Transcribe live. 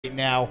right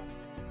now.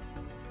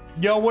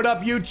 Yo, what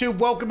up, YouTube?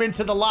 Welcome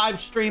into the live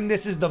stream.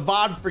 This is the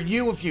VOD for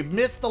you. If you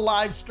missed the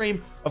live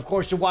stream, of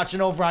course, you're watching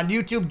over on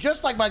YouTube,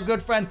 just like my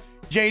good friend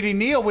JD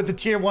Neal with the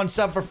tier 1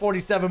 sub for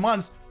 47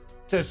 months.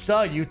 Says,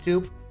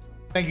 YouTube.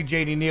 Thank you,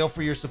 JD Neal,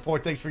 for your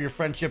support. Thanks for your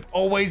friendship.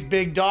 Always,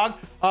 big dog.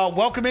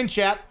 Welcome in,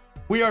 chat.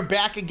 We are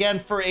back again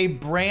for a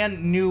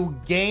brand new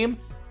game.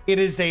 It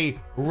is a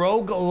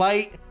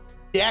roguelike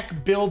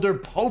deck builder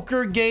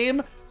poker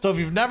game. So if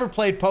you've never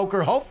played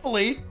poker,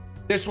 hopefully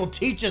this will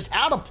teach us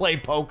how to play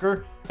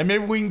poker and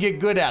maybe we can get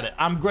good at it.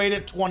 I'm great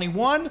at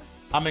 21.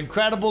 I'm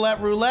incredible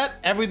at roulette.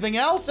 Everything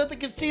else at the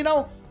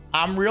casino,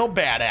 I'm real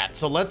bad at.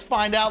 So let's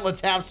find out.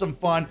 Let's have some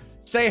fun.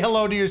 Say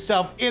hello to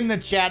yourself in the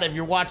chat if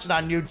you're watching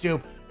on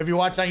YouTube. If you're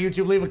watching on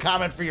YouTube, leave a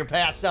comment for your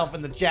past self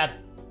in the chat.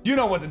 You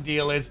know what the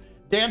deal is.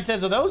 Dan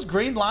says, are those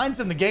green lines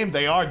in the game?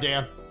 They are,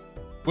 Dan.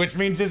 Which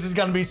means this is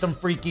going to be some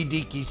freaky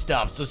deaky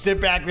stuff. So sit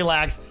back,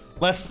 relax.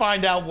 Let's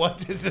find out what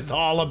this is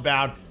all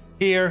about.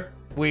 Here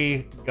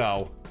we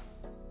go.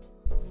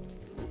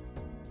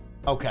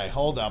 Okay,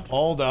 hold up.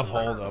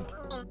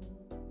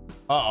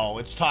 Uh-oh,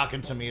 it's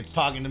talking to me. It's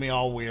talking to me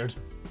all weird.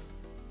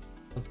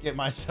 Let's get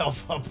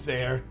myself up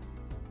there.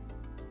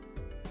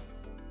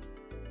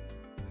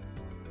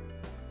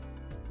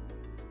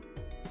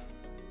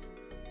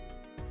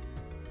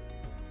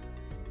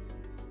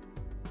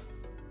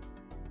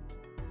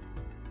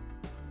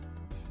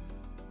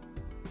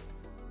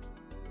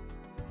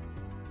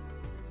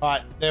 All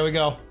right, there we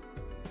go.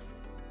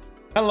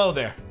 Hello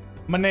there.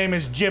 My name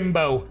is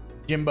Jimbo.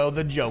 Jimbo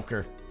the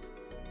Joker.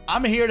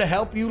 I'm here to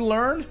help you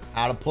learn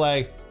how to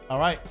play. All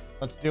right,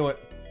 let's do it.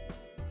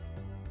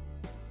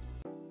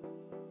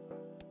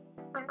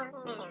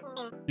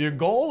 Your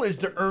goal is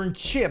to earn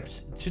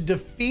chips to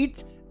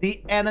defeat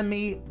the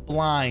enemy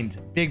blind.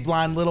 Big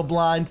blind, little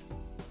blind.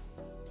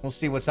 We'll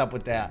see what's up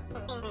with that.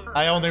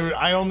 I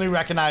only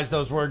recognize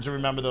those words and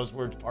remember those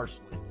words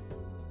partially.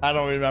 I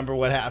don't remember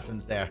what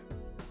happens there.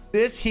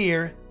 This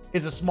here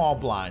is a small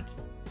blind.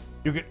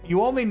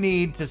 You only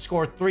need to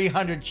score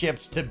 300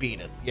 chips to beat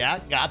it. Yeah,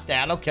 got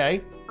that.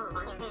 Okay.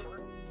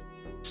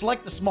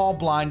 Select the small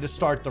blind to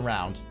start the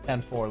round.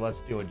 10-4.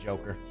 Let's do it,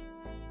 Joker.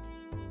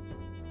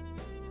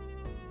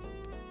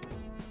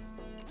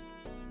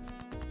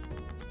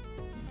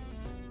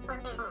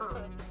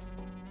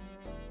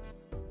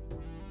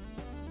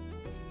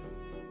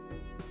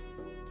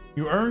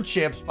 You earn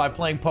chips by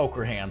playing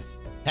poker hands.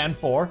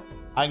 10-4.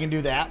 I can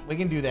do that. We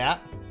can do that.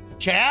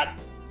 Chat,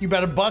 you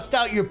better bust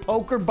out your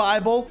poker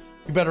Bible.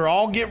 You better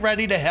all get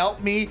ready to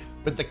help me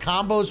with the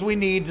combos we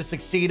need to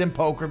succeed in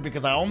poker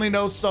because I only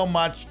know so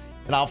much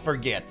and I'll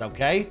forget,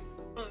 okay?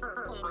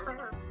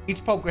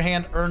 Each poker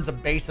hand earns a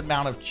base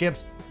amount of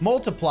chips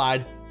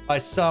multiplied by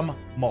some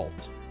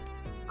mult.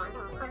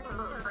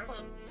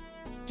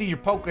 See your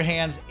poker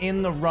hands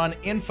in the run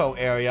info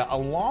area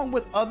along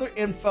with other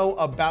info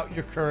about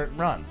your current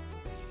run,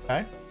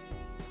 okay?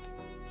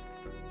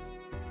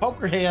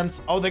 Poker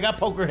hands. Oh, they got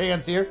poker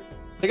hands here.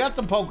 They got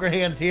some poker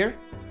hands here.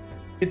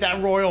 Get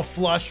that royal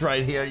flush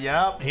right here.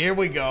 Yep, here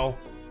we go.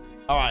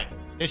 All right,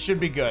 this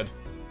should be good.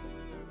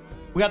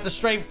 We got the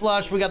straight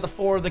flush. We got the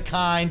 4 of the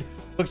kind.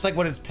 Looks like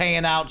what it's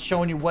paying out,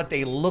 showing you what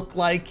they look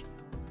like.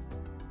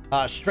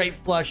 Straight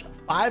flush,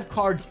 5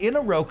 cards in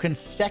a row,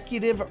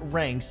 consecutive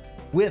ranks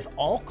with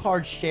all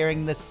cards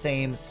sharing the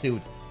same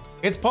suits.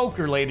 It's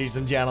poker, ladies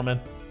and gentlemen.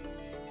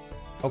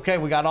 Okay,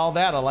 we got all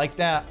that. I like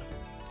that.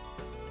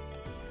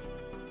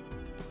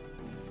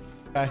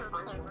 Okay.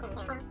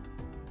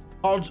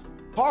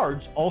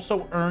 Cards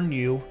also earn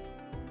you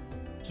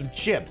some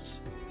chips.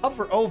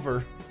 Hover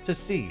over to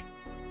see.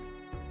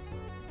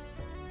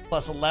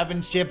 Plus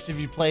 11 chips if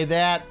you play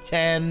that.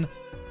 10,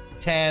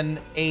 10,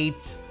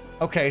 8.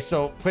 Okay,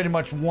 so pretty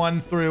much 1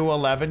 through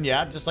 11.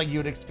 Yeah, just like you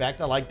would expect.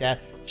 I like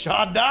that.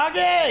 Shaw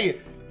Doggy!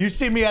 You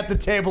see me at the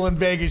table in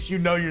Vegas, you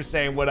know you're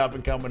saying what up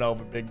and coming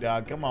over, big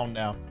dog. Come on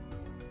now.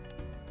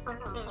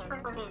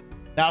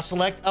 Now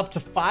select up to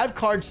 5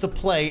 cards to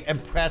play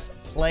and press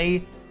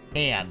play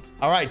hand.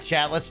 All right,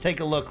 chat, let's take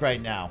a look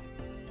right now.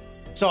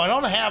 So I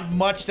don't have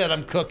much that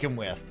I'm cooking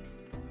with.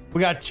 We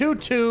got 2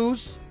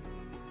 2s.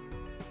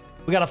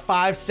 We got a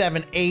 5,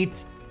 7,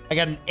 8. I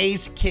got an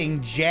ace,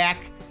 king, jack.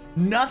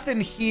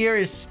 Nothing here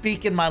is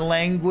speaking my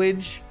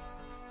language.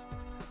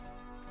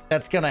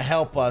 That's going to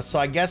help us. So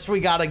I guess we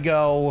got to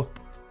go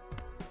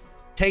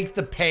take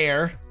the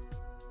pair.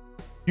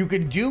 You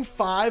can do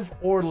 5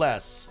 or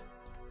less.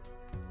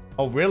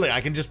 Oh, really? I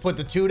can just put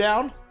the 2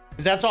 down?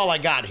 Because that's all I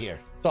got here.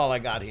 That's all I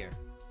got here.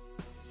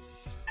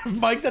 If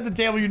Mike's at the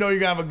table, you know you're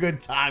going to have a good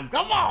time.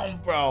 Come on,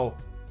 bro.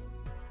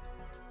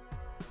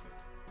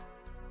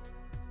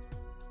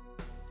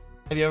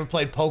 Have you ever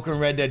played poker in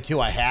Red Dead 2?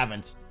 I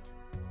haven't.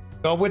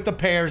 Go with the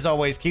pairs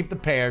always. Keep the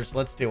pairs.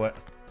 Let's do it.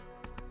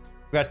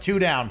 We got 2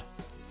 down.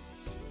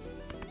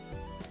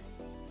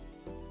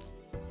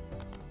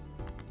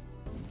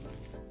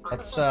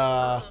 Let's,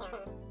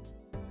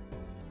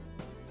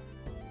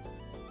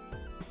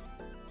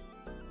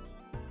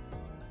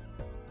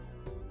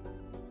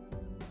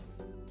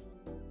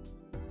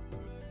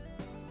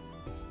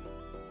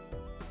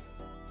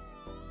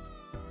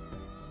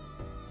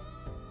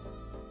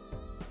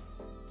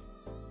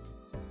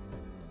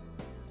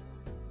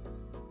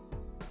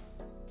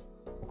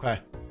 Okay.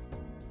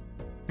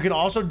 You can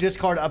also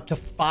discard up to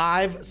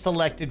 5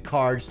 selected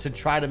cards to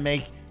try to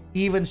make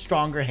even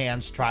stronger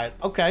hands. Try it.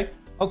 Okay.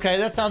 Okay,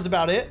 that sounds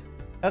about it.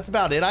 That's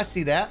about it. I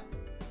see that.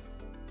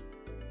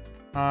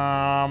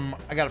 I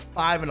got a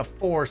 5 and a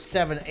 4,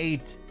 7,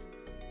 8.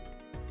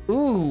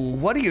 Ooh,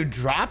 what do you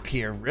drop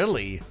here,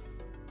 really?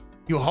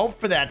 You hope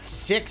for that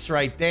 6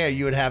 right there.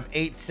 You would have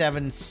 8,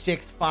 7,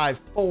 6, 5,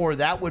 4.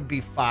 That would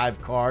be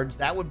 5 cards.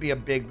 That would be a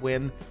big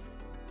win.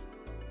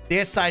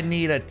 This, I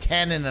need a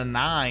 10 and a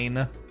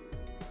 9.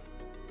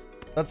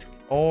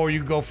 Oh,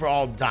 you go for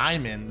all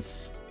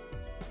diamonds.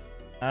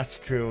 That's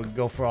true.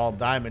 Go for all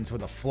diamonds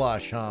with a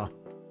flush, huh? All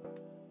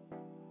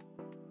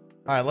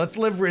right, let's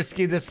live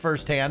risky this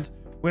first hand.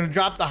 We're gonna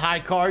drop the high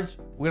cards.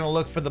 We're gonna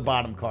look for the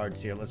bottom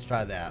cards here. Let's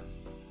try that.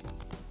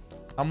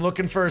 I'm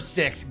looking for a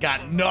 6.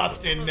 Got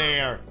nothing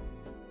there.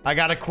 I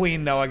got a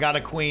queen, though. I got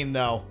a queen,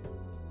 though.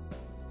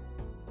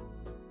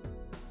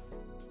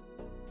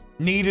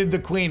 Needed the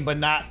queen, but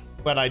not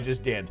what I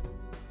just did.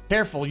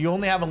 Careful, you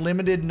only have a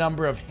limited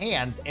number of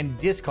hands and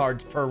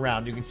discards per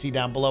round. You can see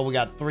down below we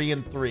got 3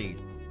 and 3.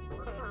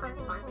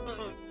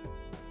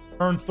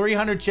 Earn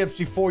 300 chips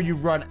before you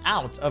run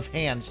out of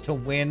hands to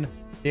win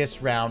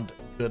this round.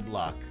 Good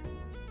luck.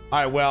 All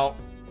right, well,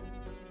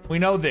 we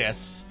know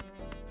this.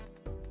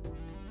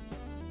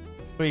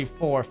 3,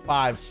 4,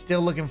 5. Still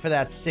looking for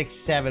that 6,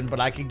 7, but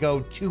I could go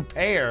 2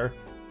 pair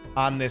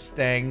on this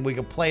thing. We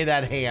could play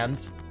that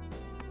hand.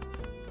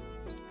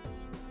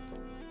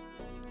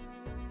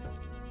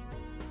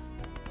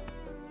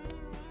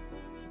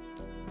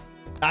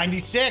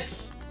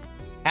 $96.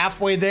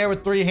 Halfway there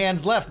with 3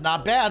 hands left.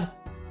 Not bad.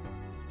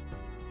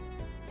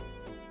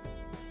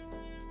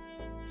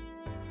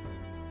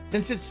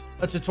 Since it's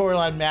a tutorial,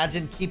 I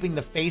imagine keeping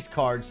the face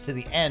cards to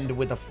the end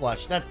with a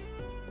flush. That's...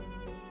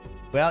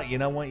 Well, you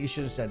know what? You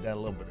should have said that a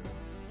little bit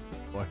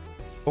before.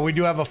 But we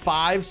do have a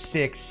 5,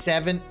 6,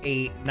 7,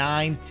 8,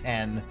 9,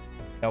 10.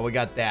 No, we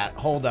got that.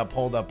 Hold up,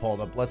 hold up, hold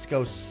up. Let's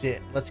go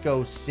sit. Let's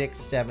go 6,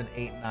 7,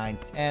 8, 9,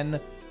 10.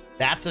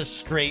 That's a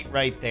straight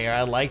right there.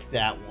 I like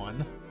that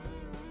one.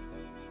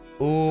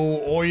 Ooh,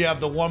 or you have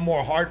the one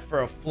more heart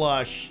for a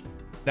flush.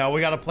 No,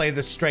 we got to play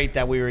the straight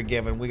that we were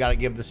given. We got to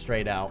give the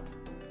straight out.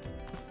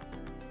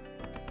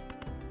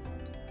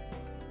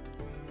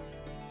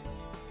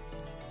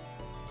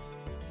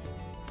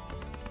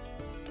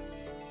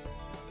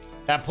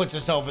 That puts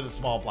us over the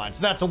small blind.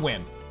 So that's a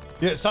win.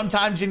 Yeah,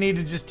 sometimes you need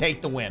to just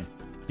take the win.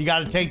 You got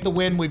to take the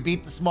win. We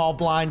beat the small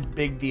blind.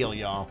 Big deal,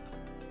 y'all.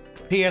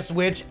 PS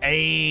Witch.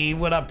 Hey,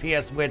 what up,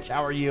 PS Witch?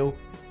 How are you?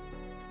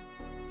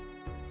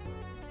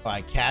 All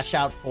right, cash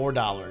out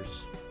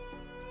 $4.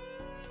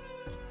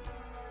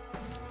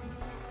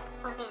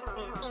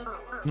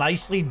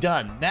 Nicely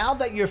done. Now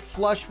that you're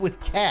flush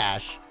with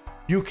cash,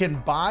 you can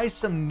buy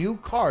some new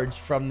cards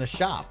from the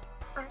shop.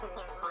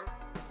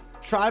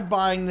 Try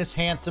buying this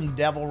handsome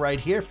devil right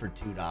here for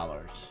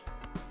 $2.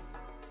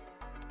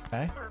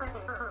 Okay.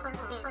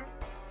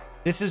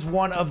 This is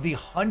one of the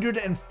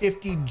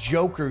 150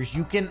 jokers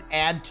you can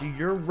add to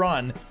your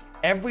run.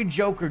 Every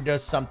joker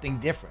does something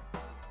different.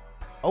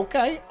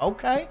 Okay,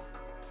 okay.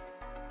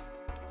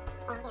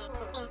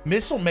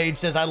 Missile Mage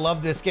says, I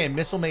love this game.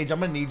 Missile Mage, I'm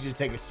going to need you to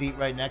take a seat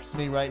right next to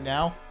me right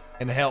now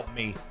and help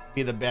me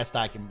be the best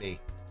I can be.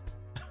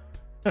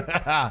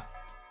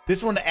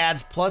 This one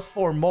adds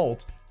 +4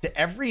 molt to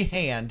every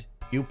hand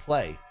you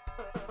play.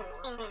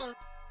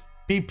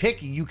 Be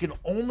picky. You can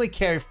only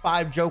carry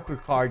 5 joker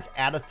cards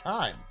at a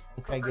time.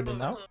 Okay, good to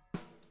know.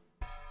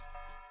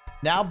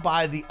 Now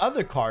buy the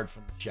other card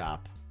from the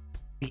shop,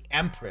 the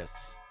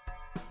Empress.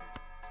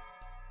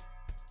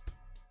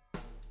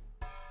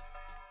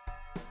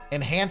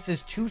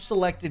 Enhances 2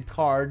 selected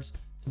cards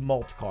to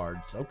molt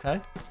cards. Okay.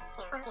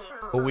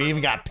 But we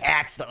even got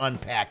packs to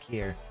unpack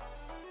here.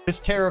 This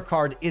tarot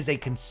card is a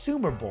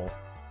consumable.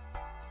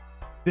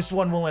 This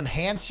one will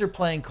enhance your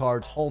playing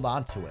cards. Hold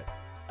on to it.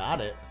 Got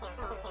it.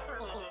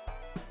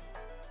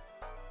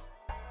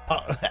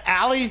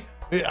 Allie,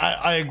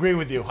 I agree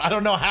with you. I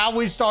don't know how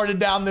we started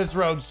down this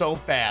road so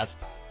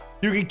fast.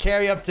 You can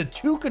carry up to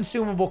 2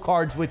 consumable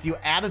cards with you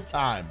at a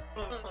time.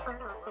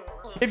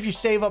 If you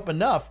save up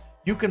enough,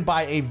 you can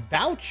buy a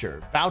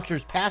voucher.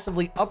 Vouchers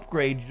passively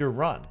upgrade your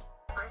run.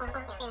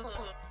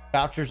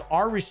 Vouchers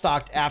are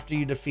restocked after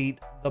you defeat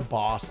the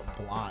boss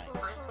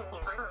blinds.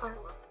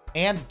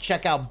 And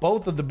check out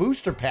both of the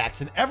booster packs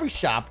in every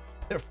shop.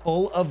 They're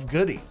full of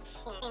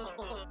goodies.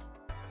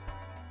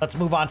 Let's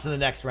move on to the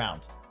next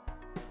round.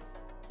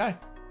 Okay.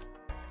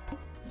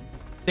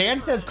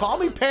 Dan says, call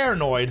me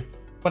paranoid,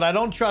 but I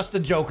don't trust the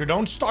Joker.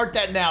 Don't start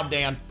that now,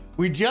 Dan.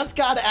 We just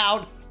got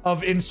out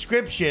of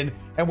Inscription,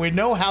 and we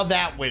know how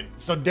that went.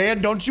 So,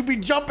 Dan, don't you be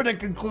jumping to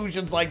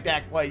conclusions like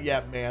that quite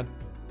yet, man.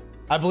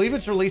 I believe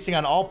it's releasing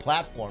on all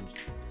platforms.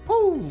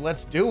 Woo,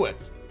 let's do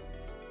it.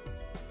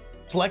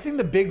 Selecting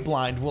the big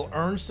blind will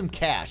earn some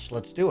cash.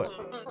 Let's do it.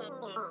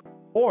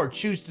 Or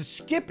choose to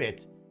skip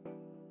it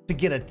to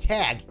get a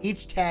tag.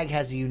 Each tag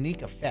has a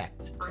unique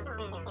effect.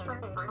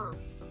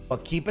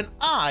 But keep an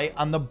eye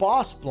on the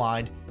boss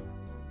blind.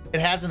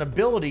 It has an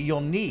ability you'll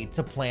need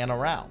to plan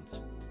around.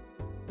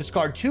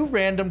 Discard 2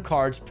 random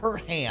cards per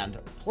hand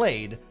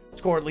played.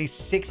 Score at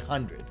least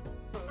 600.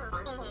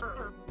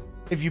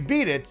 If you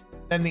beat it,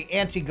 then the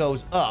ante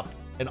goes up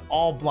and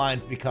all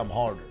blinds become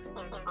harder.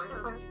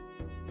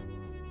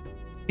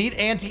 Beat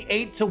ante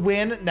 8 to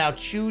win. Now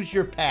choose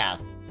your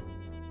path.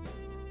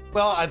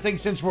 Well, I think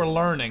since we're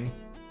learning,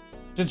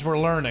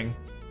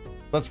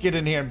 let's get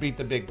in here and beat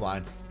the big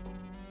blind.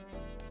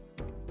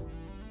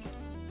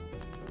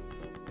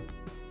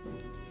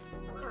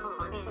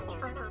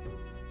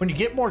 When you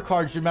get more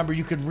cards, remember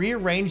you can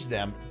rearrange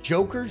them.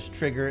 Jokers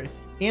trigger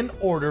in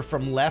order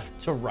from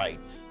left to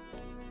right.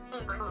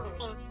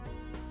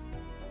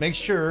 Make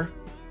sure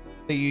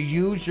that you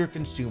use your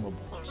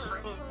consumables.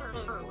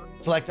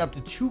 Select up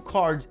to 2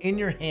 cards in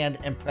your hand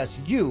and press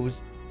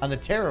use on the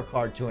tarot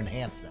card to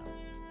enhance them.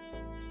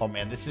 Oh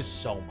man, this is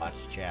so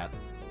much, chat.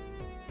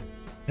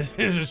 This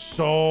is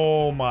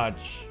so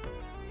much.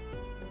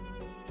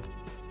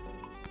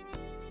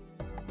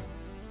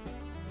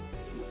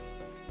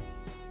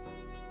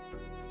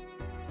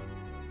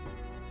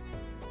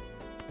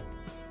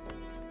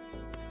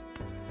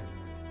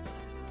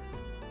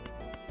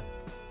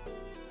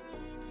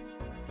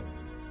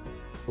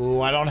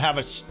 Ooh, I don't have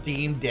a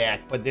Steam Deck,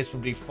 but this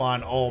would be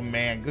fun. Oh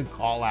man, good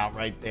call out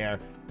right there.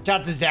 Shout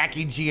out to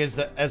Zachy G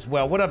as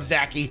well. What up,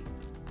 Zachy?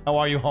 How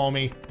are you,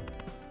 homie?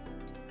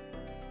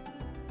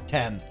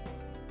 10.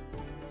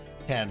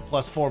 10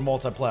 plus 4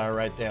 multiplier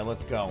right there.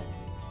 Let's go.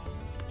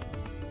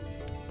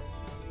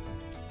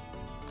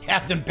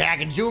 Captain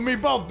Package, you and me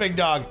both, big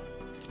dog.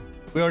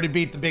 We already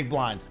beat the big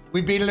blind.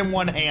 We beat it in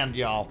one hand,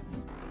 y'all.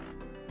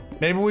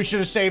 Maybe we should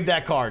have saved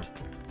that card.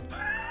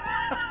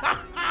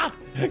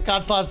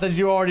 Conslot says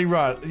you already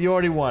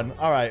won.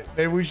 All right,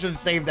 maybe we should have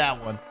saved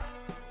that one.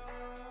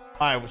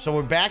 All right, so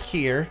we're back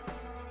here.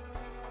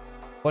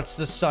 What's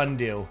the sun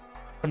do?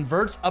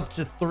 Converts up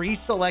to 3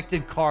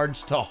 selected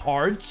cards to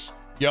hearts.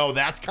 Yo,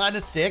 that's kind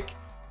of sick.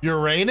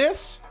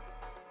 Uranus.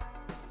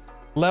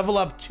 Level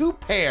up 2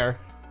 pair,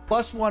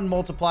 +1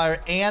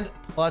 multiplier, and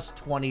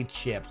 +20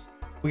 chips.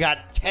 We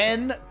got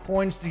 10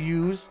 coins to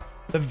use.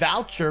 The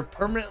voucher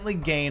permanently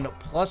gain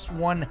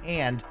 +1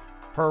 hand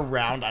per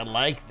round. I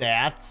like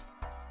that.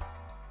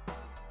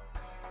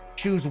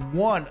 Choose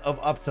one of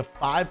up to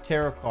 5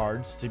 tarot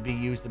cards to be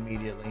used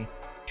immediately.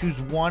 Choose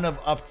one of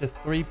up to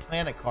 3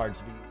 planet cards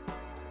to be used.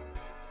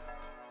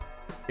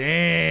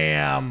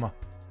 Damn.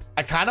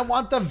 I kind of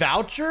want the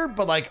voucher,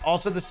 but like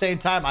also at the same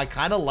time, I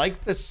kind of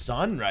like the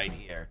sun right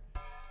here.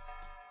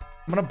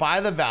 I'm going to buy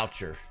the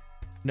voucher.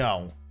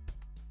 No.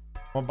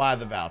 I'm going to buy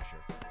the voucher.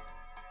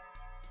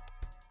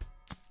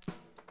 I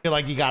feel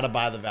like you got to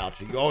buy the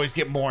voucher. You always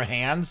get more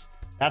hands.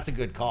 That's a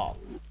good call.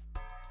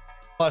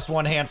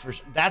 +1 hand for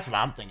sure. That's what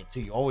I'm thinking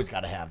too. You always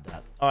got to have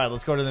that. All right,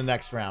 let's go to the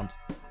next round.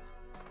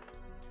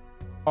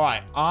 All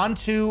right, on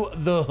to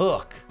the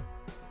hook.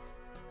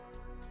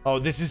 Oh,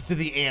 this is to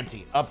the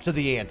ante. Up to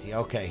the ante.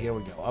 Okay, here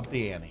we go. Up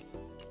the ante.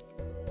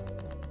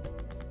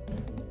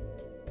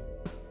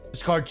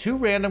 Discard 2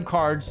 random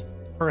cards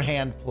per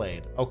hand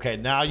played. Okay,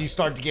 now you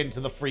start to get into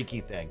the freaky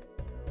thing.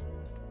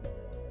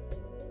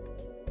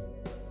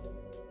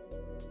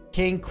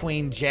 King,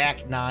 queen,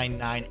 jack, 9,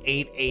 9,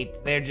 8,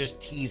 8. They're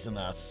just teasing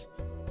us.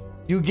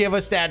 You give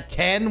us that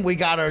 10, we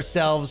got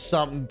ourselves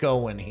something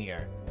going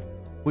here.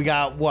 We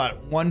got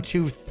what? 1,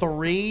 2,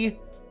 3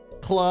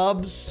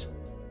 clubs.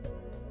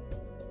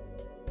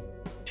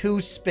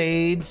 2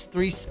 spades,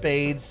 3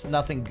 spades,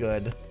 nothing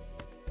good.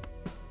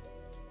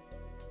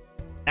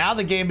 Now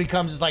the game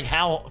becomes just like,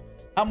 how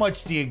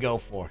much do you go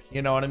for?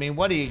 You know what I mean?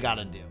 What do you got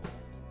to do?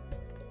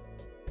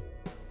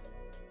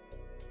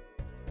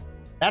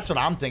 That's what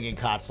I'm thinking,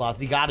 Cotsloth.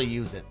 You got to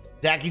use it.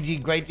 Zachy G,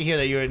 great to hear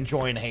that you're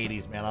enjoying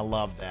Hades, man. I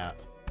love that.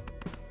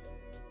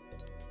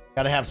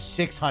 Got to have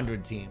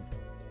 600 team.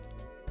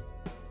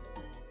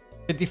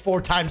 54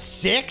 times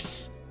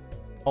 6?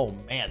 Oh,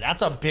 man,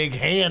 that's a big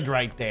hand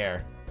right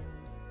there.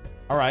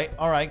 All right,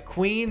 all right.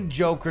 Queen,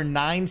 Joker,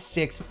 9,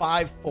 6,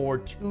 5, 4,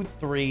 2,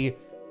 3,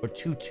 or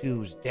 2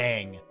 twos.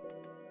 Dang.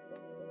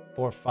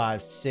 4,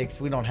 5,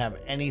 6. We don't have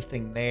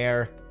anything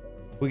there.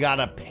 We got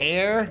a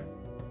pair.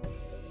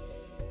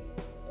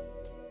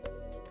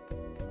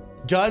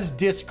 Does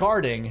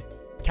discarding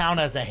count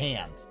as a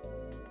hand?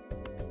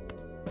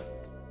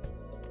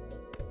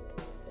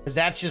 Because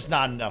that's just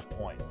not enough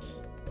points.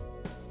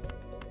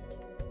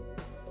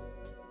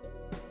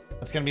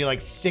 That's going to be like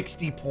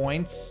 60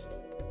 points.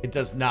 It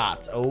does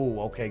not.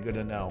 Oh, okay. Good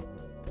to know.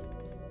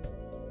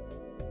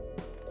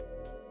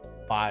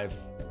 5,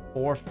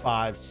 4,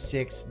 5,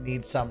 6.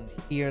 Need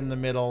something here in the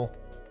middle.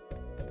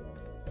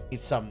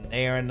 Need something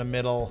there in the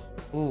middle.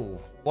 Ooh,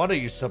 what are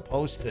you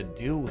supposed to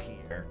do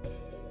here?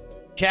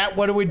 Chat,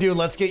 what do we do?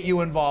 Let's get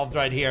you involved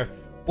right here.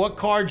 What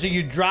cards are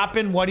you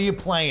dropping? What are you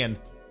playing?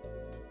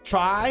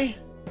 Try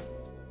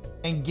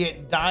and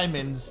get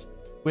diamonds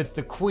with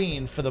the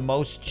queen for the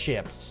most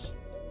chips.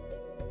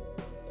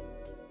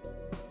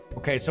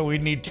 Okay, so we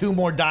need 2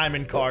 more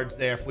diamond cards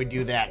there if we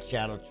do that,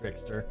 Shadow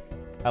Trickster.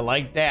 I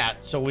like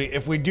that. So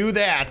if we do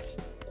that,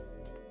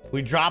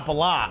 we drop a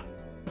lot.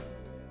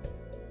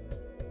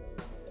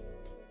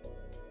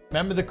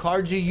 Remember the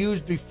cards you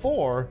used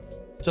before,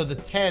 so the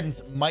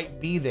 10s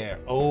might be there.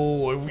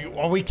 Oh,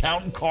 are we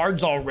counting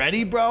cards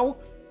already, bro?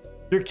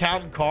 You're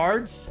counting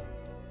cards?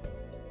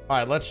 All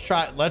right, let's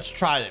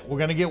try it. We're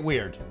gonna get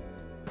weird.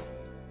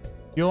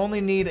 You only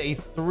need a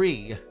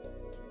 3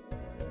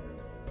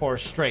 for a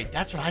straight.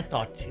 That's what I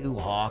thought too,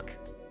 Hawk.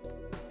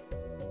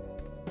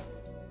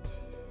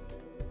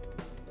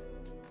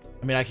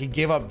 I mean, I could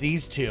give up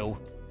these 2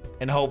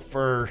 and hope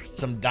for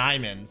some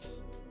diamonds.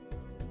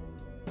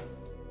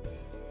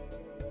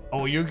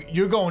 Oh,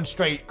 you're going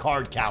straight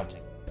card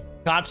counting.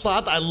 Scott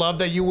Sloth, I love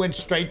that you went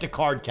straight to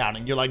card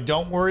counting. You're like,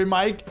 don't worry,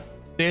 Mike.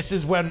 This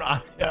is when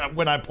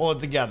I pull it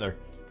together.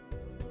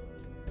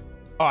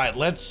 All right,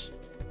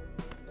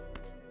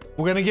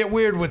 we're gonna get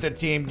weird with it,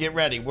 team. Get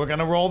ready. We're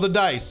gonna roll the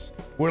dice.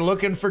 We're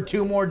looking for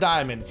 2 more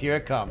diamonds. Here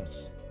it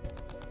comes.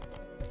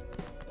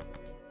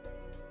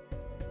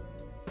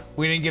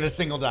 We didn't get a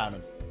single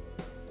diamond.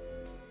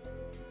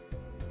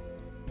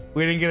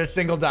 We didn't get a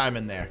single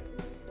diamond there.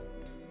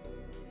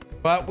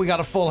 But we got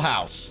a full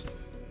house.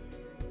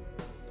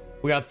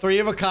 We got 3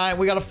 of a kind.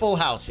 We got a full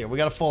house here. We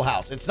got a full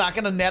house. It's not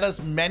going to net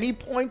us many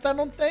points, I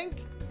don't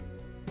think.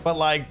 But,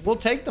 like, we'll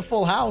take the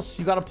full house.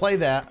 You got to play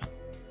that.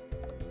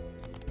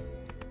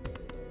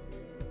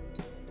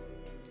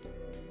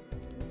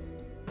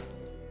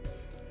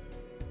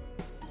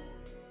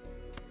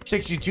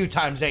 $62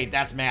 times 8.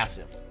 That's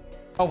massive.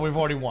 Oh, we've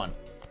already won.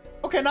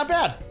 Okay, not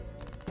bad.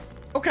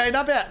 Okay,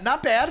 not bad.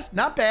 Not bad.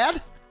 Not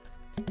bad.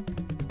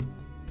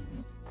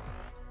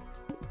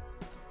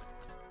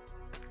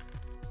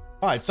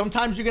 All right,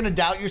 sometimes you're going to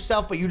doubt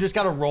yourself, but you just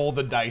got to roll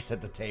the dice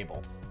at the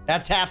table.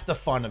 That's half the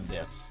fun of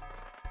this.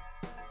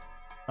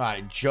 All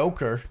right,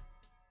 Joker.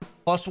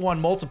 +1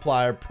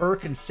 multiplier per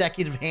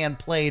consecutive hand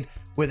played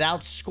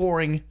without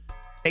scoring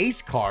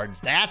face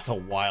cards. That's a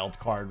wild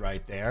card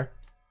right there.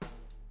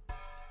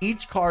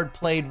 Each card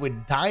played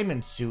with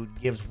Diamond Suit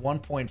gives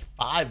 1.5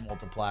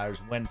 multipliers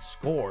when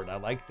scored. I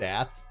like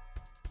that.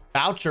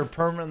 Voucher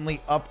permanently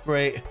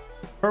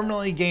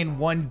gain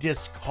 1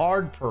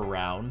 discard per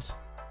round.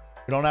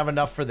 We don't have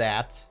enough for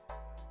that.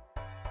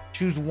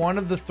 Choose one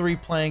of the 3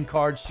 playing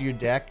cards to your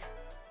deck.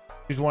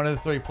 Choose one of the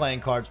 3 playing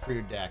cards for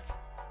your deck.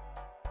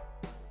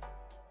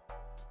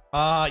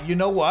 You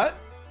know what?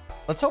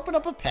 Let's open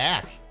up a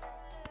pack.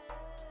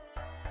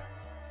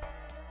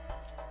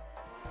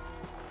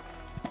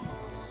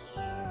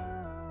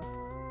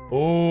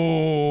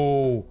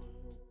 Oh,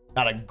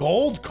 got a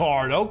gold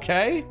card.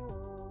 Okay.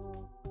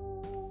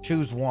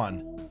 Choose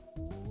one.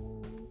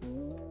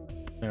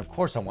 And of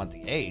course I want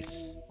the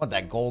ace. I want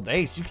that gold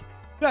ace. You're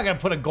not going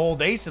to put a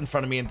gold ace in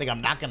front of me and think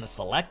I'm not going to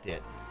select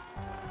it.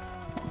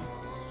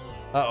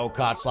 Uh-oh,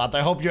 Kotzloth.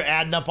 I hope you're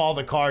adding up all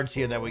the cards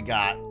here that we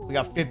got. We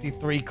got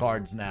 53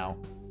 cards now.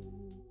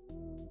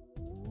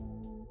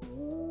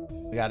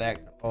 We got,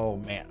 oh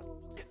man.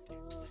 Look at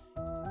this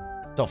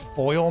thing. The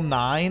foil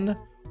 9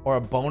 or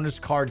a bonus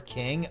card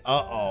king.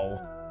 Uh-oh.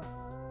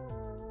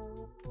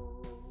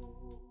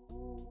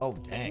 Oh,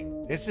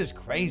 dang. This is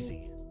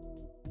crazy.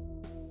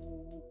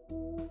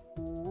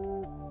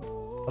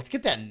 Let's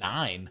get that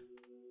 9.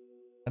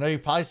 I know you're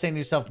probably saying to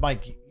yourself,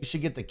 Mike, you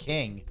should get the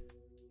king.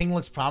 King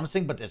looks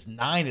promising, but this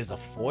 9 is a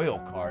foil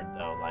card,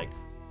 though. Like,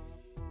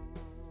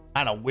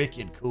 kind of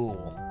wicked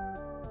cool.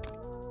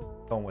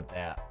 Going with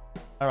that.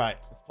 All right,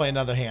 let's play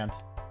another hand.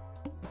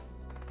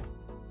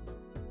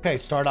 Okay,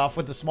 start off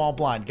with the small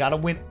blind. Got to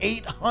win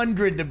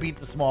 800 to beat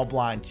the small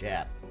blind,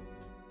 chat.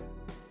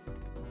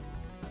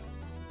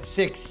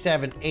 6,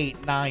 7,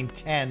 8, 9,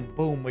 10.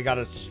 Boom, we got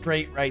a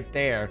straight right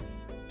there.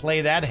 Play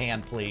that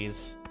hand,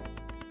 please.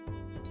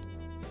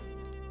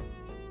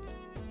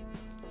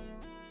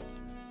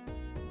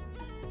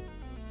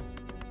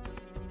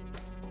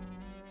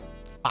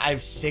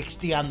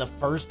 $560 on the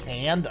first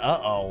hand.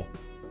 Uh-oh.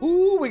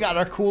 Ooh, we got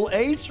our cool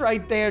ace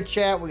right there,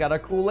 chat. We got our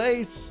cool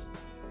ace.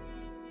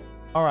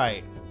 All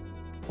right.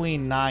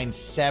 Queen 9,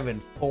 7,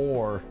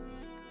 4.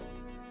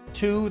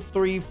 2,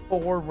 3,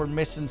 4. We're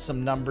missing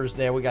some numbers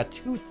there. We got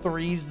 2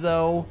 3s,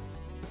 though.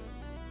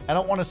 I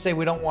don't want to say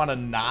we don't want to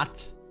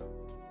not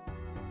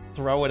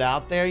throw it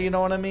out there. You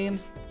know what I mean?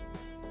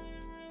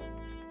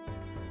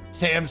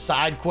 Sam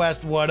side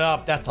quest, what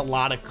up? That's a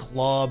lot of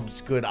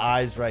clubs. Good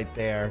eyes right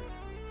there.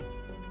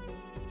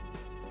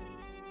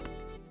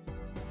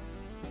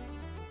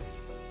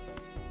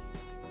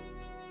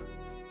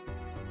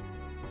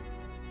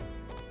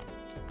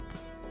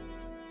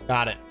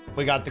 Got it.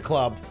 We got the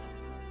club.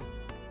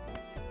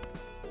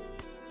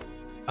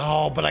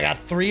 Oh, but I got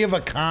 3 of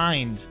a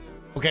kind.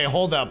 Okay,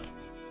 hold up.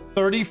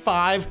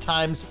 35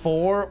 times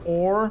 4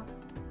 or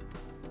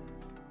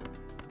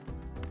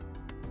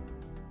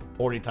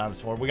 40 times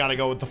 4. We got to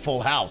go with the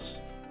full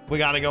house. We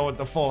got to go with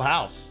the full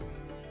house.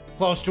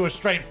 Close to a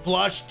straight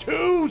flush.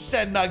 2,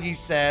 said Nuggy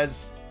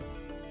says.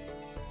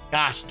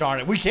 Gosh darn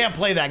it. We can't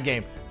play that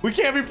game. We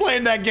can't be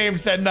playing that game,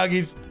 said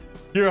Nuggies.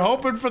 You're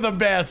hoping for the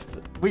best.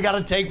 We got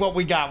to take what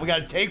we got. We got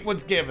to take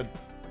what's given.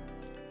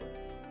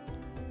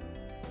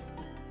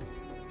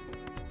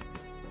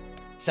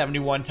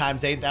 71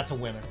 times 8. That's a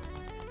winner.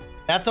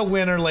 That's a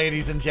winner,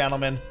 ladies and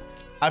gentlemen.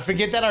 I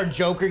forget that our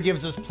Joker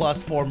gives us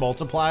 +4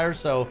 multiplier,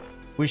 so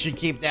we should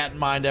keep that in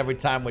mind every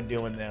time we're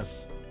doing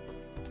this.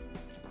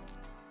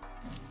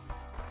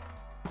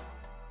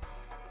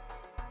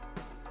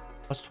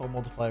 +12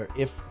 multiplier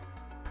if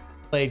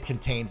blade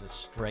contains a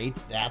straight.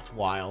 That's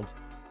wild.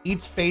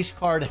 Each face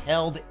card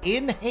held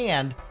in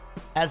hand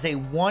has a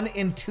 1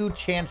 in 2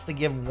 chance to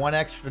give $1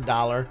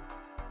 extra.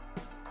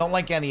 Don't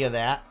like any of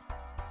that.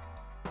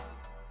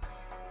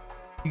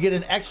 You get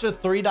an extra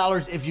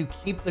 $3 if you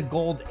keep the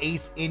gold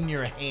ace in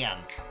your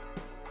hand.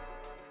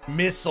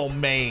 Missile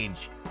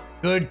Mage.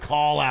 Good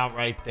call out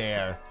right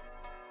there.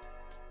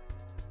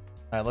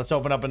 All right, let's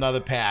open up another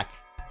pack.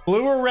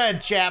 Blue or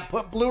red, chat?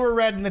 Put blue or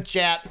red in the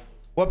chat.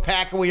 What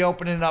pack are we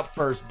opening up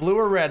first? Blue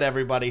or red,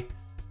 everybody?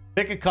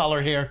 Pick a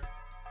color here.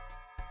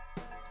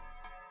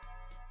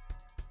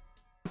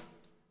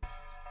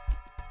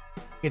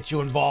 Get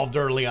you involved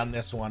early on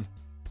this one.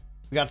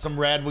 We got some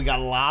red. We got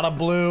a lot of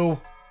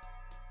blue.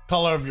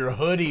 Color of your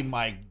hoodie,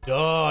 Mike.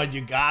 Duh, you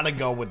gotta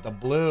go with the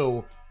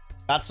blue.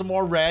 Got some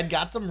more red.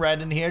 Got some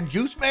red in here.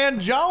 Juice Man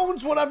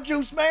Jones. What up,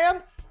 Juice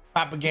Man?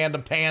 Propaganda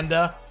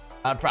Panda.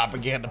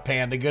 Propaganda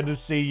Panda. Good to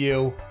see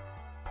you.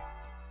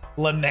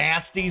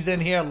 Lanasty's in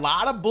here. A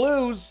lot of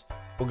blues.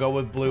 We'll go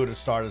with blue to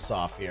start us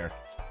off here.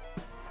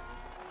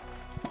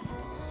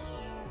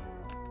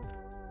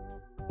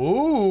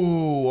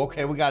 Ooh,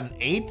 okay, we got an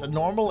 8, a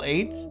normal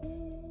 8.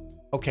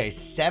 Okay,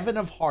 7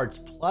 of hearts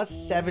plus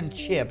 7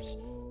 chips,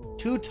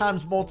 2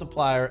 times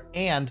multiplier,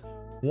 and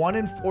 1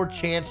 in 4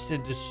 chance to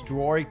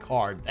destroy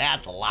card.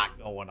 That's a lot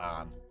going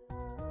on.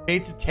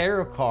 It's a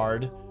tarot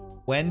card.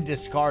 When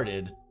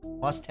discarded,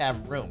 must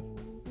have room.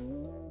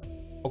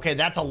 Okay,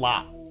 that's a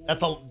lot.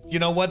 That's a, you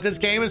know what? This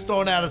game is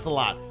throwing at us a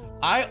lot.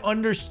 I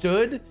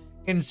understood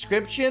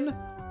Inscription.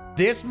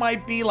 This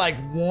might be like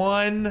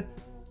one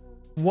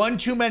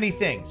too many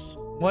things.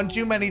 One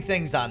too many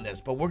things on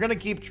this, but we're going to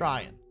keep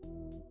trying.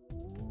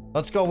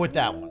 Let's go with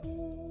that one.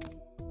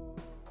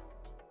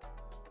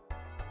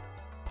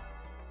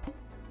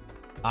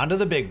 Onto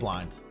the big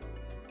blind.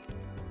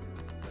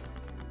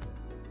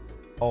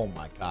 Oh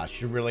my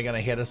gosh, you're really going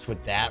to hit us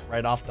with that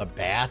right off the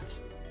bat?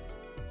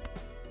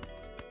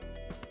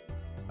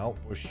 Nope,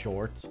 we're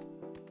short.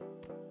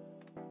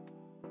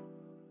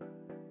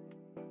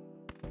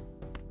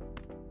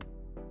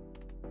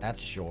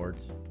 That's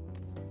short.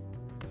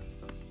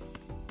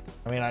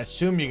 I mean, I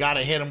assume you got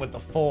to hit him with the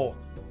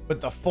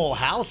full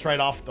house right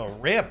off the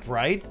rip,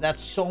 right? That's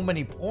so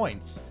many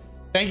points.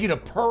 Thank you to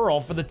Pearl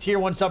for the tier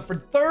 1 sub for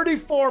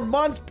 34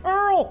 months.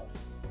 Pearl,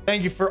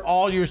 thank you for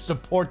all your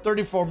support.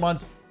 34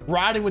 months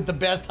riding with the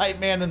best hype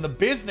man in the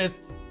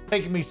business,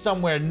 taking me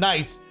somewhere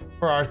nice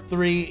for our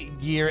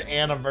 3-year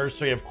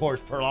anniversary. Of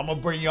course, Pearl, I'm gonna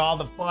bring you all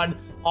the fun,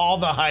 all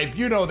the hype.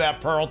 You know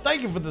that, Pearl.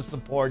 Thank you for the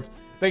support.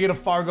 Thank you to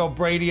Fargo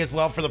Brady as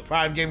well for the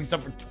Prime Gaming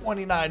sub for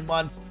 29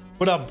 months.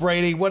 What up,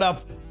 Brady? What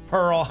up,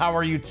 Pearl? How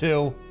are you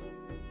too?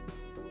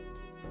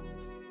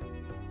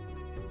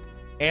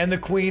 And the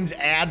Queen's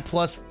add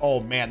plus. Oh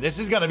man, this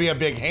is gonna be a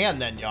big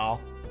hand then, y'all.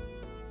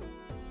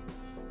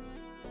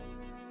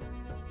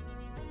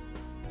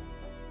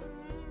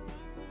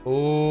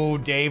 Oh,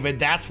 David,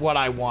 that's what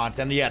I want.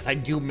 And yes, I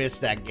do miss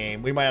that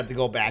game. We might have to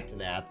go back to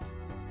that.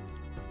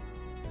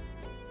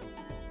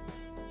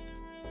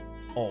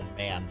 Oh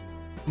man,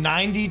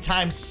 90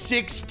 times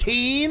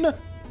 16.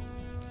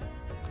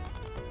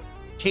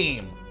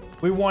 Team,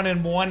 we won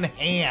in one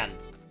hand.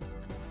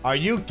 Are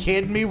you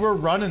kidding me? We're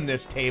running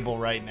this table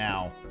right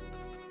now.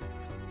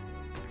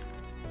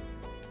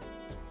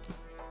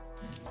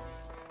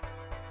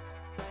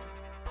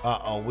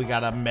 Uh-oh, we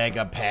got a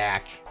mega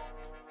pack.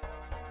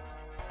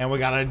 And we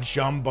got a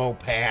jumbo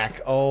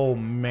pack. Oh,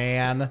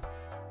 man.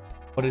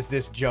 What is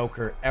this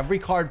Joker? Every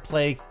card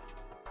played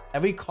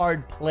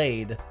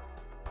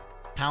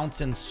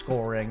counts in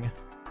scoring.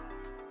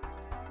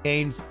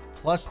 Gains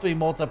 +3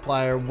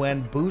 multiplier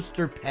when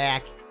booster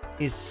pack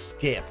is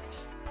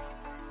skipped.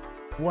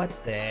 What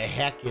the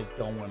heck is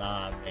going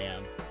on,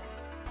 man?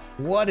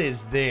 What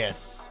is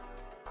this?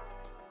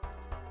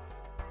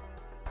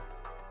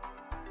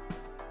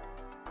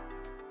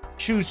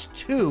 Choose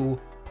 2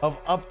 of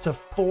up to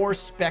 4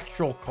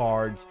 spectral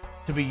cards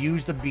to be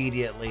used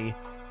immediately.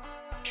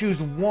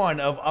 Choose 1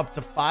 of up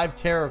to 5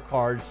 tarot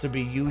cards to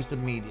be used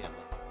immediately.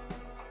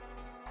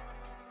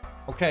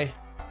 Okay,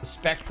 the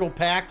spectral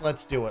pack,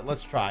 let's do it.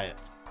 Let's try it.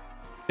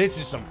 This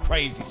is some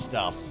crazy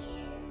stuff.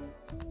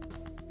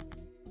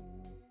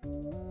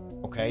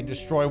 Okay,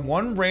 destroy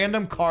 1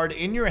 random card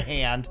in your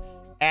hand.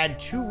 Add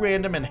 2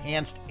 random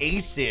enhanced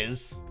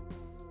aces.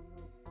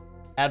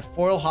 Add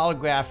foil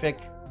holographic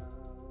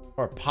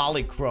or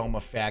polychrome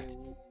effect.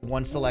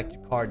 1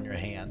 selected card in your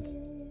hand.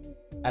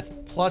 That's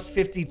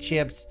 +50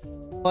 chips,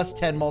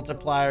 +10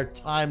 multiplier,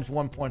 times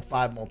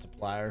 1.5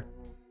 multiplier.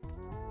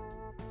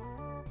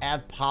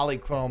 Add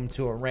polychrome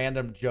to a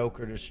random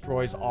joker.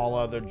 Destroys all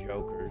other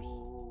jokers.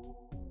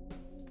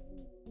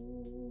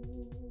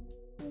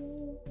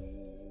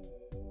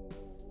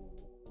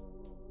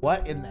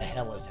 What in the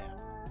hell is happening?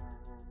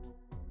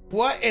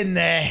 What in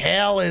the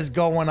hell is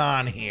going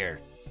on here?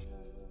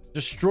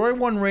 Destroy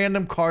one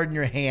random card in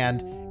your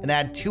hand and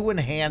add 2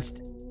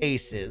 enhanced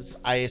aces.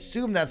 I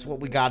assume that's what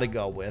we got to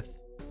go with.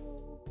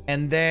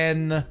 And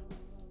then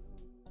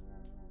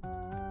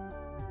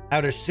I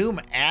would assume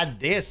add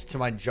this to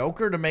my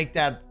Joker to make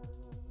that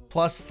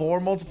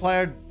 +4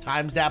 multiplier,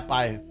 times that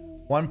by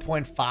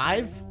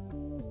 1.5.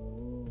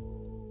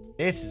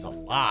 This is a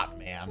lot,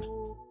 man.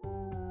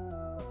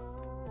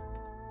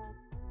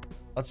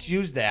 Let's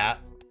use that.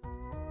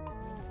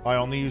 Oh, I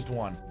only used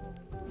 1.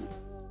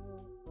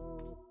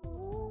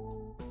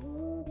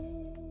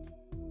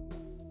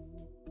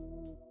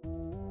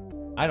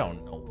 I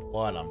don't know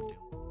what I'm doing.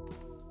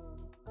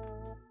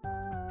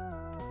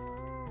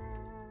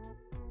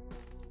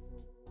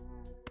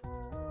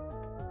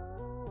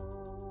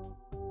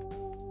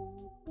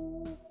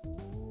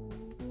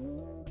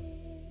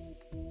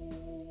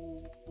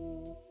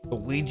 The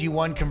Ouija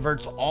one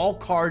converts all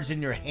cards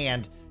in your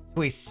hand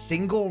to a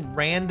single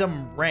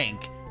random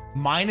rank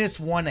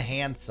 -1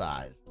 hand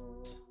size.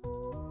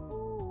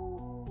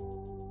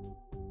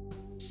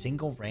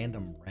 Single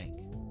random rank.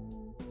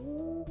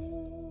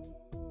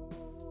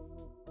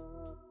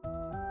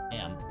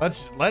 Man,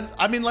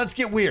 let's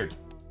get weird.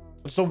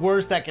 What's the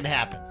worst that can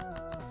happen?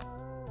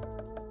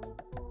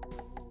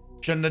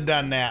 Shouldn't have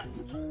done that.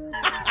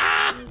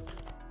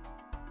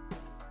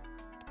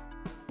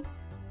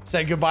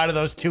 Said goodbye to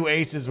those 2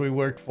 aces we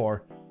worked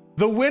for.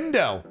 The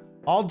window.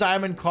 All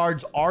diamond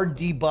cards are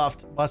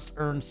debuffed. Must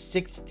earn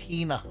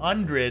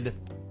 1,600.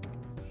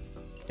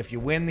 If you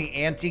win, the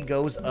ante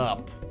goes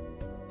up.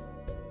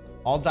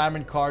 All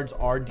diamond cards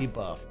are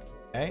debuffed.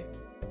 Okay.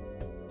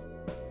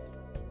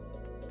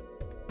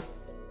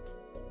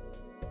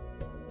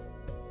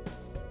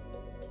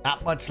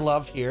 Not much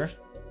love here.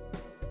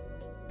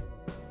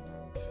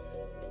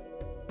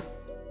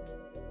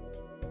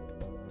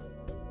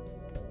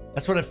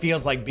 That's what it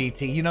feels like,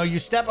 BT. You know, you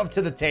step up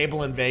to the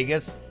table in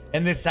Vegas,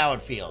 and this is how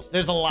it feels.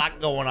 There's a lot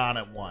going on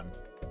at one.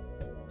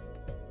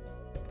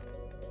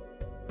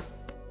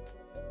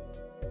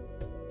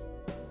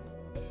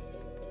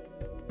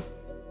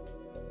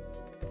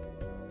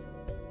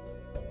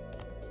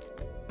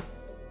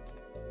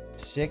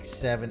 Six,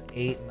 7,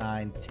 8,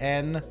 9,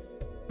 10.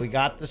 We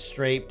got the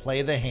straight.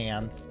 Play the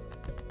hand.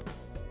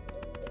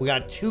 We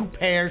got 2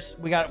 pairs.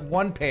 We got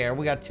 1 pair.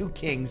 We got 2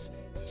 kings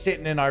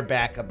sitting in our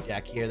backup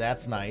deck here.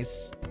 That's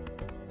nice.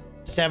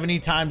 70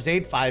 times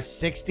 8,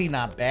 560.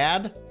 Not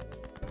bad.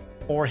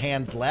 4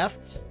 hands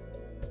left.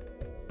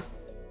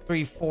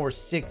 3, 4,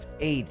 6,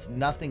 8.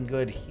 Nothing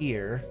good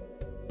here.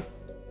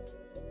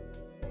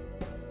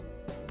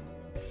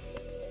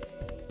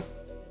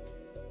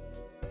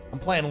 I'm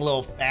playing a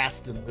little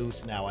fast and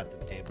loose now at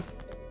the table.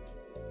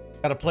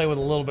 Got to play with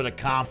a little bit of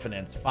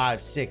confidence.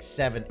 5, 6,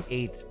 7,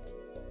 8.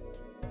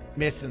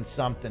 Missing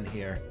something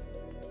here.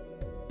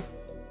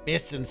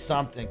 Missing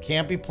something.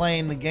 Can't be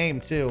playing the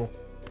game, too.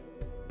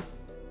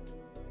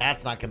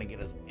 That's not going to get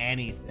us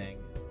anything.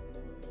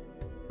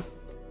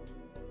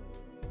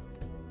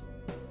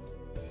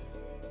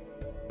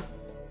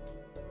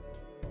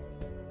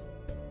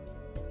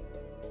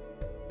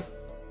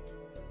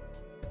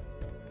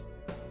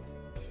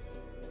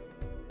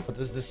 What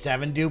does the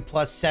 7 do?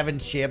 +7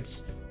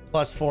 chips,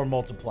 +4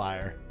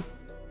 multiplier.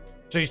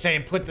 So you're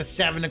saying put the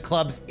 7 of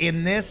clubs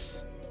in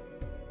this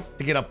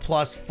to get a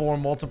 +4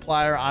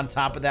 multiplier on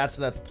top of that.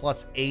 So that's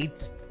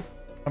 +8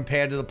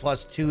 compared to the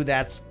 +2.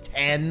 That's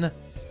 10.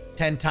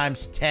 10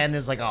 times 10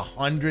 is like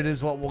 100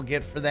 is what we'll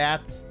get for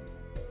that.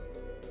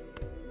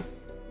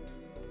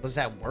 Does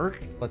that work?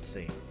 Let's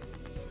see.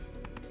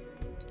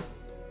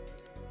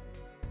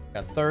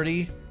 Got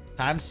 30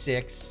 times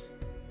 6.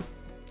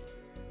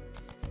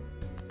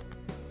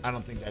 I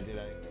don't think that did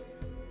anything.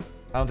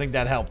 I don't think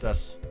that helped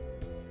us.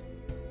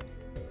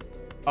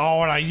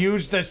 Oh, and I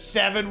used the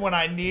 7 when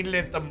I needed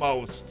it the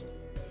most.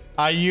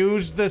 I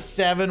used the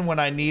 7 when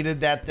I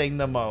needed that thing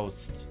the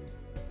most.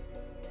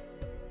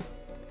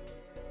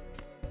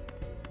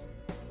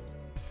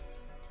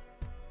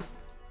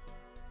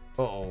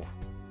 Uh-oh.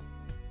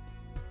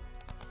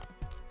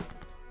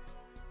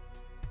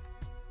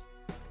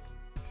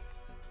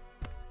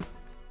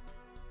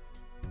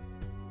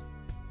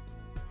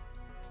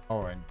 Oh,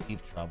 we're in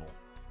deep trouble.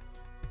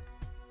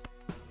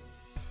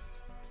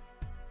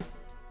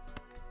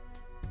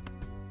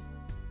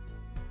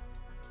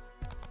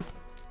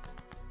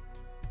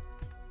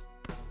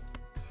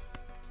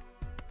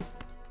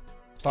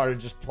 Started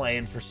just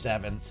playing for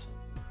 7s.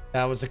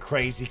 That was a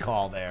crazy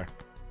call there.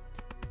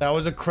 That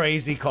was a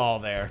crazy call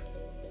there.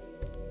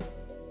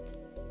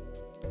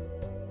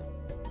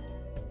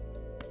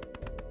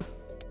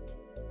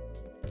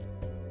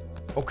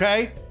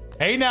 Okay.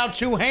 Hey, now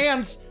 2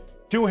 hands.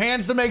 2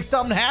 hands to make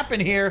something happen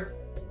here.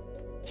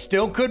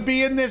 Still could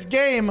be in this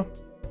game.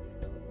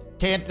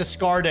 Can't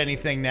discard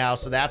anything now,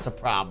 so that's a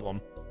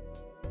problem.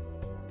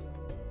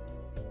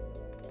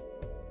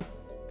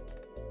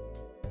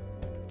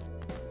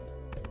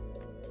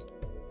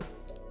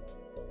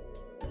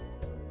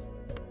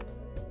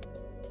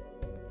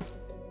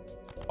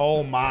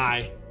 Oh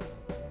my.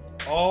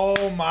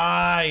 Oh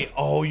my.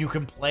 Oh, you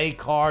can play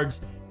cards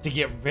to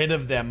get rid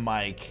of them,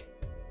 Mike.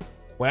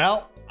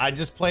 Well, I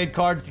just played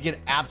cards to get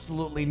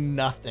absolutely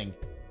nothing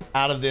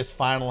out of this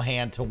final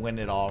hand to win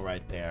it all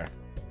right there.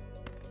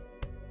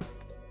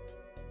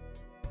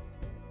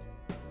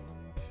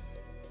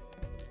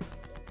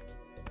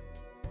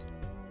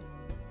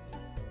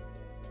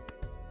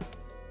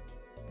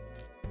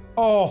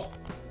 Oh,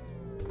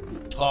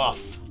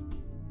 tough,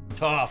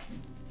 tough.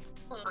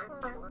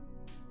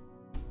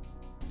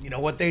 You know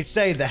what they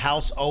say, the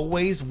house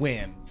always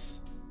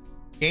wins.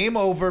 Game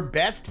over,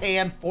 best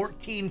hand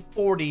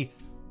 1440.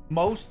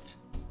 Most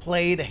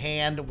played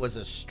hand was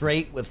a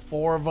straight with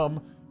 4 of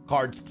them.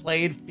 Cards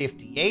played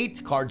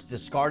 58, cards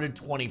discarded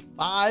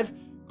 25,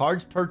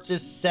 cards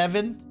purchased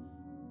 7,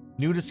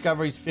 new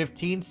discoveries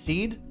 15,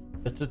 seed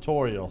the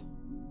tutorial.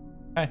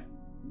 Okay,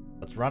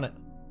 let's run it.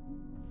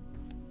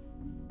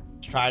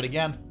 Let's try it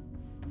again.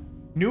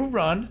 New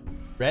run,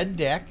 red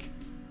deck,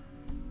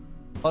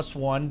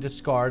 +1,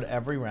 discard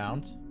every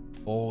round.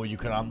 Oh, you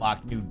can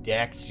unlock new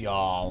decks,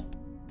 y'all.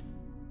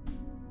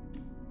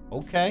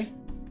 Okay.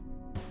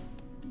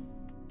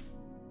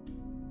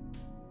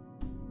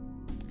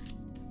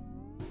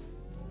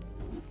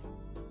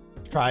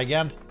 Let's try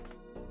again.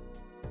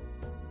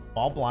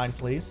 Small blind,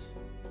 please.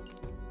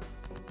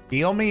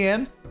 Deal me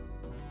in.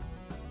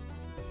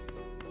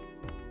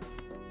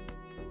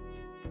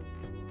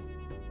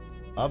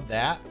 Love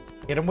that.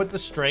 Hit him with the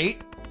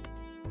straight.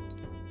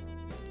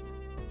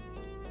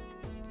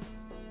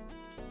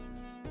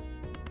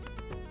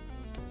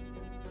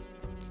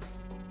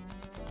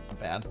 Not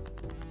bad.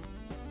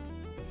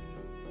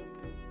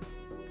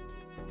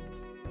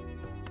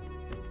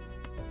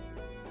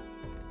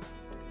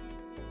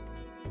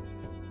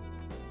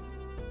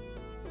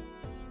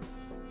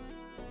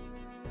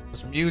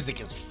 This music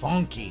is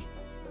funky,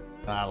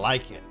 and I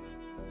like it.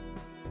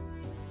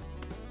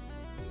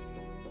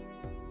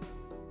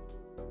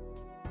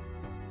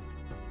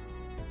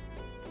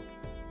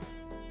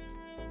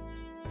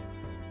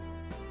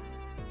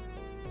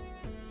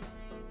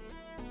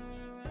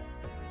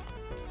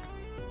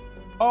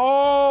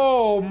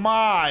 Oh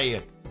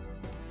my.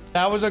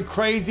 That was a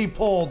crazy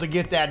pull to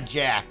get that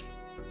jack.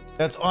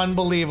 That's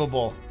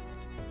unbelievable.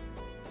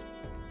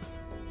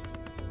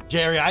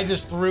 Jerry, I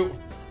just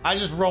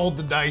rolled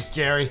the dice,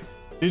 Jerry.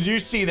 Did you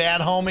see that,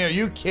 homie? Are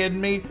you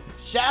kidding me?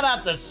 Shout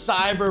out to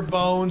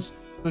Cyberbones,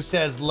 who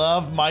says,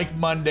 love Mike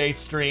Monday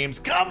streams.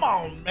 Come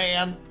on,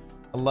 man.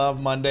 I love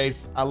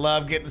Mondays. I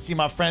love getting to see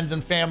my friends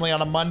and family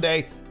on a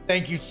Monday.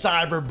 Thank you,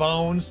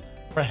 Cyberbones,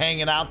 for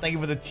hanging out. Thank you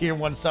for the tier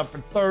 1 sub for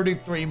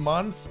 33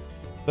 months.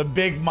 The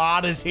big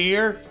mod is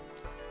here.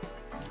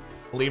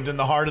 Believed in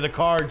the heart of the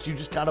cards. You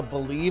just gotta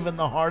believe in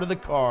the heart of the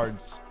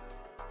cards.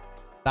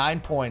 9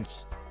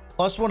 points.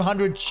 Plus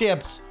 100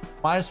 chips.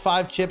 Minus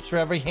 5 chips for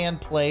every hand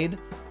played.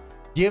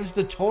 Gives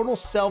the total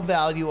sell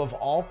value of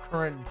all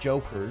current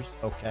jokers.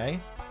 Okay.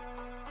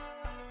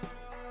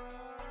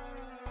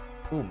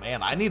 Ooh,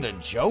 man, I need a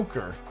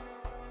joker.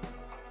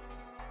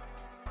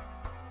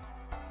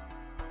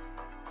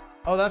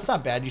 Oh, that's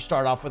not bad. You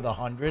start off with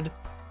 100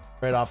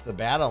 right off the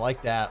bat. I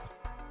like that.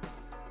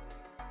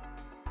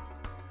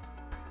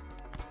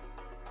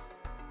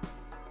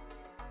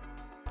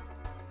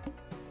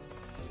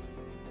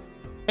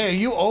 Hey, are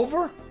you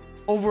over?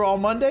 Overall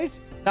Mondays?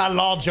 Not at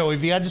all, Joey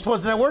V. I just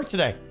wasn't at work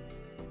today.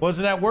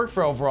 Wasn't at work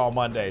for Overall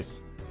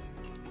Mondays.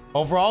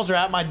 Overalls are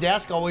at my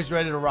desk, always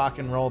ready to rock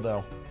and roll,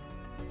 though.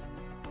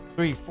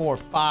 3, 4,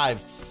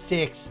 5,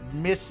 6.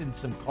 Missing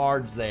some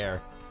cards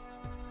there.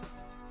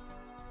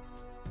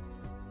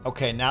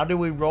 Okay, now do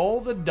we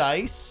roll the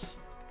dice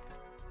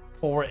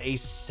for a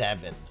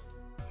 7?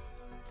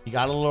 You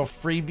got a little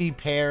freebie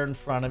pair in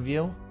front of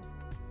you.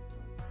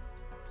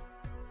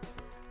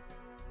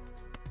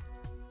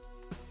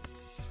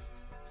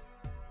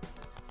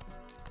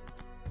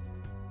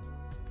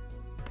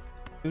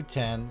 Two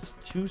 10s,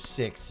 2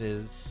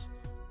 6s.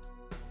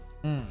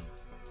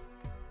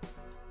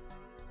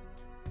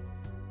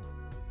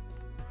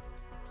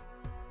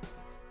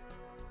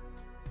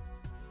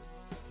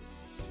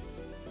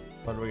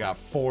 What do we got?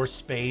 4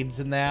 spades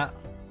in that.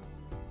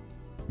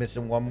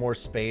 Missing 1 more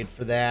spade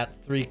for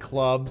that. 3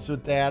 clubs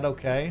with that.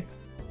 Okay.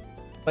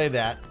 Play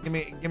that. Give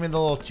me the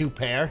little 2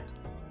 pair.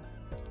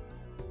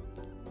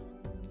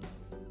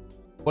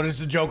 What is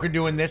the Joker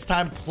doing this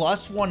time?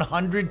 Plus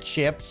 100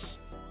 chips.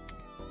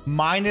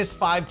 Minus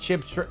 5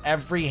 chips for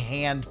every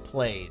hand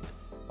played.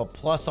 But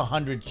plus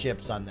 100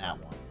 chips on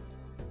that one.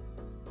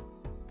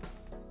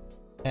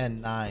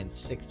 10, 9,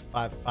 6,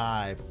 5,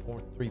 5,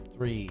 4, 3,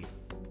 3.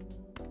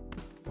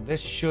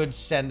 This should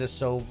send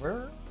us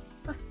over.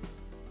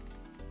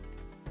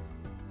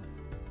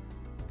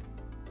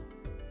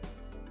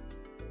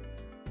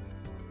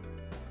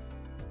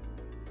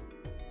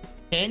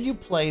 Can you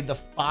play the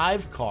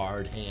 5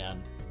 card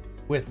hand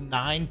with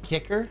 9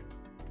 kicker?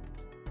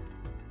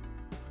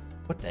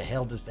 What the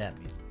hell does that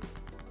mean?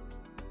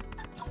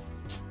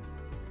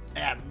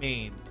 That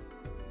mean?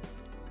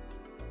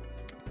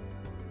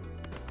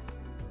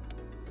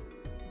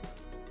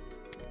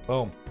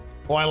 Boom.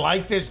 Oh, I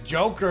like this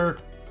Joker.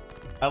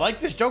 I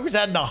like this. Joker's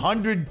adding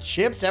 100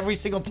 chips every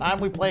single time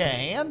we play a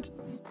hand.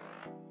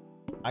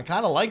 I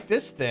kind of like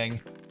this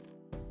thing.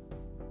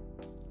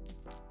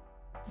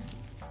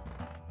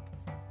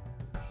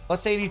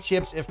 Plus 80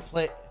 chips if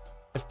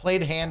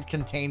played hand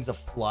contains a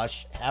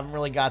flush. Haven't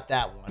really got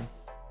that one.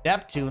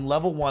 Neptune,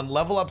 level 1.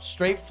 Level up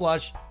straight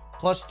flush.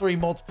 Plus 3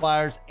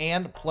 multipliers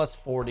and plus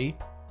 40.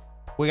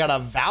 We got a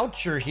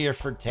voucher here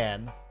for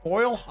 10.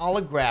 Foil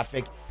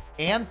holographic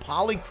and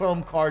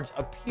polychrome cards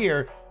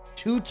appear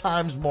 2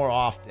 times more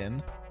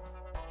often.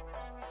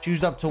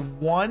 Choose up to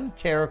 1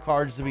 tarot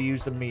cards to be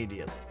used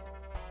immediately.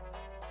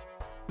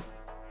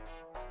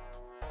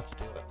 Let's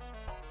do it.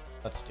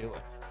 Let's do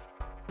it.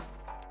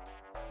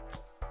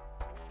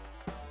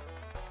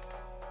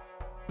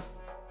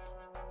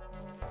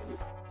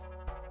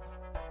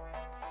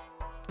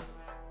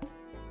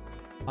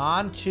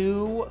 On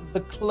to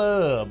the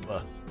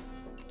club.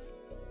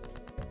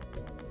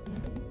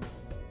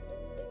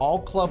 All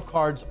club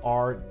cards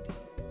are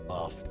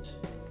debuffed.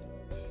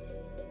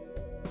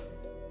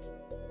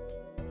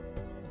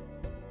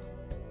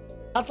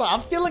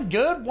 I'm feeling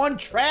good. One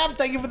Trav,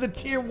 thank you for the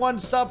tier 1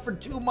 sub for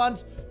 2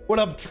 months. What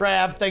up,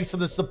 Trav? Thanks for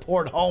the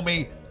support,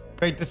 homie.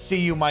 Great to see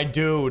you, my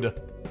dude. All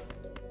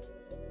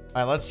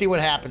right, let's see what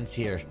happens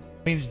here.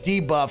 It means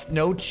debuffed,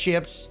 no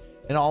chips,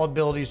 and all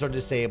abilities are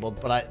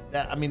disabled. But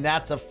I mean,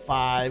 that's a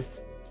 5.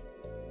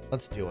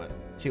 Let's do it.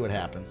 Let's see what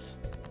happens.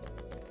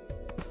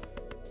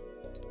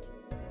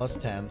 Plus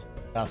 10.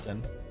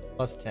 Nothing.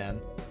 Plus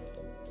 10.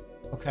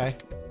 Okay.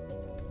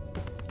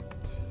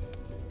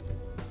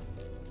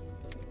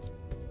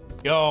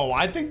 Yo,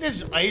 I think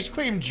this Ice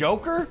Cream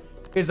Joker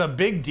is a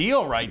big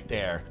deal right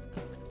there.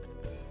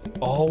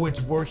 Oh,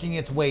 it's working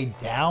its way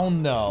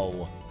down,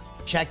 though.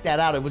 Check that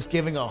out. It was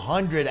giving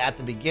 100 at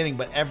the beginning,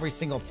 but every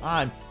single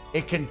time,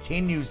 it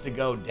continues to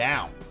go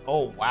down.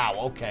 Oh, wow.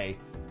 Okay.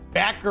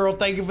 Batgirl,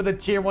 thank you for the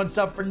tier 1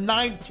 sub for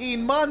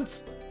 19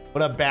 months.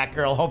 What up,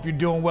 Batgirl? Hope you're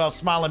doing well.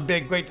 Smiling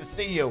big. Great to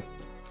see you.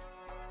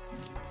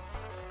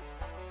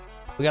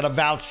 We got a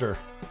voucher.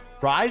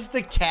 Rise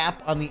the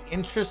cap on the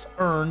interest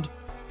earned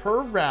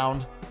per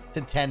round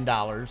to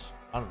 $10.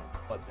 I don't know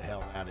what the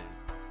hell that is.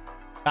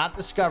 Not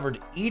discovered.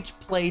 Each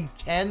played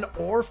 10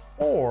 or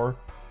 4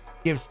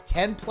 gives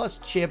 10 plus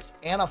chips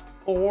and a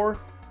 4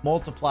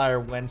 multiplier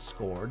when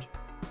scored.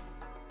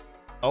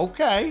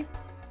 Okay.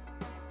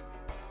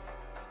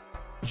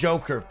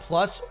 Joker,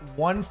 plus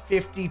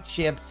 150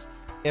 chips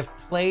if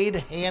played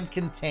hand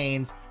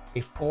contains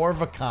a 4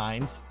 of a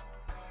kind.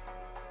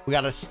 We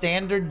got a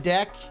standard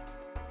deck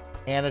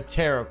and a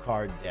tarot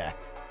card deck.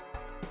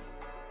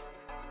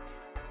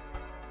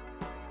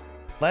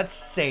 Let's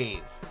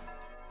save.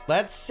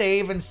 Let's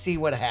save and see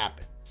what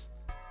happens.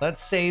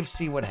 Let's save,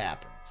 see what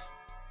happens.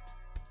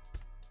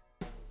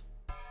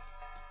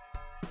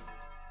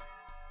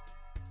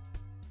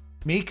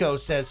 Miko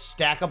says,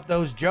 stack up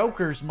those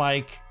jokers,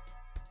 Mike.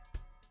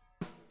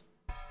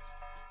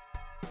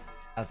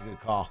 That's a good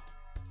call.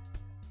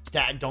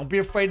 Don't be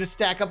afraid to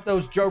stack up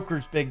those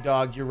jokers, big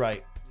dog. You're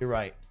right. You're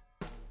right.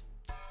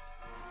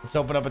 Let's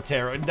open up a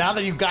tarot. Now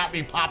that you got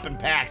me popping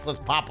packs, let's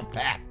pop a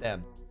pack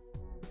then.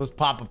 Let's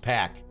pop a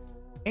pack.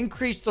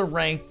 Increase the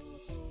rank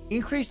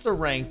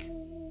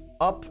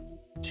up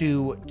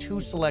to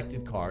 2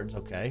 selected cards.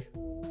 Okay.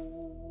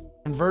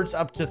 Converts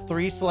up to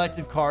 3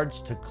 selected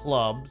cards to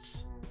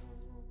clubs.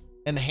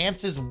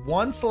 Enhances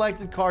 1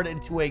 selected card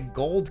into a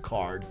gold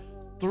card.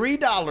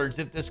 $3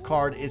 if this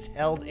card is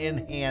held in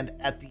hand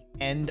at the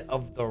end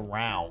of the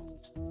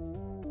round.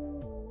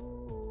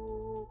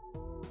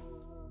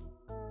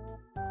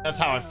 That's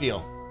how I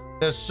feel.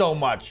 There's so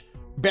much.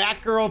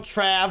 Batgirl,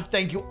 Trav,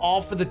 thank you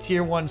all for the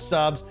tier 1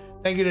 subs.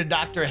 Thank you to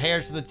Dr.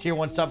 Harris for the tier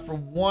 1 sub for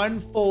 1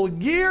 full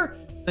year.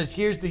 Says,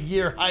 here's the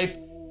year hype.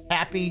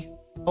 Happy.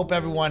 Hope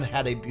everyone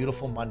had a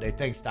beautiful Monday.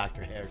 Thanks,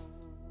 Dr. Harris.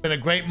 Been a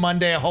great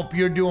Monday. I hope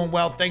you're doing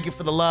well. Thank you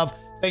for the love.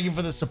 Thank you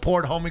for the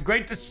support, homie.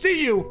 Great to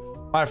see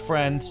you, my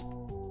friends.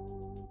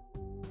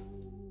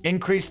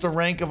 Increase the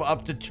rank of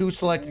up to 2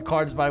 selected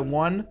cards by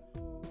 1.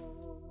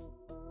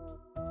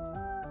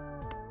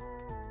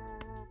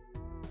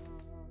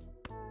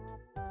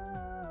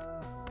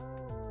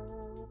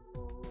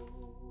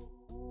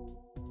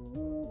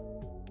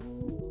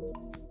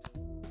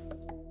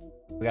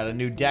 We got a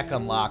new deck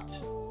unlocked.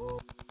 All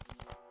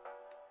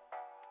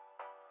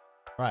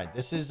right,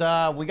 this is,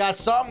 we got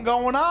something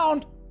going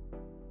on.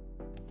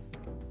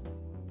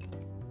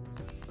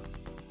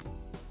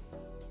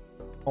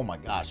 Oh my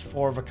gosh,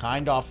 4 of a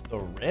kind off the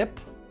rip.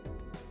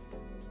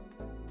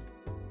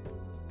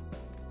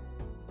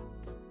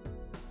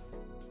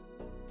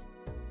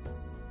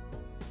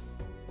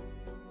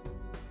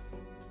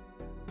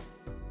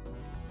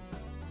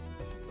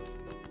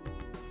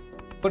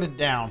 Put it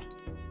down.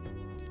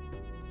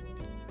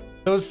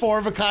 Those 4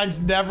 of a kinds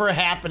never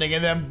happening,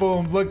 and then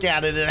boom, look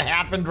at it. It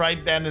happened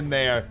right then and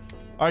there.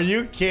 Are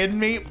you kidding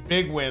me?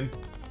 Big win.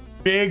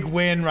 Big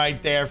win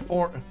right there.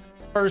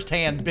 First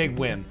hand, big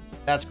win.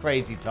 That's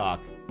crazy talk.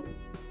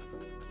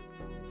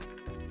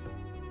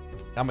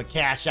 I'm gonna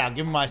cash out.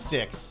 Give me my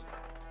 6.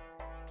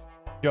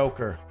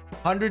 Joker.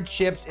 100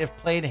 chips if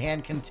played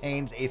hand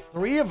contains a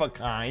 3 of a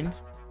kind.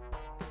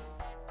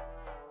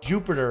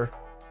 Jupiter,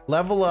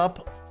 level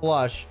up,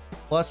 flush,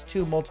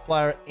 +2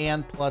 multiplier,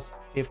 and plus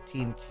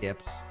 15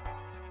 chips.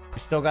 We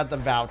still got the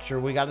voucher.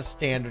 We got a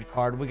standard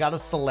card. We got a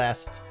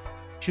Celeste.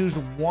 Choose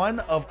one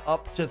of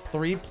up to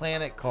 3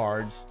 planet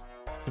cards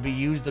to be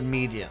used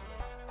immediately.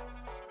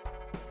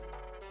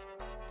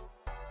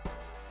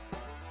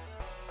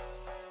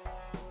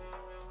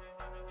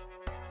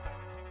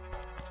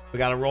 We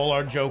got to roll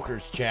our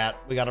jokers, chat.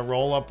 We got to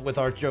roll up with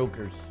our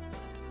jokers.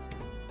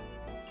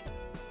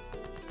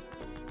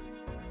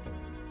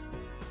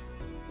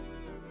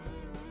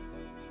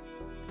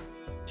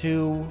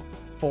 Two,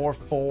 4,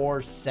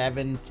 4,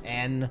 7,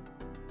 10.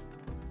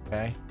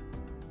 Okay.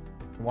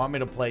 You want me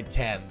to play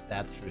 10s,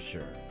 that's for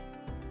sure.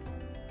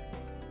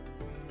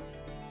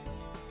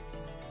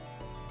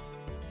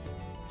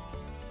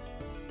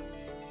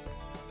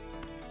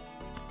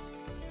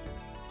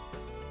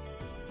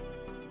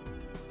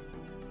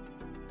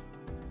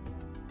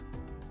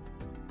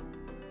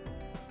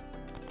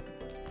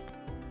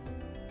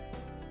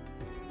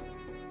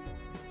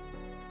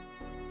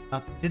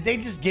 Did they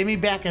just give me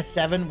back a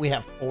 7? We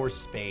have 4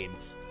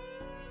 spades.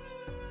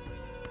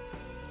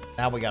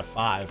 Now we got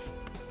 5.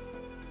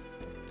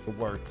 It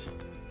worked.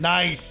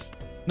 Nice.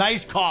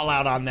 Nice call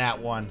out on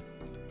that one.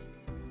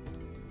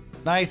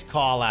 Nice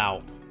call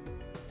out.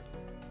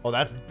 Oh,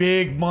 that's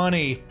big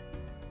money.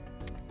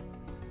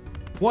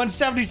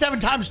 177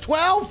 times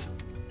 12?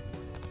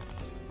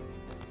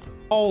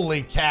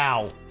 Holy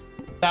cow.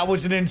 That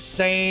was an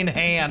insane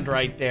hand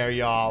right there,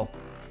 y'all.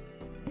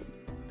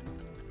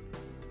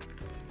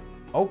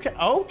 Okay,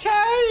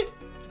 okay.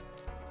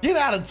 Get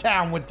out of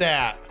town with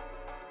that.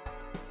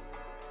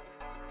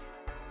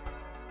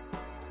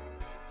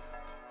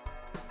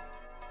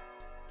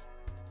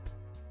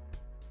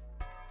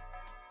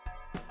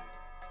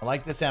 I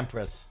like this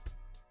Empress.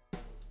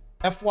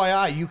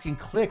 FYI, you can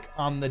click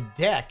on the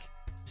deck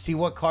to see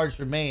what cards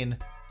remain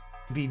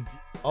to be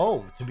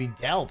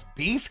dealt.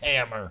 Beef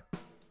Hammer.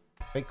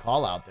 Great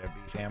call out there,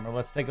 Beef Hammer.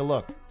 Let's take a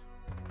look.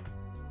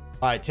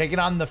 All right, taking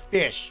on the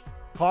Fish.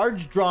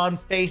 Cards drawn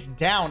face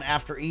down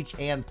after each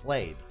hand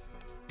played.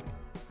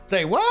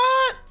 Say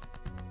what?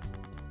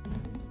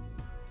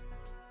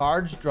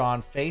 Cards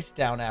drawn face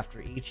down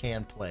after each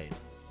hand played.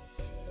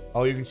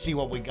 Oh, you can see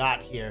what we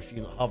got here if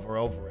you hover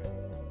over it.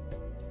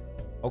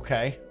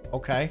 Okay,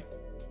 okay.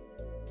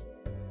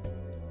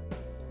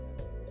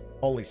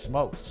 Holy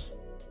smokes.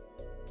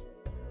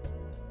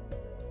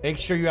 Make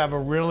sure you have a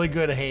really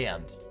good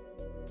hand.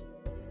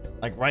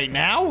 Like right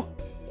now?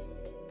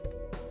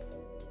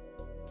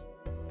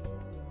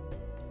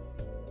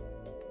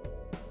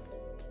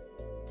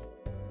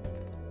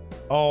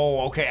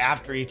 Oh, okay,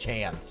 after each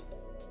hand.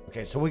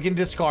 Okay, so we can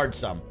discard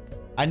some.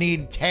 I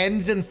need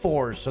 10s and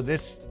 4s, so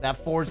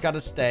that 4's got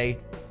to stay.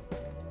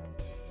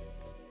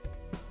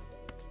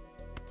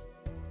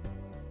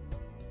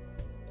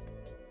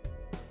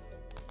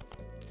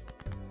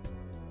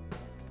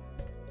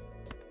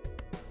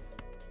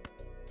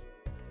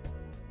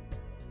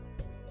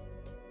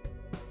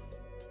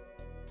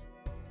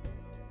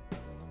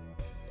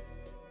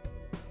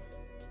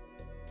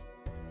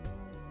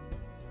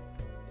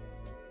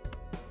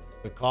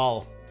 Good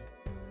call.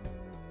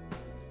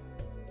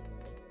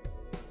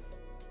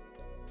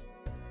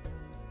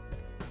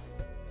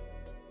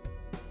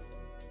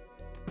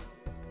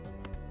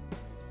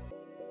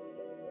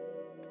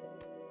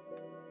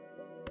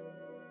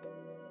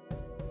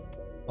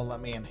 Oh,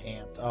 let me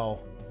enhance. Oh.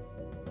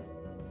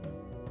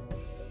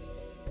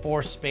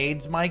 4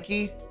 spades,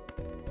 Mikey.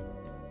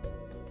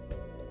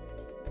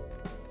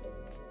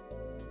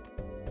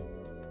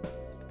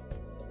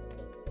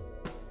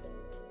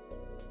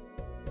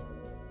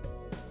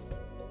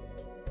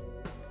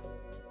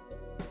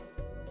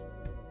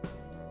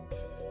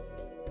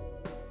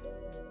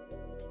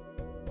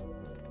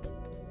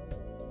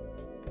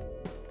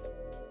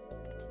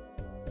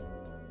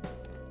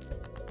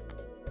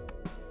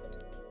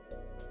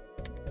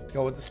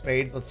 Go with the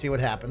spades. Let's see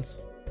what happens.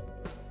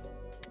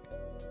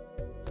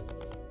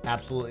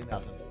 Absolutely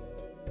nothing.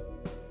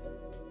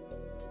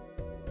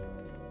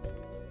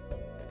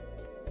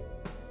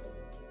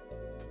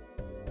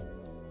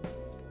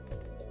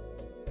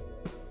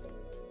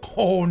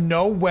 Oh,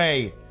 no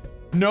way.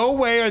 No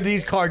way are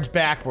these cards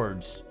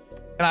backwards.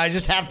 And I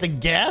just have to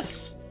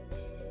guess?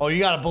 Oh, you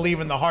got to believe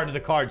in the heart of the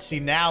card.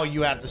 See, now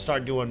you have to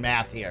start doing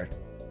math here.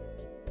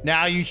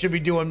 Now you should be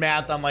doing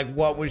math on like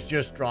what was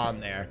just drawn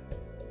there.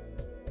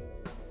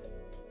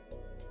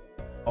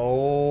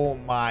 Oh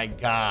my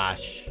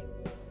gosh.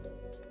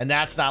 And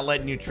that's not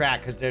letting you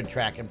track because they're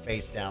tracking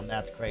face down.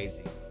 That's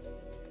crazy.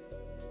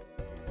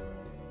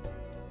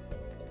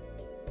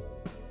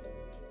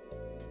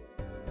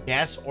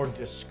 Guess or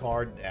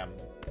discard them.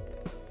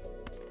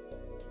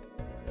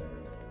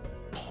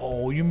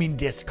 Oh, you mean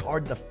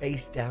discard the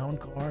face down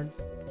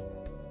cards?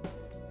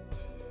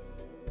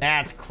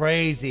 That's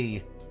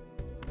crazy.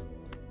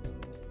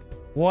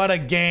 What a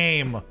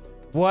game.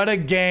 What a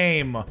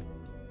game.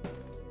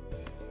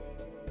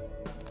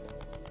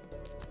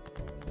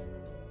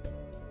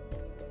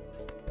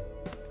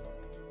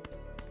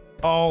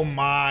 Oh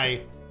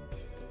my.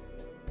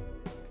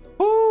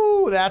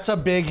 Ooh, that's a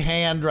big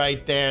hand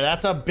right there.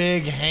 That's a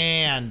big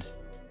hand.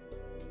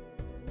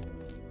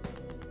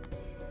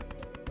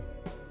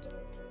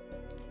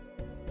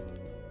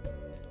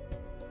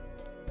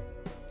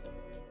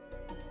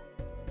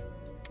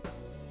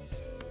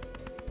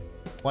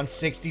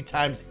 $160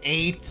 times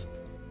 8.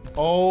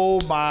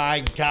 Oh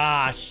my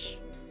gosh.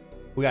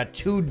 We got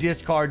 2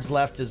 discards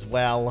left as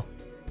well.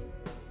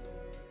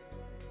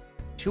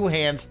 2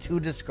 hands, 2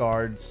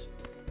 discards.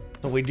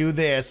 So we do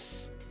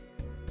this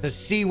to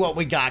see what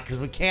we got, because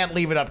we can't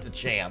leave it up to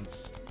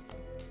chance.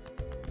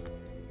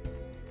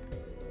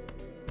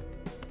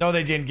 No,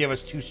 they didn't give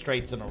us 2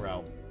 straights in a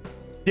row.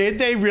 Did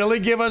they really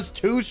give us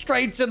 2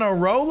 straights in a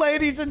row,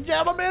 ladies and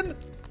gentlemen?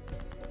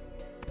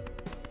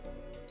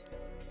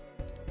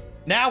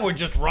 Now we're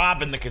just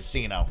robbing the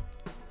casino.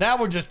 Now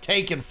we're just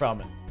taking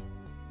from it.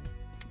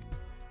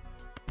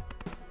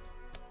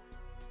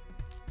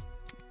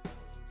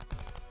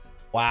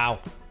 Wow.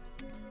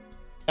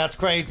 That's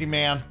crazy,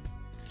 man.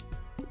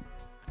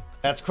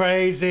 That's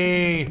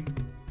crazy.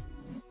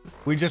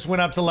 We just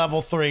went up to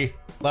level 3.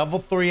 Level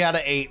 3 out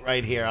of 8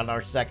 right here on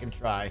our second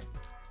try.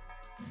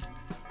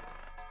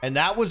 And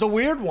that was a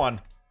weird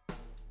one.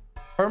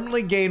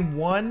 Permanently gain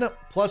 1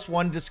 +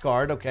 1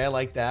 discard. Okay, I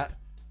like that.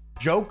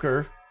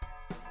 Joker.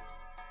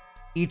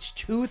 Each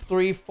 2,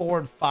 3, 4,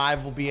 and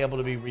 5 will be able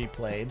to be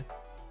replayed.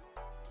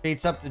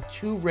 Creates up to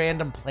 2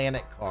 random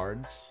planet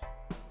cards.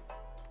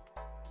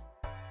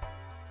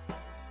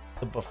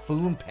 The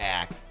Buffoon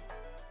Pack.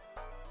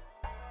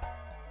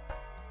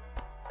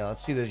 Yeah,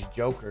 let's see those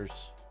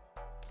jokers.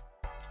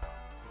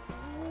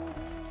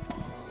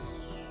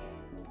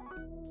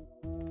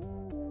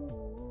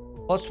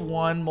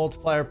 +1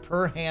 multiplier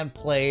per hand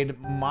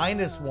played,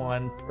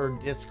 -1 per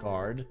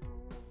discard.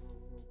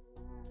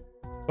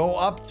 Go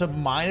up to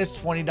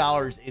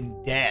 -$20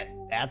 in debt.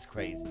 That's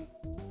crazy.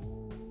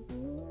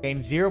 Gain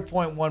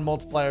 0.1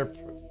 multiplier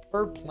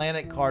per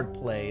planet card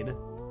played.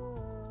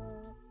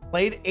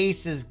 Played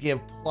aces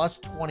give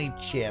 +20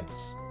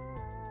 chips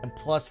and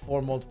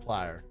 +4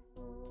 multiplier.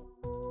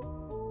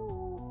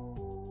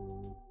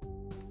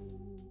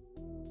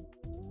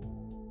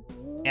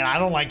 And I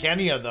don't like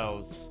any of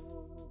those.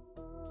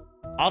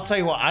 I'll tell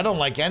you what, I don't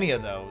like any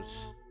of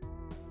those.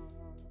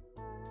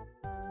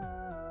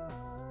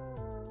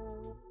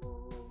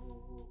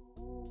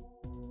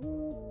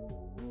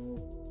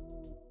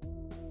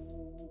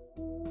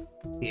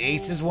 The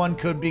aces one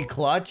could be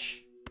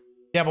clutch.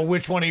 Yeah, but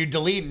which one are you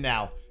deleting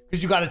now?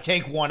 Because you got to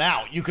take one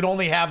out. You can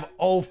only have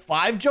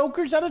 5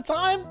 jokers at a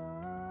time?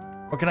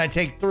 Or can I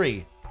take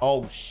 3?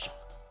 Oh,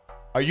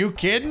 are you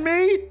kidding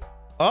me?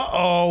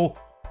 Uh-oh.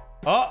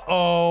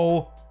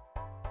 Uh-oh.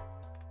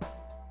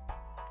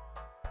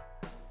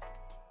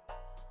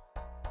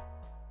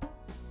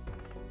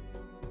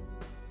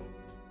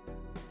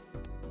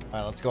 All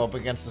right, let's go up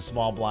against the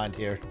small blind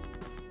here.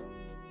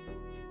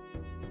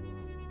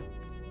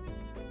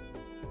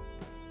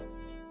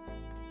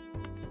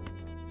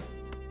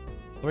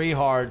 Three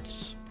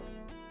hearts,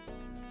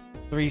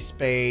 3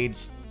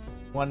 spades,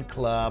 1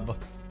 club.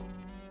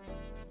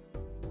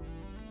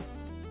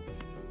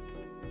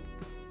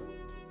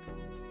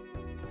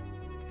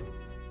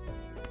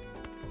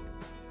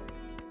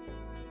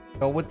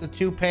 Go with the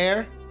 2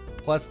 pair,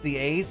 plus the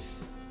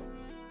ace.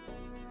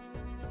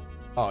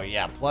 Oh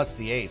yeah, plus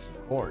the ace,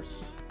 of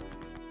course.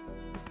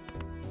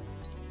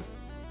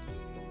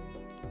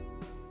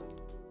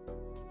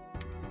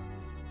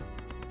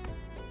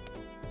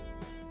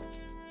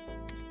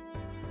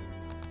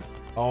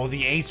 Oh,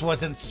 the ace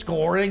wasn't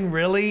scoring,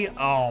 really?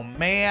 Oh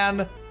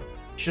man,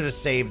 should have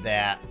saved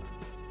that.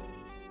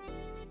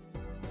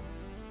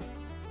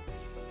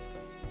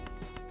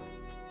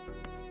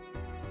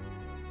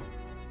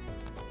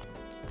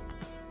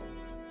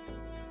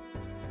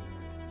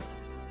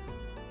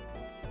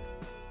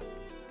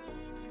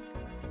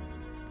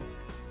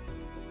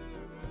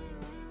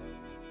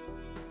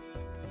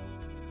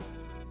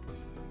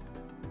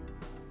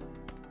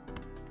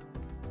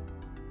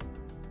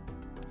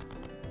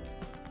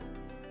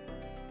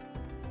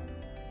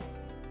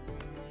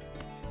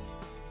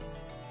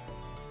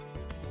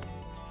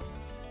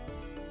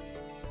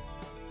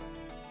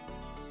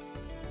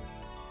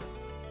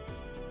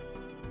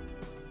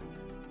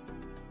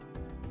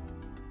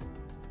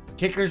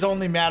 Kickers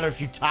only matter if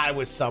you tie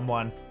with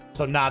someone,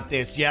 so not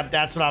this. Yep,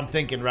 that's what I'm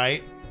thinking,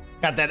 right?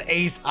 Got that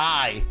ace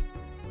high.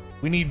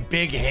 We need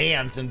big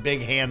hands and big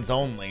hands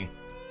only.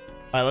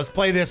 All right, let's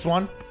play this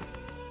one.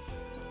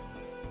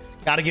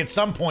 Got to get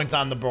some points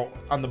on the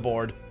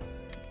board.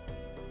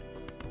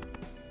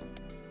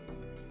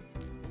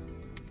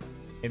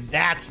 And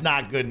that's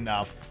not good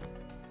enough.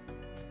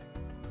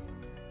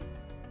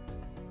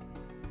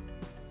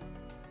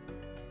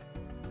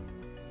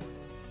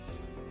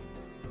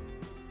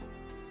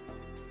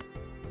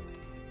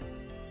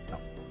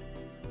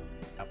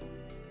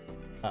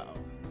 Uh-oh.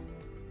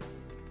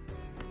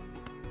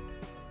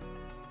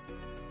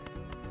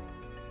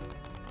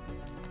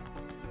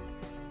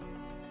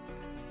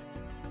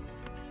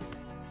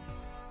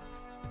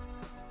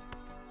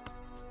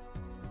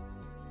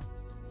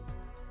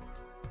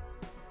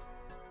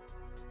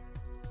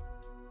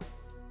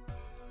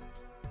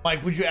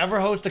 Mike, would you ever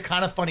host a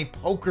kind of funny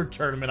poker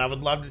tournament? I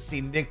would love to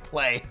see Nick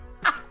play.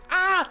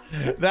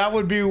 That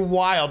would be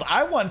wild.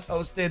 I once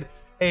hosted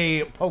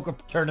a poker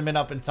tournament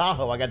up in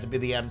Tahoe. I got to be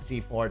the MC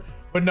for it.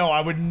 But no,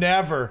 I would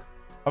never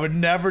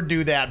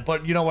do that.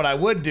 But you know what I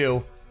would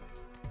do?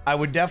 I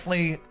would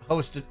definitely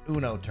host an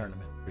Uno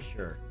tournament for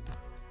sure.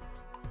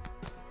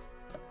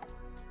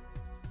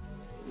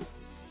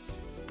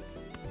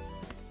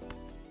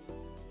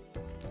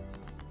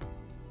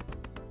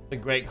 A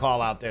great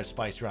call out there,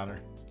 Spice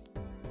Runner.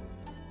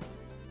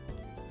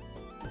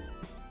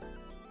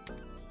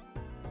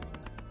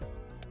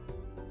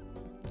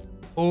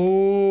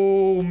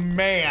 Oh,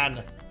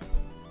 man.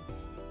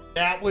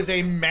 That was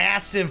a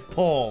massive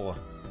pull.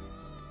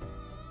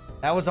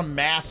 That was a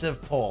massive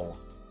pull.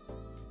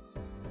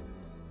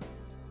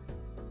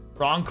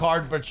 Wrong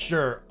card, but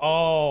sure.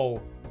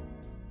 Oh.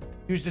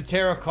 Used a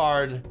tarot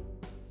card.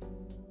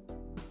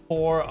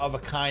 4 of a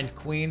kind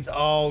queens.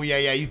 Oh, yeah,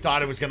 yeah. You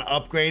thought it was going to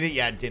upgrade it?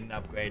 Yeah, it didn't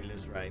upgrade it.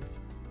 Is right.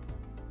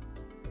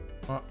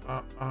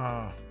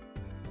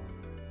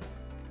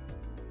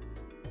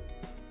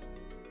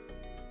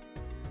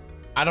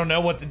 I don't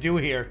know what to do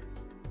here.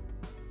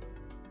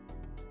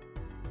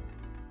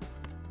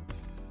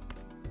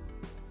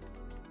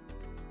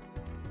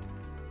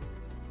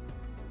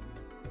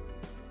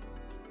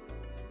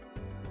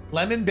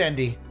 Lemon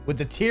Bendy with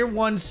the tier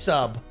 1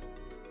 sub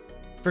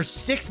for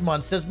 6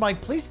 months says,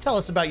 Mike, please tell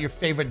us about your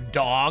favorite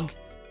dog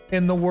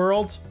in the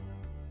world.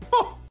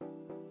 Oh.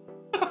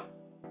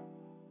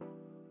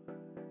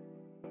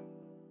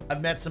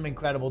 I've met some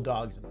incredible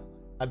dogs in my life.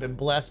 I've been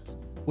blessed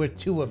with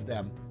 2 of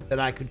them that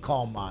I could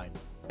call mine.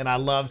 And I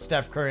love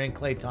Steph Curry and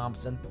Klay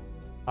Thompson.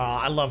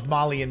 I love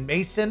Molly and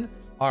Mason,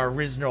 our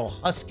original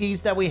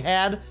Huskies that we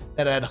had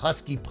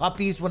Husky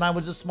puppies when I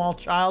was a small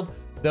child.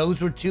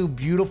 Those were 2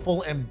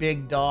 beautiful and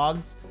big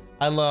dogs.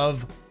 I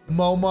love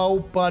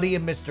Momo, Buddy,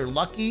 and Mr.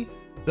 Lucky,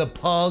 the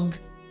pugs,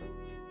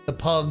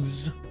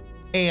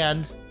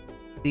 and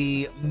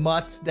the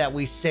mutt that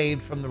we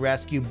saved from the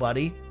rescue,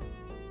 Buddy.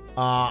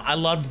 I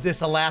loved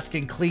this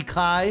Alaskan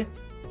Klekai.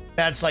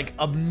 That's like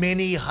a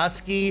mini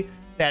husky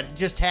that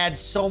just had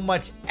so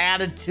much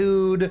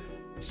attitude,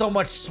 so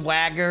much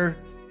swagger,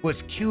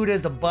 was cute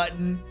as a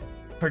button,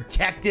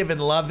 protective and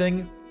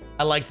loving.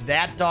 I liked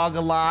that dog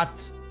a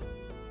lot.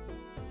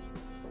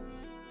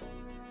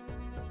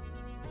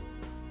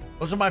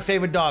 Those are my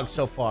favorite dogs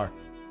so far.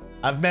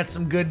 I've met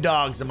some good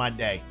dogs in my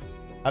day.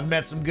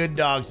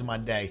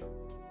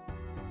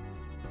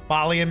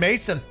 Molly and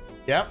Mason.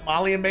 Yep,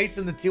 Molly and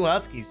Mason, the 2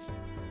 Huskies.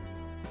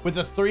 With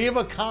the 3 of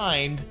a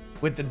kind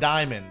with the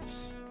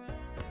diamonds.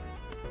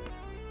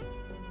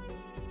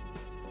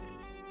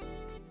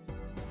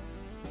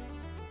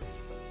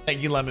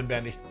 Thank you, Lemon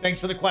Bendy.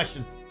 Thanks for the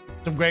question.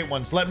 Some great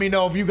ones. Let me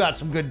know if you got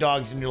some good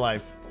dogs in your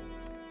life.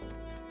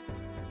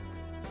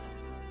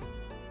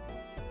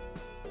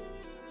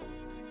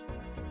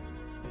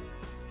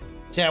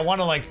 See, I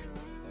want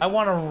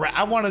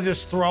to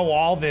just throw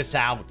all this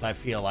out. I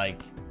feel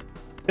like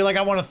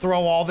I want to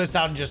throw all this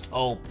out and just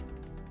hope.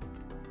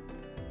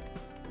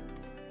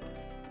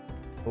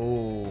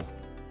 Ooh.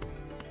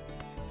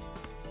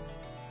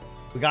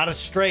 We got it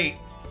straight.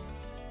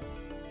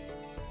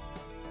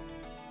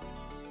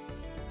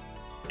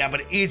 Yeah,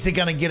 but is it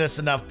going to get us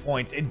enough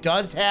points? It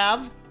does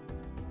have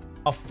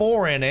a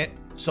 4 in it,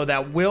 so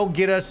that will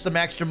get us some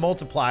extra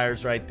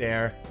multipliers right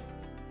there.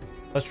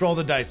 Let's roll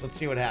the dice. Let's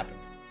see what happens.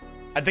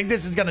 I think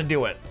this is going to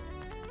do it.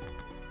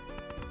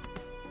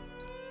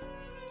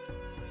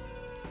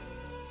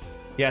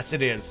 Yes,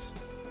 it is.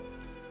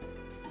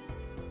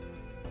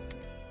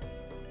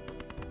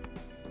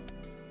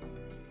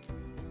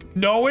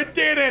 No, it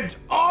didn't.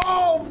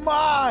 Oh,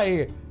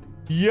 my.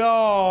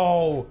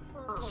 Yo.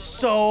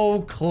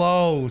 So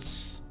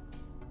close.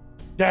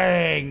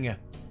 Dang.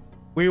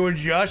 We were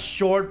just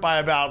short by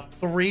about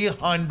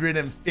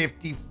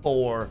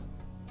 354.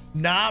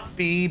 Not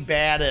be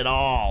bad at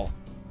all.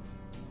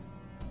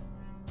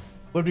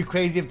 Would be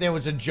crazy if there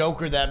was a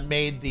Joker that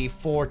made the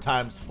 4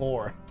 times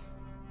 4.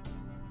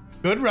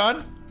 Good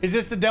run. Is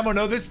this the demo?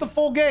 No, this is the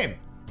full game.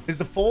 This is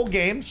the full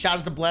game. Shout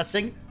out to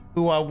Blessing,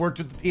 who worked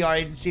with the PR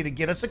agency to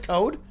get us a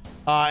code.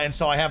 And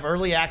so I have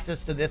early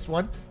access to this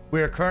one.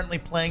 We are currently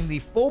playing the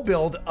full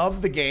build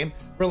of the game.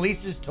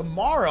 Releases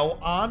tomorrow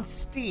on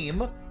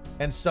Steam.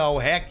 And so,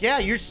 heck yeah,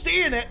 you're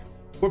seeing it.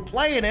 We're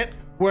playing it.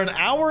 We're an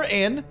hour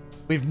in.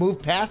 We've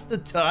moved past the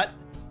tut.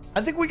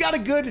 I think we got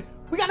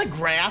a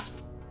grasp.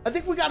 I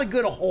think we got a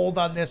good hold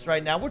on this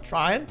right now. We're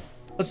trying.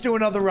 Let's do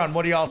another run.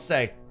 What do y'all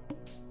say?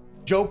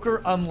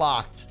 Joker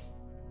unlocked.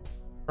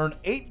 Earn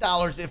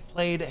 $8 if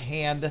played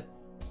hand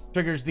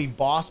triggers the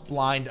boss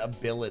blind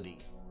ability.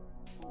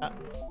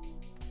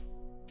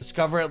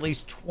 Discover at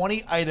least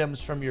 20 items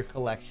from your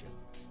collection.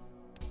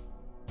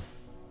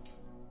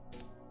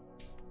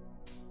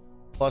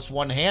 Plus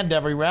 1 hand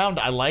every round.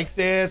 I like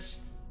this.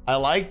 I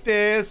like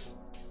this.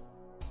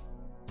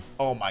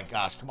 Oh my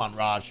gosh. Come on,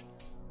 Raj.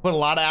 Put a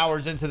lot of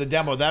hours into the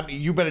demo.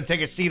 You better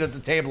take a seat at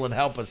the table and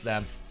help us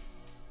then.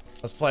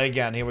 Let's play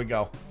again. Here we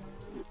go.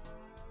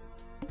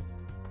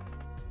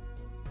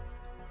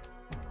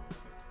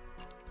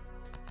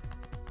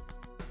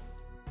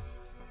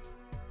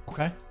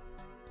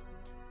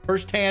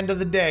 First hand of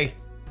the day.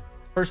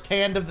 First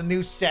hand of the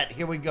new set.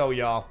 Here we go,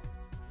 y'all.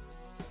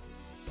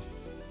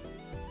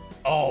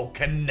 Oh,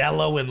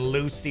 Canelo and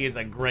Lucy is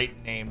a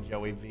great name,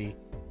 Joey V.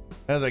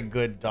 That's a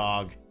good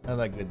dog.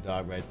 That's a good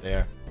dog right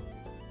there.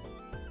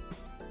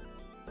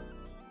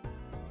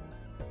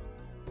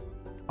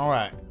 All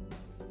right.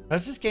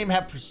 Does this game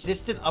have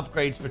persistent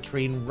upgrades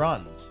between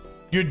runs?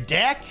 Your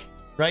deck,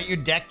 right? Your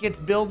deck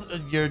gets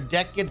your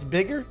deck gets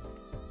bigger.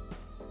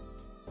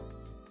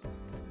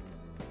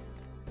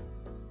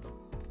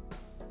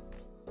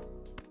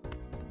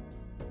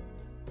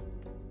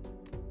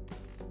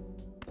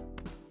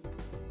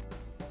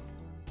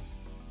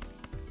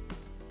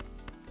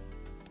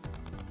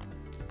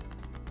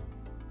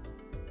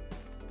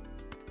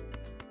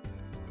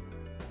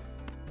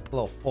 A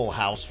little full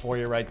house for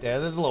you right there.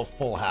 There's a little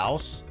full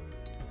house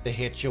to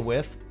hit you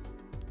with.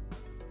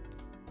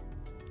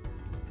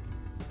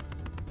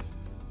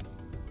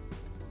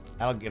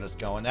 That'll get us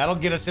going. That'll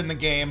get us in the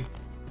game.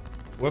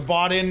 We're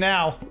bought in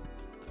now.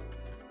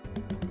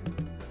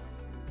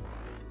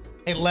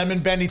 Hey, Lemon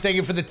Bendy, thank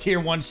you for the tier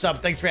 1 sub.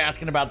 Thanks for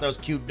asking about those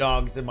cute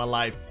dogs in my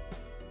life.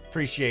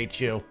 Appreciate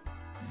you.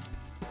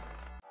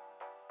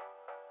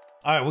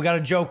 All right, we got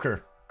a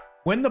Joker.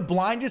 When the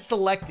blind is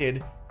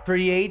selected,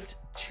 create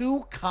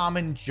 2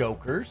 common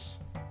jokers.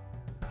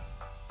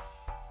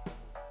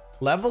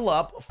 Level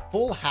up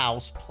full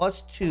house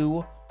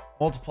 +2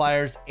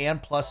 multipliers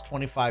and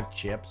 +25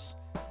 chips.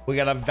 We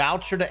got a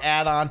voucher to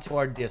add on to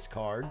our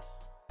discards.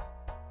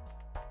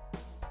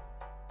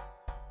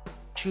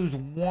 Choose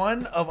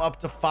 1 of up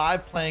to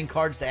 5 playing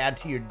cards to add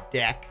to your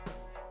deck.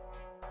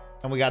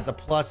 And we got the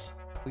plus,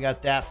 we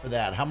got that for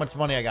that. How much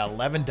money I got?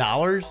 $11?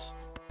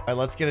 All right,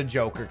 let's get a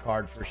Joker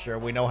card for sure.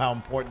 We know how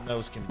important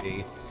those can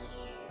be.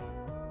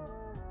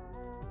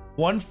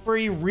 1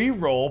 free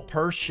reroll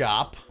per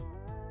shop.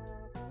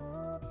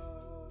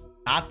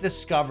 Not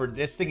discovered.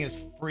 This thing is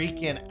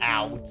freaking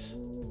out.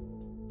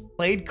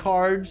 Played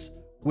cards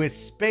with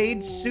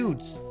spade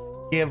suits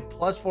give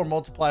 +4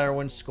 multiplier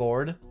when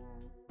scored.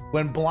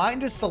 When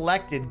blind is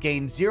selected,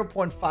 gain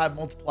 0.5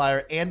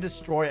 multiplier and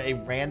destroy a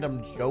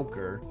random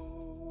joker.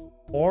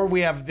 Or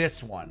we have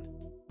this one.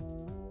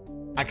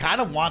 I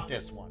kind of want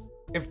this one.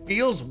 It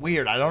feels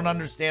weird. I don't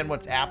understand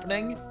what's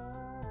happening.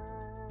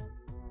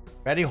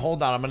 Ready?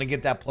 Hold on. I'm going to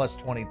get that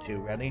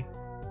 +22. Ready?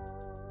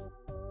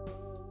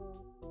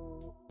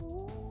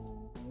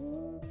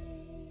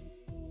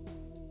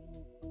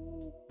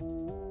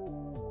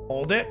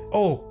 Hold it.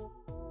 Oh.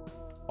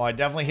 Oh, I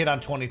definitely hit on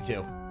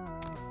 22.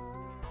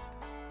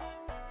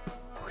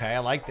 Okay, I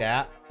like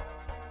that.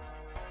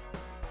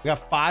 We got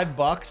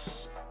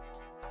 $5.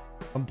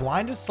 When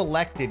blind is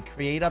selected,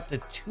 create up to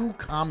 2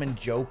 common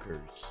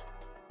jokers.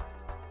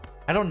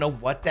 I don't know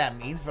what that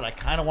means, but I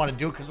kind of want to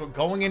do it because we're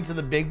going into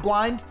the big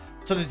blind.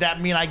 So does that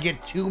mean I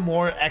get 2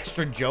 more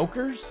extra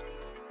jokers?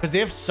 Because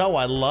if so,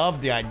 I love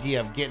the idea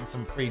of getting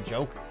some free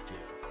jokers here.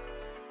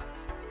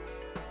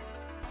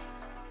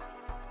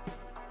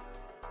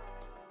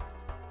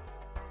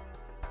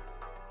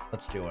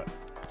 Let's do it.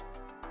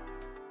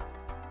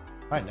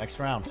 All right, next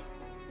round.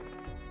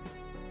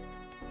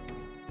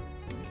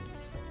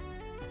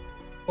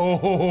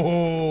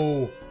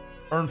 Oh,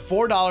 earn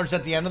 $4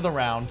 at the end of the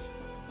round.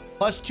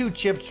 +2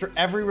 chips for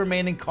every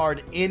remaining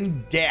card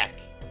in deck.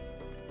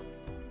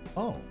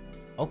 Oh,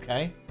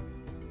 okay.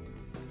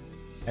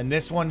 And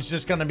this one's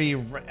just going to be,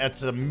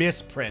 it's a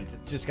misprint.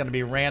 It's just going to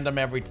be random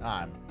every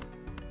time.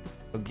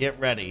 So get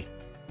ready.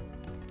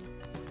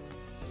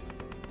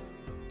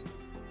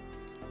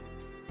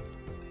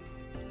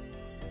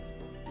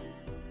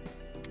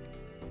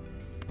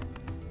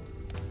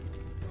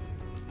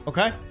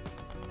 Okay.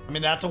 I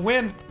mean, that's a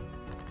win.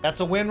 That's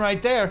a win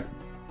right there.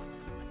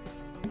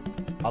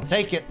 I'll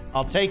take it.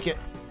 I'll take it.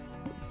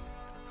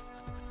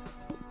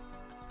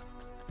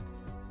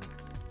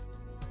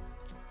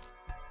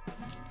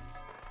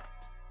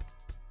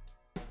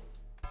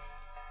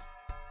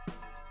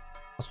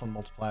 +1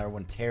 multiplier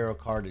when tarot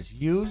card is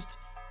used.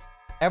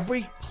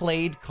 Every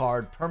played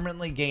card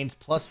permanently gains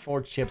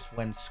 +4 chips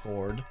when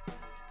scored.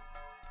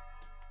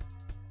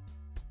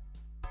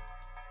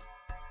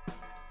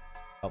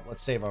 Oh,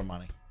 let's save our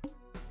money.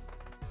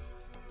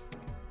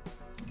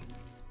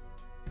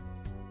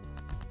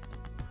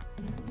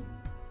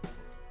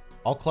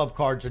 All club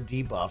cards are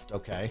debuffed.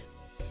 Okay.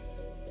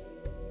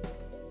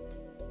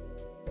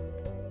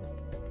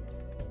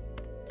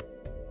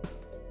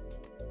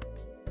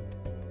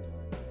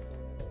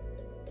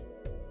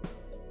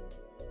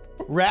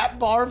 Rat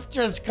Barf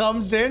just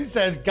comes in,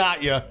 says,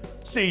 got ya.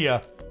 See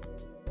ya.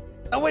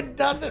 No, it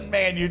doesn't,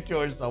 man. You two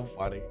are so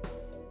funny.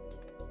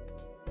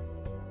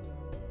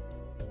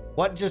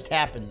 What just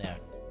happened there?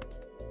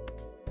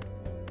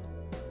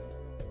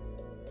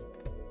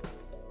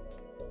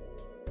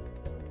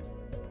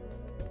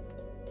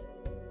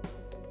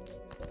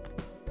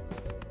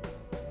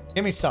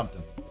 Give me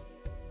something.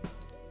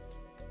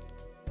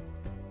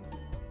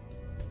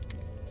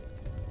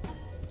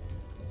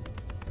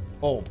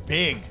 Oh,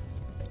 big.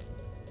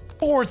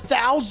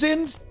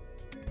 4,000?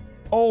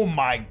 Oh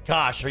my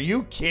gosh, are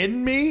you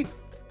kidding me?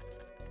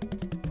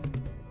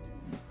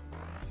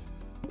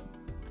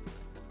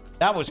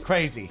 That was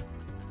crazy.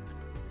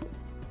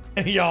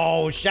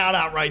 Yo, shout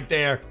out right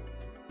there.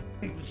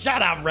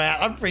 Shout out,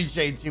 Rat. I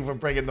appreciate you for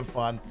bringing the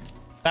fun.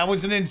 That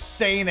was an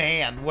insane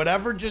hand.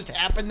 Whatever just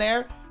happened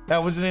there,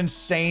 that was an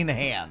insane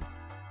hand.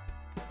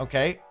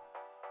 Okay.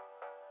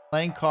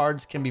 Playing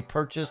cards can be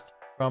purchased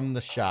from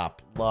the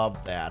shop.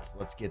 Love that.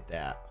 Let's get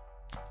that.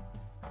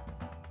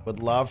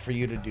 Would love for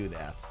you to do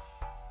that.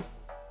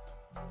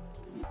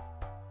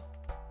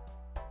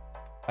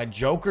 My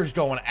Joker's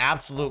going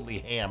absolutely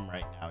ham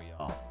right now,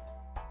 y'all.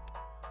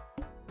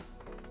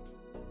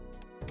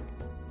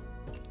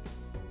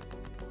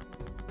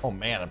 Oh,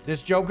 man. If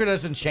this Joker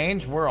doesn't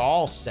change, we're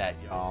all set,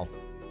 y'all.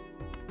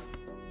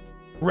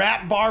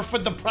 Rat Bar for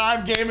the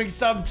Prime Gaming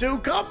sub, too.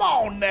 Come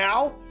on,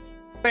 now.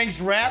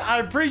 Thanks, Rat. I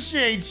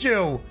appreciate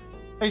you.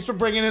 Thanks for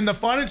bringing in the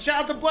fun. And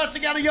shout out to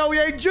Blessing out of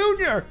Yo-Ye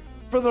Jr.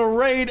 for the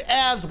raid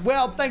as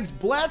well. Thanks,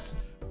 Bless,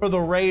 for the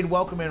raid.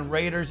 Welcome in,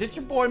 Raiders. It's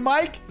your boy,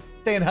 Mike,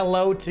 saying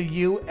hello to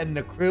you and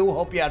the crew.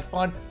 Hope you had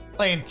fun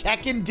playing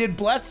Tekken. Did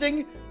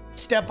Blessing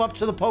step up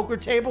to the poker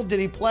table?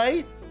 Did he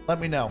play? Let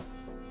me know.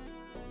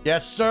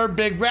 Yes, sir.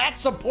 Big Rat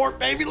support,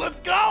 baby. Let's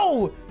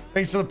go.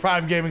 Thanks for the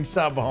Prime Gaming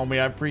sub, homie.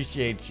 I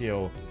appreciate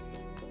you.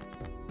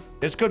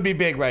 This could be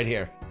big right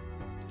here.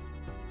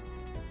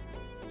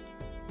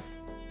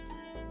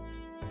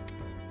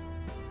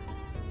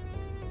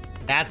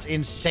 That's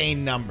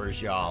insane numbers,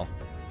 y'all.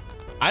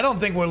 I don't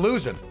think we're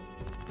losing.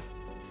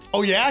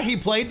 Oh, yeah? He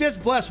played this?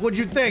 Bless, what'd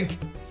you think?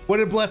 What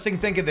did Blessing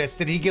think of this?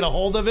 Did he get a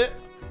hold of it?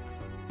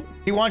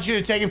 He wants you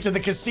to take him to the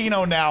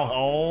casino now.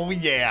 Oh,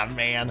 yeah,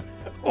 man.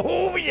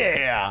 Oh,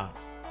 yeah.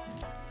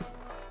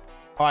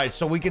 All right,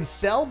 so we can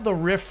sell the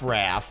Riff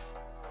Raff.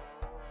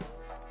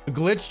 The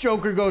Glitch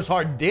Joker goes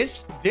hard.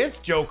 This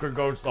Joker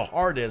goes the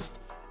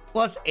hardest.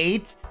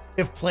 +8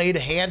 if played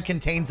hand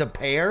contains a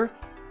pair.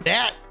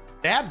 That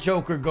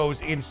Joker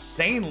goes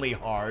insanely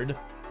hard.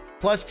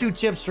 +2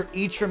 chips for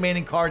each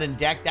remaining card in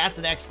deck. That's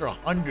an extra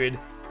 100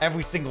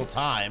 every single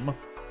time.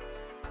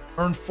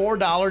 Earn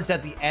 $4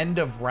 at the end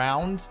of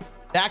round.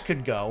 That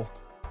could go.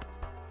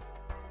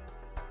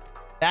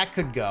 That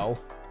could go.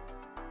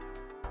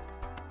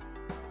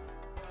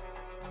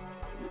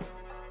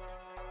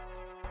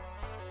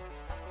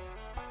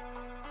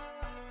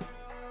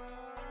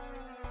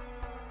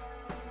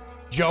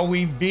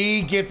 Joey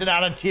V gets it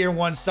out of tier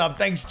 1 sub.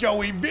 Thanks,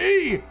 Joey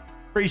V.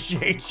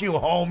 Appreciate you,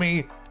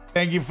 homie.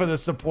 Thank you for the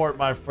support,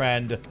 my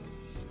friend.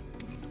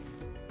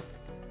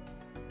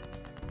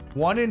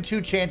 1 in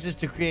 2 chances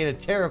to create a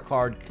tarot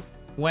card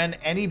when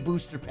any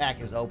booster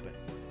pack is open.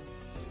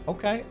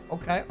 Okay,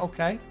 okay,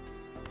 okay.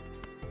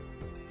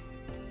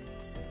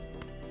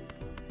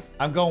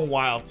 I'm going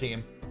wild,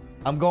 team.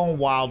 I'm going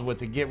wild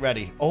with it. Get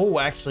ready. Oh,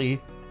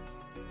 actually.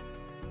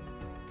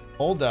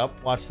 Hold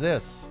up. Watch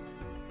this.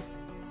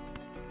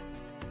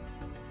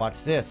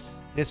 Watch this.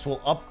 This will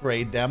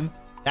upgrade them.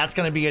 That's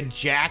going to be a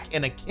Jack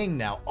and a King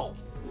now. Oh,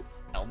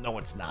 hell no,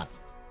 it's not.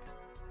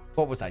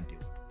 What was I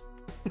doing?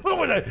 What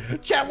was I?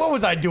 Chat, what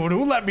was I doing?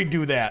 Who let me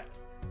do that?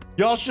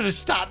 Y'all should have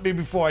stopped me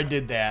before I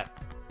did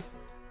that.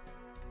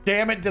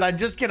 Damn it. Did I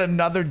just get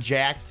another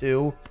Jack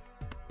too?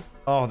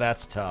 Oh,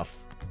 that's tough.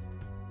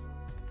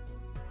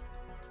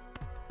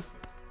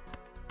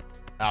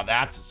 Now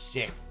that's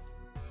sick.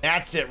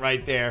 That's it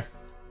right there.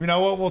 You know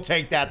what? We'll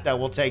take that though.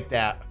 We'll take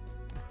that.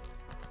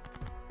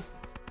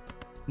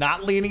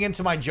 Not leaning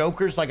into my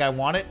Jokers like I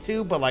want it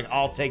to, but like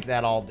I'll take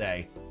that all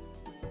day.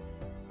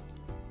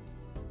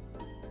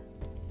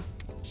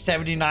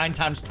 79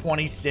 times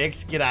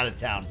 26. Get out of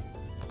town.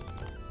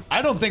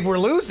 I don't think we're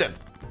losing.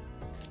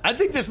 I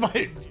think this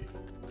might.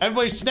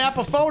 Everybody snap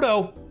a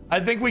photo. I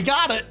think we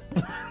got it.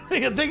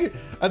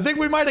 I think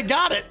we might have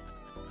got it.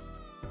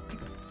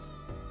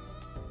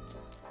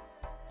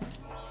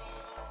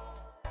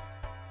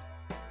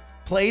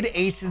 Played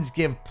aces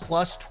give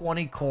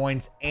 +20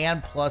 coins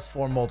and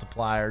 +4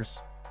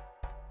 multipliers.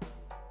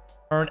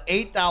 Earn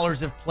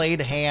 $8 if played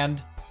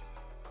hand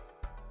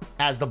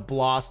has the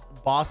boss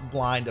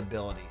blind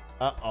ability.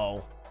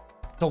 Uh-oh.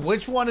 So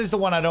which one is the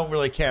one I don't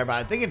really care about?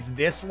 I think it's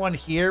this one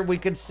here we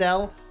could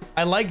sell.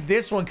 I like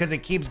this one because it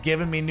keeps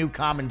giving me new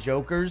common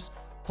Jokers.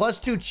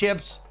 +2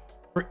 chips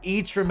for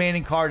each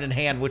remaining card in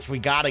hand, which we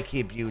got to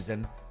keep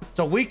using.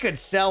 So we could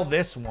sell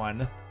this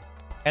one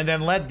and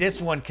then let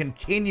this one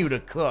continue to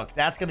cook.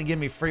 That's going to give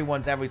me free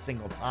ones every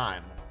single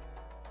time.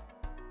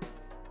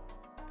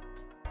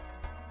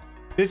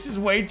 This is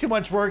way too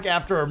much work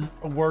after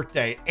a work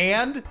day.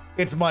 And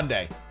it's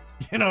Monday.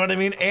 You know what I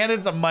mean? And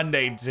it's a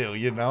Monday too,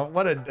 you know?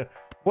 What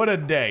a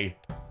day.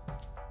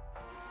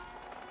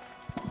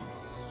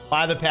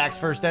 Buy the packs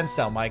first, then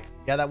sell, Mike.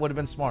 Yeah, that would have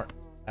been smart.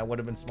 That would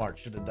have been smart.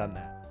 Should have done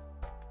that.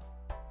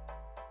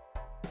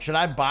 Should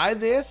I buy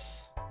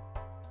this?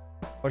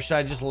 Or should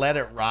I just let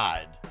it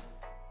ride?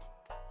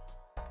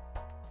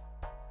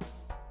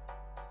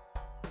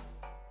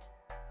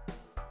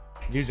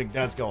 Music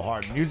does go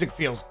hard. Music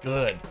feels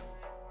good.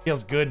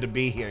 Feels good to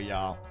be here,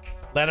 y'all.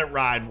 Let it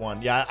ride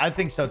one. Yeah, I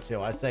think so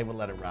too. I say we'll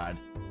let it ride.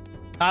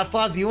 Hot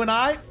Slot, you and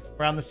I,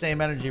 we're on the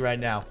same energy right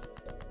now.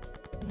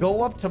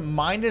 Go up to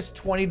minus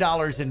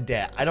 $20 in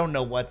debt. I don't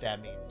know what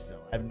that means, though.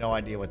 I have no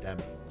idea what that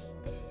means.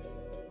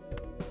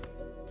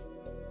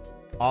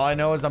 All I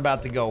know is I'm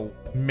about to go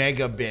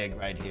mega big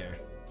right here.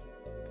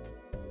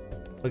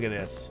 Look at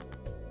this.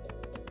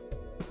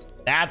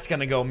 That's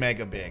gonna go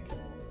mega big.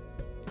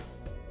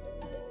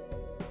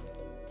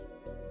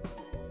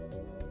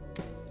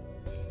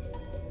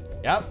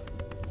 Yep.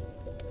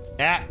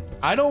 Yeah,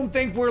 I don't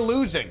think we're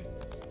losing.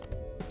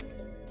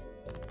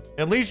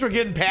 At least we're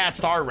getting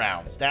past our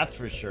rounds, that's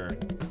for sure.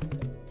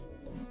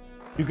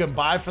 You can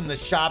buy from the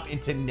shop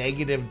into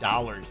negative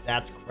dollars.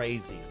 That's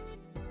crazy.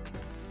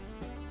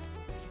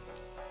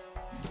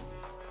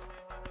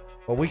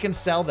 Well, we can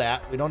sell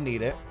that. We don't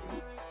need it.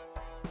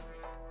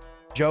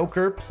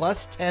 Joker,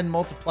 plus 10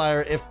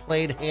 multiplier if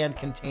played hand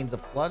contains a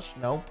flush.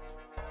 Nope.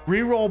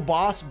 Reroll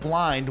boss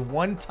blind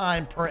 1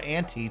 time per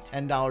ante,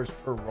 $10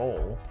 per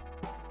roll.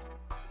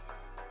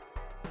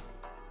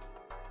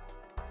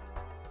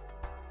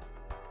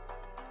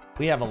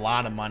 We have a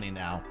lot of money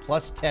now.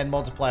 Plus 10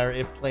 multiplier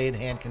if played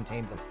hand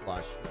contains a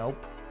flush.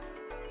 Nope.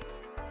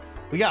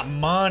 We got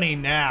money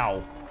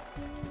now.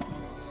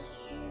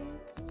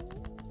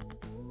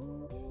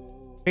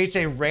 Creates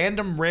a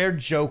random rare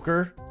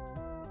Joker.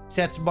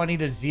 Sets money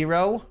to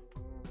 0.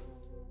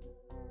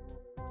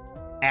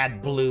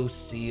 Add blue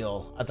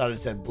seal. I thought it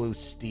said blue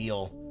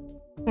steel.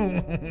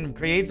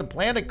 Creates a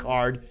planet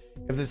card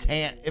if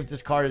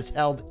this card is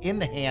held in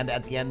the hand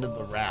at the end of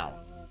the round.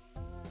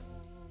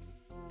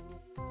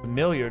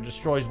 Familiar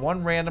destroys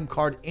 1 random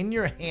card in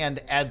your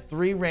hand. Add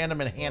 3 random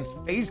enhanced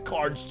face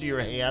cards to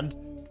your hand.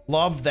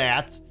 Love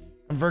that.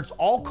 Converts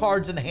all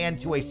cards in hand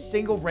to a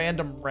single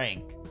random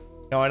rank.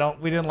 No,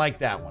 we didn't like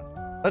that one.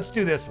 Let's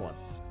do this one.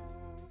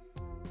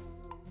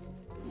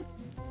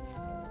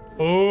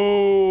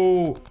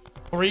 Oh,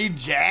 3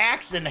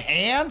 jacks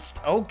enhanced.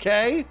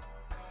 Okay.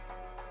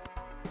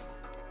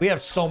 We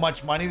have so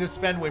much money to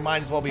spend. We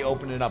might as well be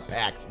opening up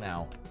packs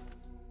now.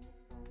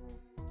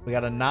 We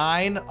got a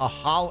 9,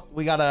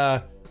 we got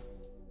a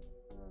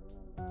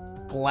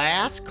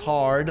glass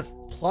card,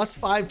 plus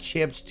 5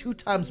 chips, 2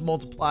 times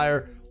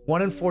multiplier,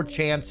 1 in 4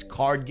 chance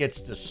card gets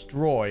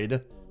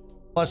destroyed,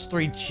 plus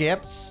 3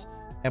 chips,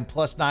 and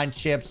plus 9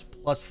 chips,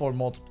 plus 4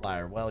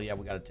 multiplier. Well, yeah,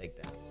 we got to take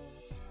that.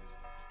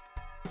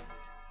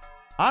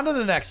 On to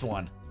the next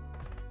one.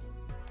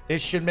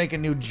 This should make a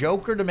new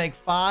Joker to make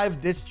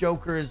 5. This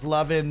Joker is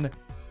loving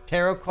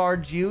tarot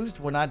cards used.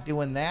 We're not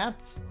doing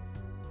that.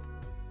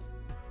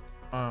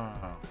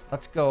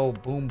 Let's go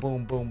boom,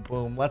 boom, boom,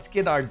 boom. Let's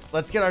get our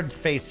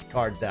face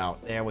cards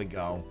out. There we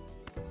go.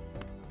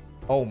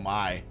 Oh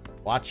my,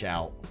 watch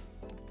out.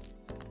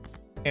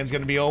 Game's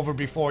gonna be over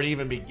before it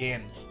even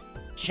begins.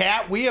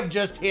 Chat, we have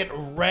just hit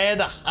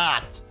red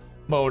hot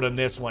mode on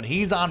this one.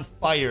 He's on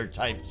fire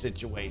type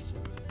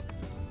situation.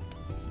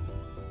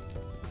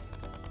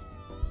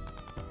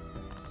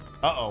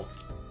 Uh-oh.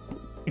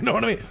 You know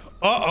what I mean?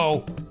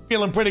 Uh-oh.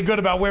 Feeling pretty good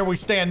about where we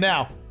stand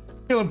now.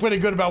 Feeling pretty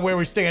good about where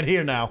we stand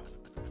here now.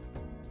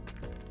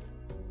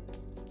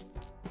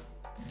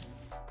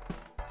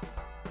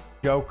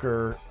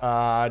 Joker.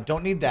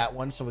 Don't need that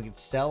one, so we can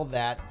sell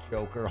that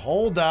Joker.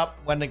 Hold up.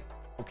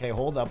 Okay,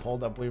 hold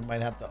up. We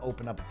might have to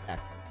open up a pack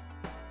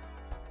first.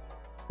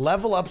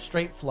 Level up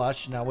straight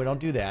flush. No, we don't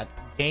do that.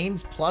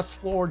 Gains plus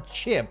 4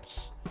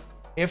 chips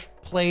if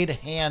played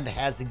hand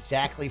has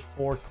exactly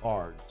 4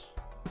 cards.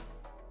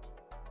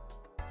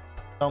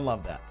 Don't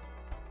love that.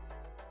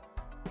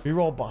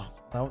 Reroll boss.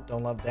 No,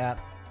 don't love that.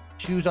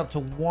 Choose up to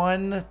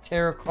 1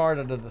 tarot card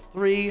out of the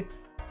 3.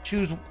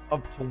 Choose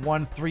up to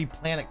 1 3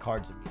 planet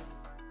cards immediately.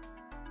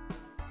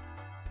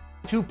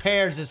 2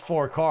 pairs is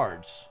 4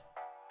 cards.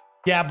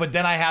 Yeah, but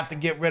then I have to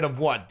get rid of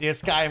what?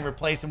 This guy and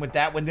replace him with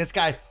that one. This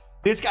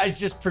guy's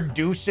just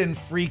producing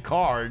free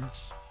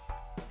cards.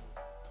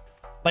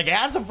 Like,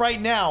 as of right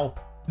now,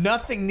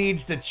 nothing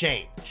needs to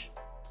change.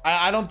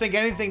 I don't think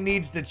anything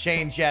needs to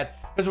change yet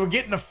because we're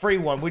getting a free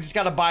one. We just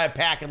got to buy a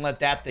pack and let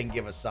that thing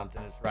give us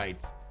something. It's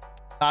right.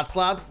 Hot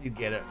slot, you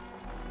get it.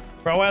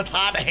 Bro has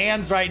hot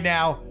hands right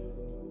now.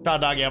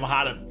 Todd Doggy, I'm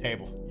hot at the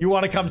table. You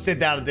want to come sit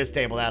down at this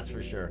table, that's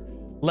for sure.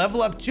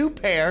 Level up 2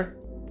 pair.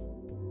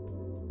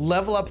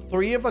 Level up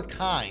 3 of a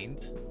kind.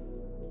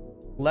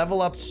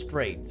 Level up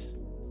straight.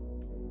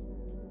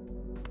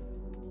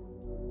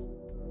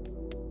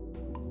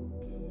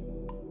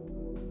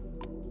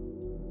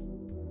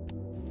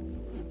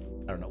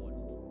 I don't know what.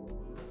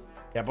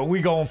 Yeah, but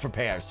we going for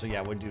pairs, so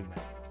yeah, we're doing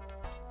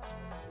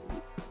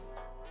that.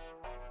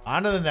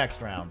 On to the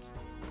next round.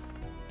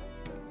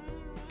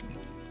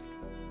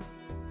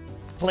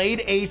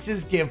 Played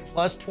aces give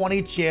plus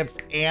 20 chips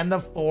and the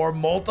 4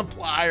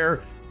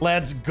 multiplier.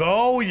 Let's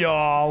go,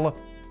 y'all.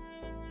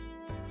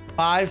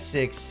 5,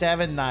 6,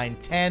 7, 9,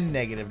 10.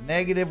 Negative,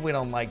 negative. We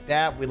don't like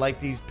that. We like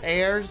these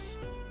pairs.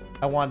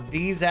 I want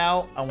these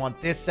out. I want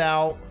this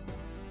out.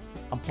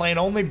 I'm playing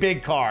only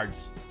big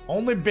cards.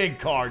 Only big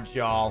cards,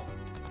 y'all.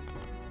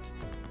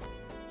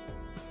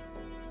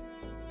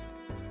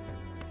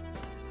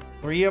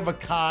 Three of a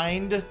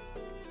kind.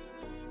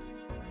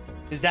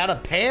 Is that a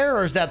pair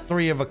or is that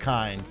 3 of a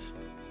kind?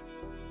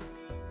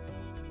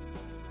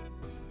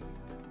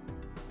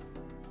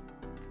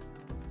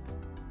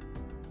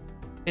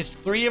 Is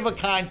 3 of a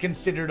kind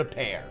considered a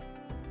pair?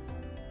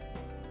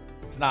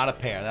 It's not a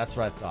pair. That's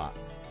what I thought.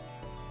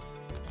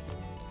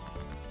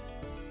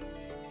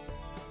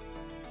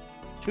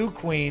 2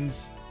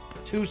 queens,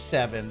 2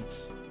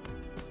 sevens.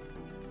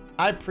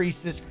 High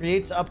Priestess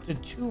creates up to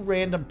 2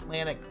 random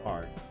planet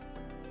cards.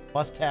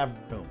 Must have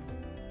room.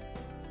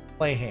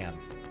 Play hand.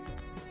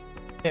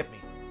 Hit me.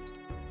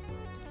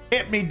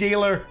 Hit me,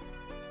 dealer.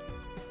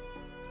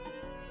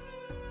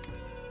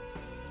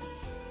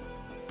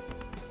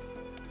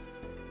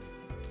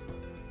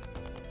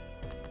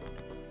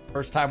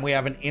 First time we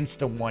have an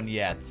instant one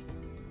yet.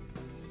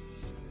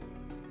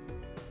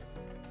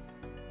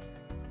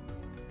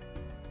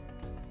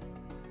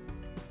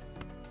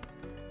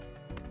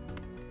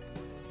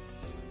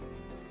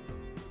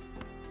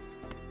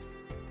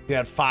 You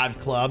had 5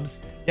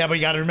 clubs. Yeah, but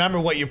you got to remember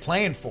what you're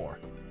playing for.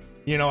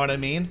 You know what I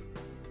mean?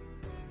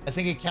 I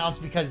think it counts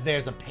because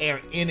there's a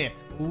pair in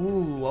it.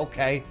 Ooh,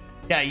 okay.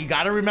 Yeah, you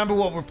got to remember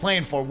what we're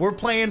playing for. We're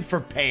playing for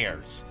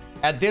pairs.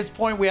 At this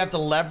point, we have to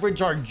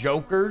leverage our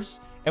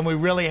jokers, and we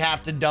really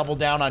have to double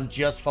down on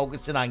just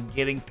focusing on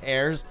getting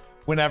pairs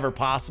whenever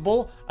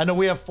possible. I know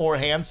we have 4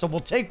 hands, so we'll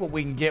take what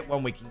we can get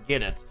when we can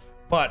get it.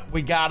 But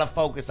we got to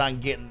focus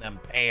on getting them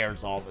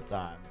pairs all the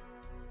time.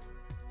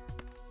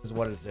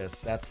 What is this?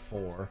 That's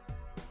 4.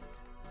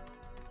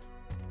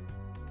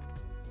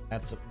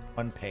 That's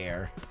 1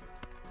 pair.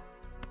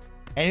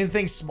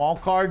 Anything small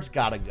cards,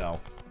 gotta go.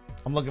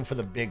 I'm looking for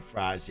the big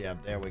fries. Yeah,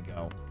 there we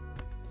go.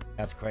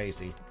 That's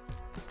crazy.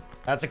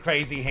 That's a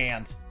crazy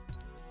hand.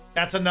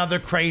 That's another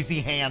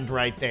crazy hand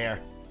right there.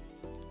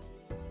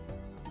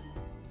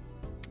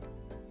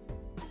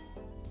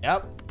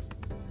 Yep.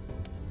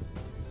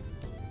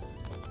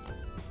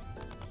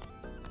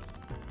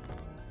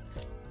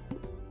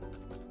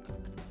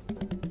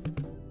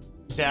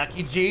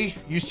 Zachy G,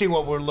 you see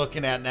what we're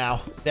looking at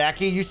now.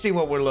 Zachy, you see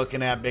what we're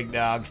looking at, big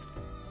dog.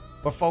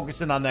 We're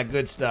focusing on that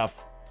good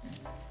stuff.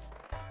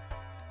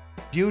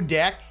 View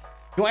deck.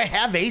 Do I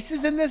have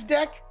aces in this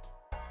deck?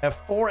 I have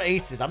 4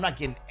 aces. I'm not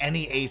getting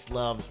any ace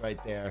loves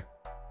right there.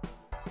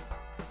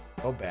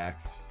 Go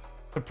back.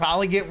 Could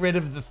probably get rid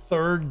of the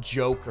 3rd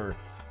joker.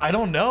 I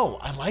don't know.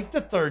 I like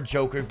the 3rd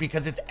joker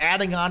because it's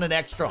adding on an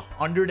extra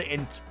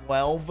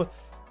 112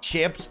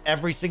 chips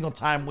every single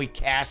time we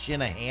cash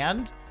in a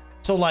hand.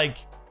 So, like,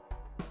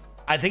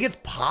 I think it's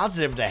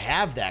positive to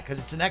have that because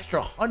it's an extra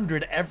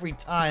 100 every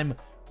time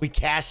we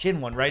cash in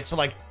one, right? So,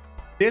 like,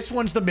 this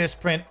one's the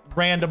misprint,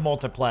 random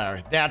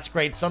multiplier. That's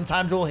great.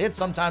 Sometimes it will hit,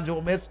 sometimes it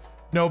will miss.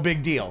 No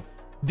big deal.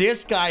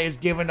 This guy is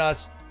giving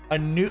us a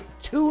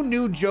 2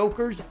 new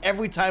jokers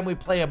every time we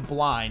play a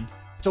blind.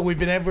 So we've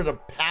been able to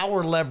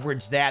power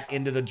leverage that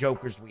into the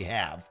jokers we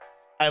have.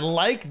 I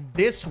like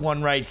this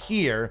one right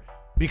here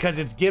because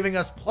it's giving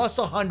us plus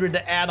 100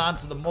 to add on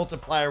to the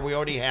multiplier we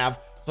already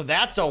have. So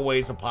that's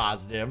always a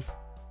positive.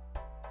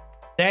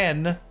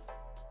 Then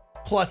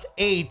plus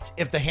 8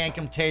 if the hand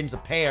contains a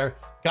pair.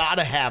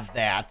 Gotta have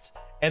that.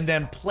 And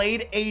then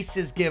played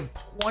aces give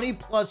 20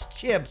 plus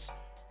chips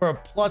for a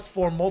plus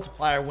 4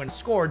 multiplier when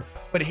scored.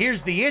 But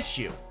here's the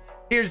issue.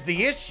 Here's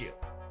the issue.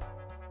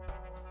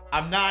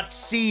 I'm not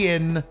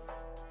seeing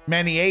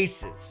many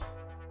aces.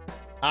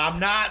 I'm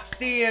not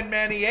seeing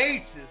many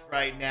aces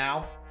right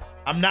now.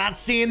 I'm not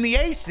seeing the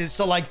aces.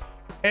 So, like,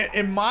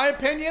 in my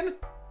opinion,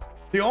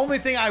 the only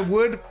thing I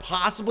would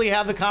possibly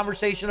have the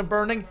conversation of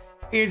burning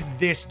is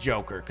this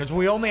joker, because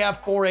we only have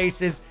 4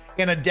 aces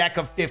in a deck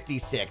of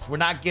 56. We're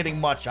not getting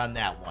much on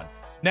that one.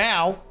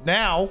 Now,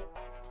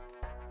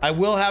 I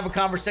will have a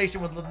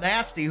conversation with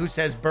Nasty, who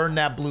says burn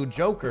that blue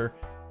joker.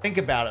 Think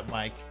about it,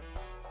 Mike.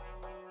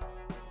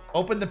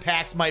 Open the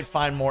packs, might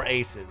find more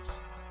aces.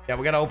 Yeah,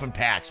 we got to open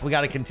packs. We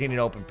got to continue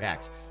to open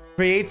packs.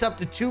 Creates up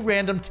to 2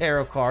 random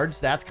tarot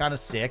cards. That's kind of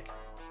sick.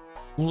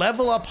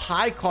 Level up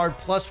high card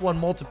plus 1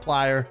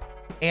 multiplier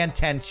and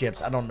 10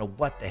 chips. I don't know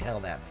what the hell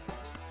that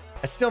means.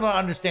 I still don't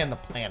understand the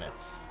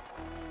planets.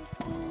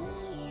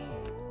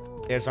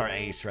 There's our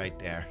ace right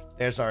there.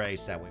 There's our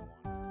ace that we want.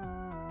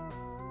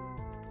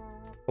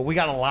 But we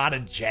got a lot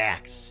of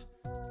jacks.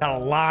 Got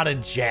a lot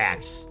of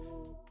jacks.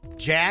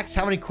 Jacks,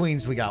 how many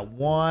queens we got?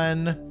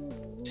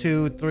 1,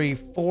 2, 3,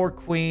 4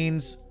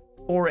 queens,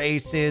 4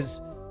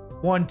 aces.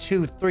 1,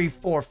 2, 3,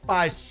 4,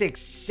 5,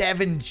 6,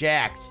 7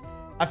 jacks.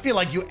 I feel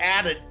like you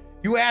add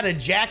a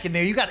jack in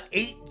there. You got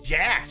 8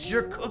 jacks.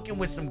 You're cooking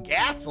with some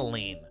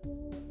gasoline.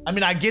 I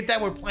mean, I get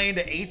that we're playing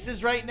to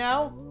aces right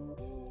now.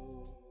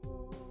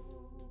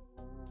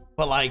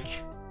 But, like,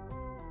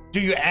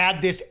 do you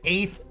add this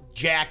 8th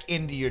jack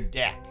into your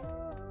deck?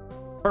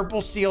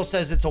 Purple Seal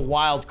says it's a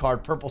wild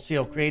card. Purple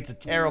Seal creates a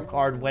tarot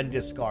card when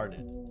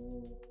discarded.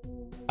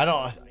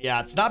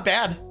 Yeah, it's not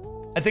bad.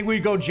 I think we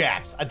go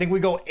jacks. I think we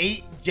go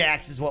 8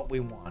 jacks is what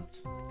we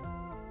want.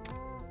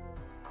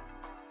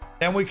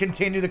 Then we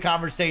continue the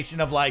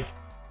conversation of, like,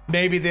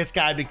 maybe this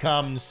guy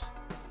becomes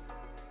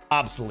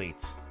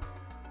obsolete.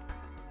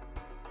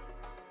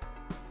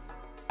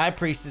 High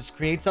Priestess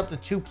creates up to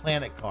 2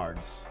 planet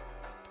cards.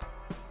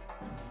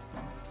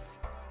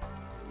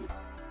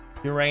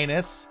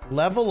 Uranus,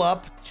 level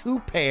up 2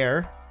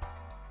 pair.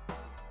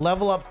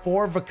 Level up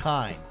 4 of a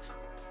kind.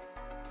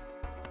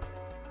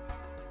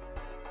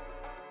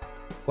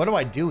 What do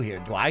I do here?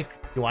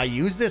 Do I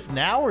use this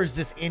now or is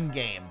this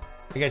in-game?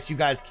 I guess you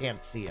guys can't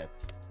see it.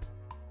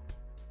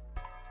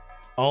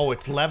 Oh,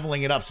 it's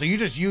leveling it up. So you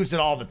just use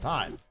it all the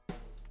time.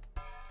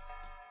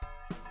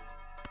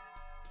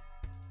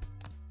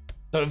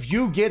 So if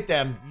you get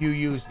them, you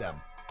use them.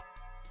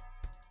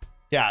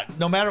 Yeah,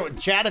 no matter what.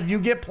 Chat, if you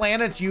get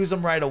planets, use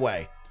them right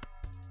away.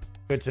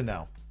 Good to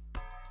know.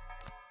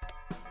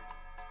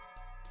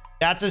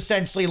 That's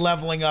essentially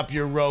leveling up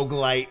your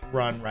roguelite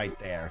run right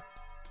there.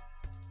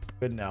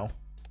 Good to know.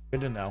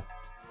 Good to know.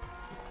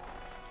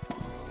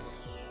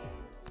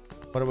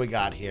 What do we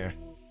got here?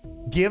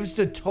 Gives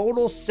the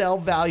total sell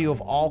value of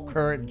all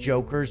current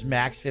jokers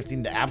max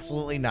 15 to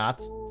absolutely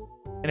not.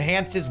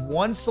 Enhances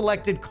one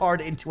selected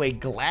card into a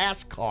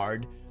glass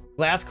card.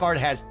 Glass card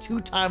has 2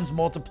 times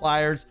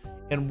multipliers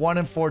and 1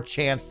 in 4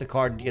 chance the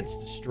card gets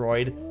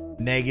destroyed.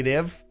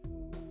 Negative.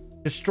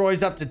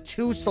 Destroys up to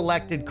 2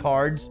 selected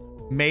cards.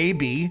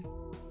 Maybe.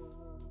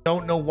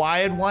 Don't know why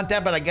I'd want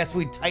that, but I guess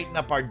we'd tighten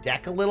up our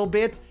deck a little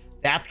bit.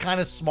 That's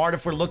kind of smart.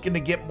 If we're looking to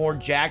get more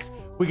jacks,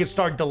 we could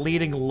start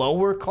deleting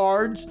lower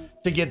cards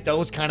to get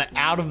those kind of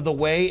out of the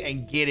way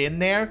and get in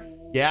there.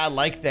 Yeah, I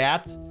like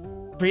that.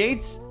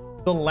 Creates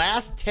the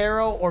last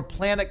tarot or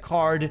planet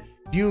card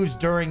used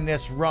during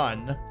this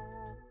run.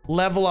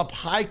 Level up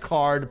high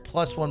card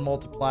 +1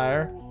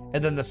 multiplier.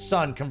 And then the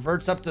sun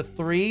converts up to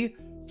 3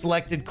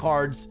 selected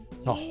cards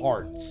to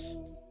hearts.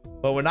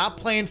 But we're not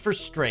playing for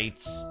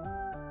straights.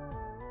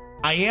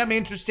 I am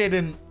interested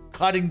in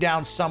cutting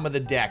down some of the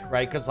deck,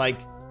 right? Because, like,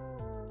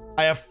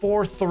 I have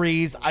 4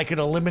 3s. I could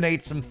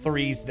eliminate some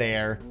 3s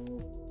there.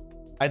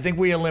 I think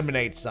we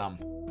eliminate some.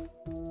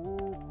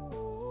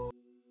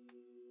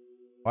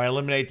 Or I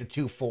eliminate the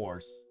 2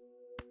 4s.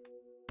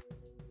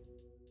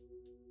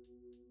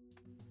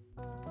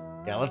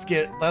 Yeah, let's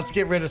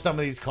get rid of some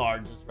of these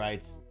cards,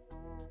 right?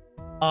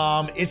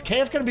 Is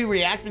KF going to be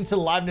reacting to the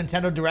live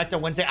Nintendo Direct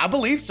on Wednesday? I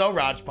believe so,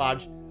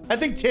 Rajpaj. I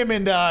think Tim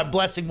and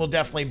Blessing will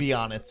definitely be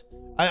on it.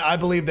 I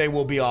believe they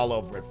will be all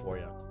over it for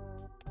you.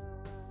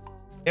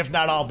 If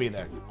not, I'll be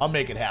there. I'll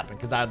make it happen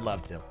because I'd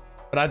love to.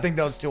 But I think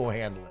those two will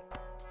handle it.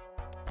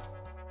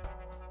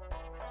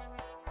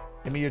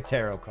 Give me your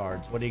tarot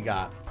cards. What do you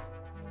got?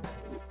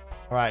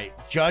 All right.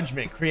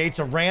 Judgment creates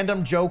a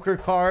random Joker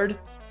card.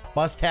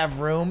 Must have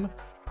room.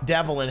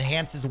 Devil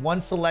enhances one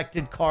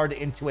selected card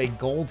into a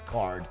gold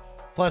card.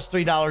 Plus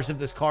 $3 if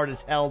this card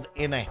is held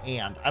in a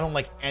hand. I don't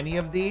like any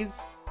of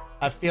these.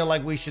 I feel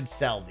like we should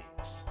sell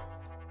these.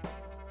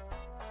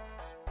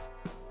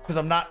 Because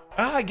I'm not...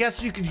 I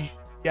guess you could...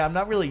 Yeah, I'm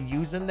not really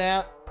using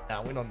that.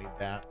 No, we don't need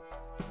that.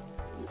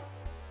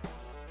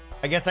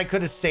 I guess I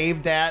could have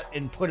saved that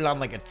and put it on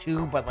like a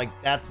 2, but like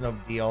that's no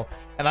deal.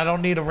 And I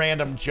don't need a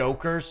random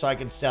Joker, so I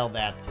can sell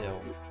that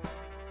too.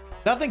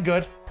 Nothing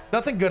good.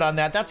 Nothing good on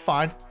that. That's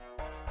fine.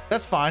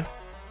 That's fine.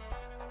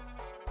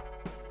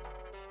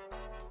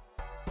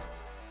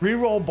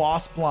 Reroll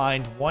boss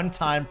blind 1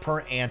 time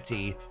per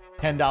ante.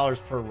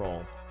 $10 per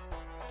roll.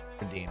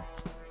 Redeem.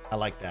 I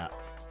like that.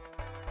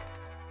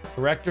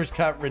 Director's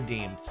cut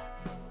redeemed.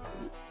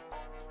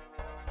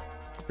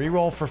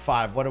 Reroll for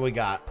 5. What do we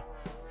got?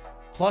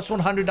 Plus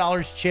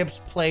 $100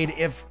 chips played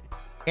if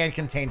hand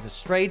contains a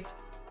straight.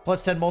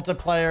 Plus 10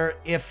 multiplier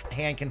if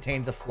hand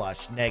contains a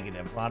flush.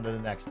 Negative. We're on to the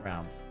next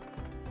round.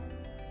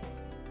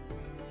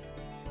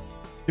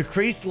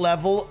 Decreased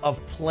level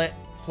of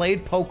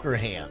played poker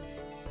hand.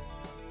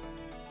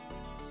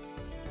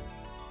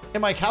 Hey,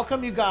 Mike, how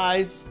come you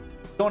guys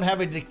don't have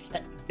a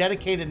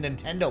dedicated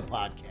Nintendo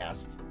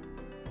podcast?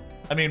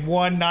 I mean,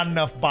 1, not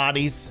enough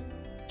bodies.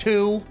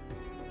 2,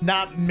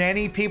 not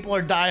many people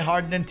are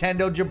diehard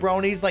Nintendo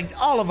jabronis. Like,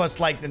 all of us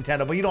like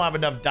Nintendo, but you don't have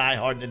enough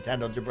diehard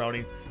Nintendo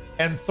jabronis.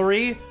 And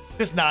 3,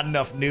 just not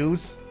enough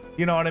news.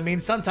 You know what I mean?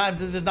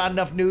 Sometimes there's just not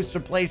enough news for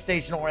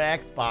PlayStation or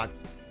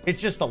Xbox. It's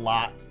just a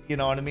lot. You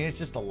know what I mean? It's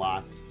just a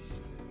lot.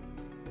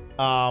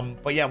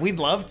 But yeah, we'd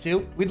love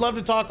to. We'd love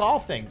to talk all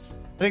things.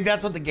 I think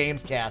that's what the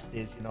games cast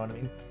is. You know what I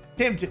mean?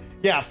 Tim,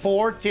 yeah,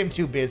 4. Tim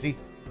too busy.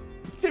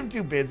 Tim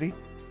too busy.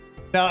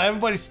 Now,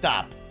 everybody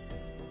stop.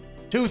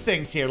 2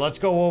 things here. Let's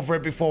go over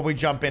it before we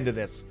jump into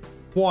this.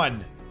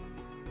 1,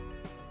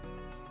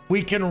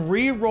 we can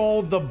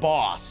re-roll the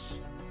boss.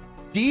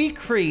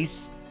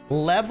 Decrease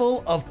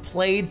level of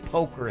played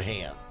poker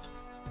hand.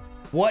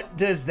 What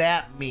does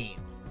that mean?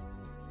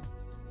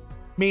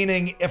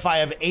 Meaning, if I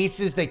have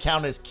aces, they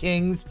count as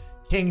kings.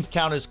 Kings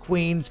count as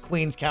queens.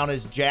 Queens count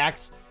as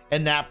jacks.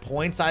 And that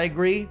points, I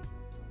agree.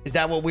 Is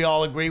that what we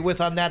all agree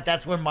with on that?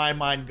 That's where my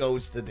mind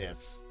goes to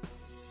this.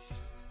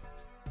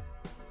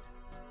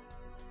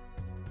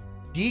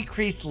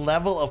 Decreased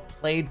level of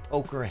played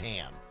poker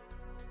hand.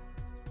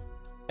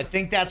 I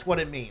think that's what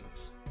it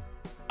means.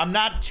 I'm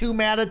not too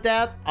mad at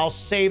that. I'll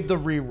save the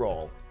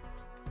reroll.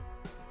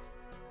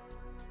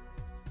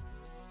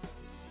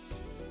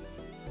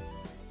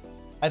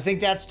 I think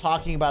that's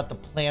talking about the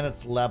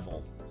planet's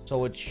level,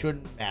 so it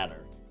shouldn't matter.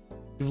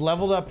 You've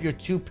leveled up your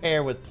 2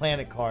 pair with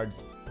planet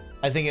cards.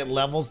 I think it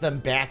levels them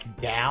back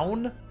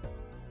down.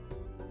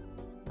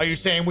 Are you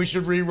saying we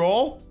should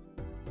re-roll?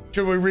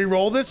 Should we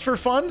re-roll this for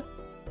fun?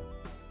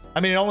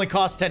 I mean, it only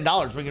costs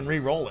 $10. We can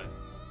re-roll it.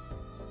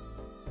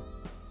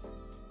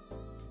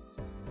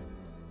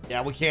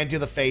 Yeah, we can't do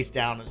the face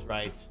down is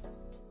right.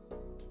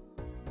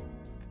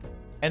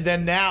 And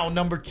then now,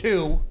 number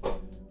 2,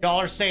 y'all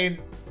are saying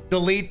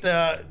delete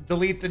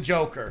the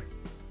Joker.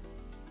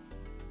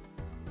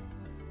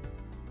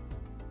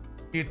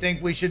 Do you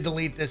think we should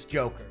delete this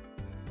Joker?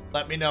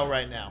 Let me know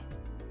right now.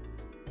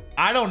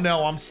 I don't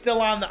know. I'm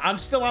still on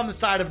the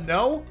side of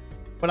no,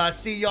 but I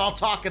see y'all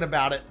talking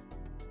about it.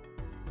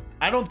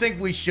 I don't think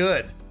we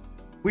should.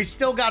 We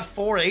still got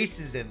 4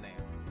 aces in there.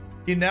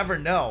 You never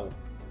know.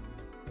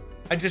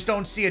 I just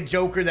don't see a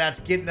Joker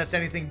that's getting us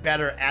anything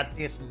better at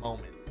this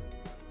moment.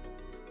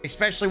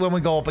 Especially when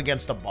we go up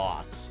against a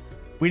boss.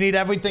 We need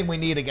everything we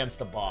need against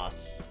a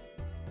boss.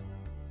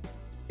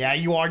 Yeah,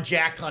 you are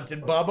jack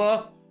hunting,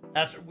 Bubba.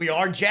 We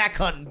are jack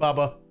hunting,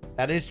 Bubba.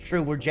 That is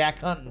true. We're jack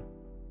hunting.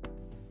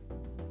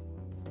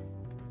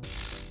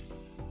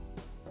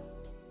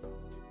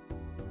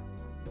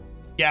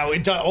 Yeah,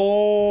 it does.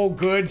 Oh,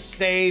 good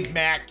save,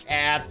 Matt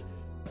Cat.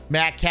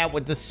 Matt Cat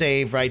with the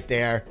save right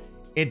there.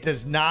 It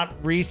does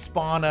not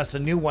respawn us a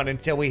new one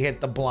until we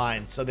hit the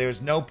blind. So there's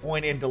no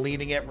point in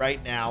deleting it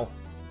right now.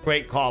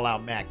 Great call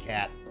out, Matt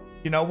Cat.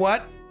 You know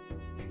what?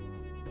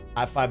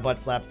 High five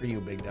butt slap for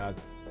you, big dog.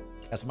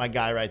 That's my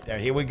guy right there.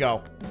 Here we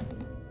go.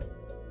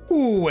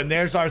 Ooh, and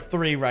there's our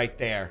 3 right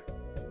there.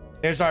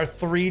 There's our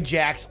 3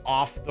 jacks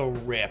off the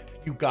rip.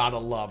 You gotta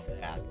love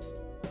that.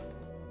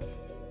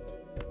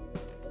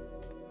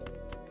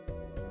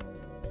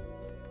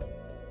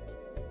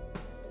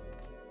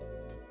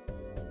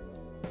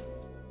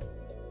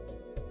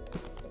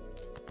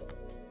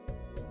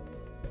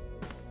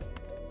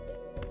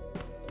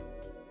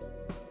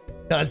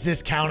 Does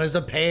this count as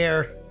a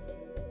pair?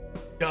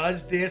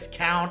 Does this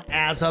count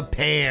as a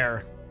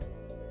pair?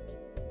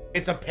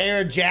 It's a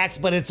pair of jacks,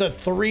 but it's a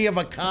 3 of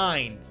a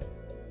kind.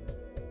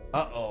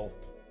 Uh-oh.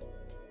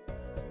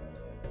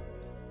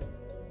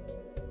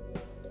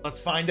 Let's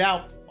find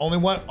out. Only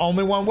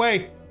one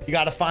way. You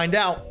got to find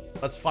out.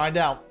 Let's find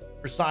out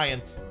for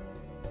science.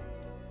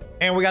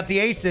 And we got the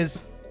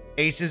aces.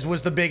 Aces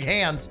was the big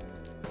hand.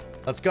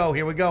 Let's go.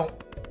 Here we go.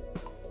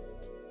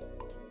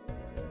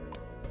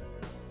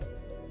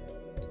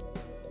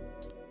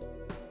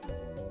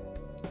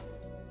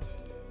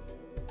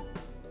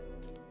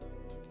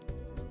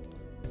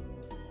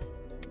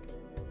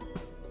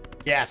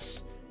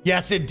 Yes.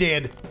 Yes, it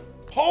did.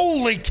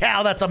 Holy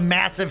cow, that's a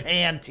massive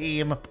hand,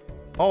 team.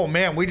 Oh,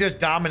 man, we just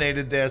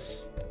dominated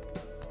this.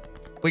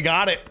 We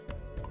got it.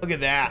 Look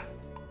at that.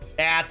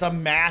 That's a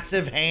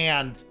massive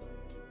hand.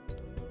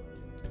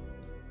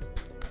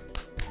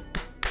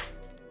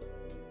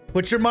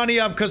 Put your money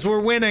up because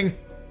we're winning.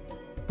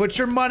 Put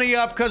your money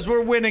up because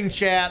we're winning,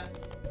 chat.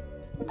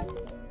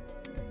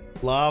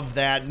 Love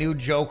that. New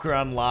Joker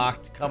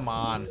unlocked. Come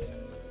on.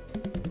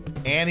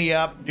 Ante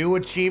up. New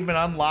achievement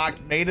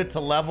unlocked. Made it to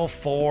level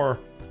 4.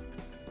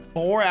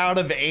 4 out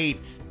of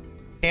 8.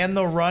 Can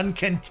the run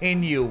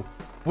continue?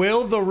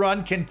 Will the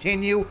run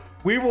continue?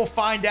 We will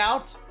find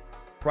out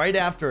right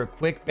after a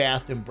quick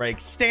bathroom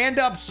break. Stand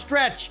up,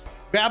 stretch,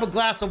 grab a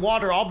glass of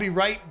water. I'll be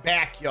right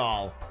back,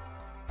 y'all.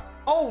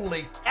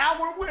 Holy cow,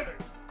 we're winning.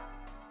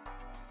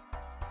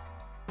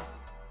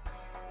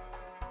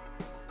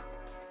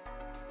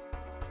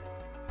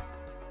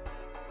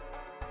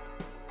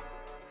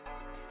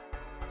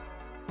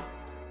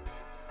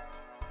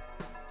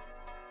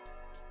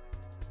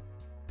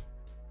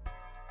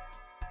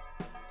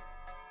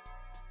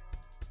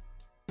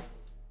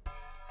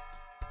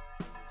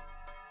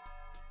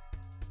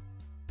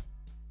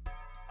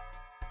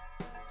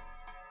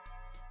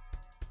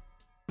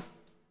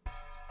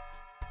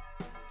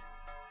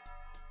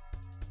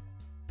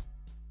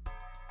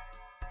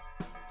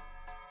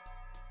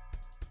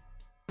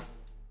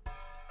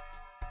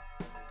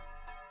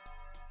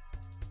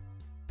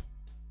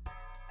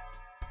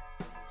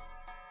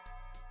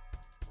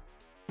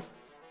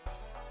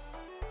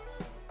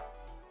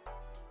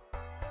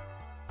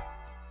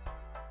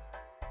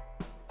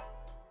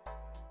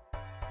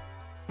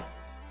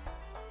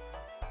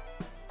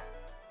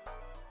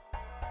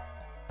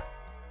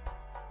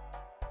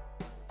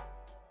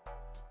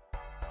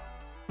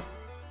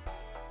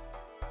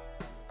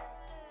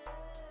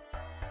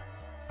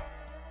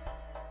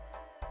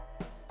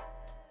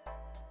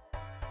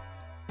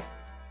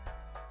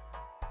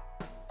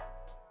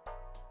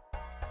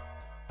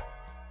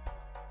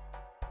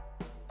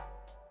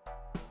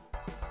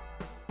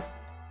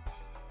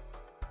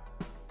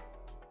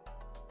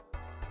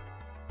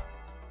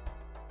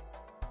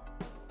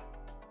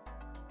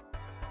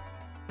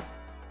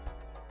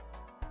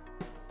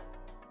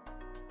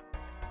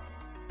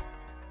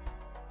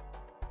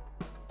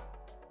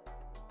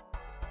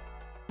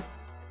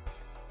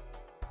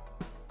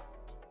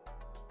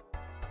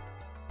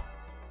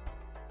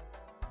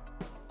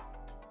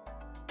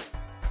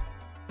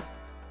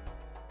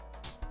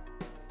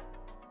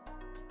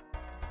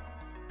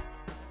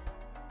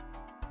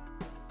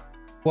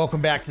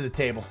 Welcome back to the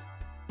table.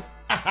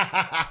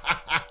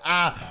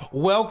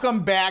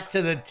 Welcome back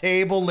to the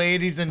table,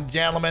 ladies and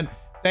gentlemen.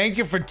 Thank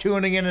you for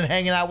tuning in and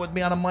hanging out with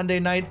me on a Monday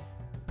night.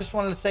 Just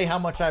wanted to say how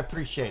much I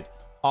appreciate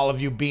all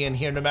of you being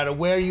here, no matter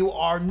where you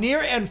are,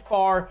 near and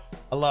far.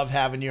 I love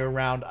having you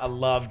around. I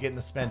love getting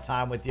to spend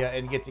time with you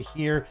and get to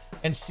hear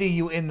and see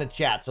you in the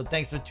chat. So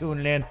thanks for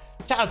tuning in.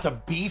 Shout out to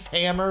Beef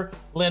Hammer,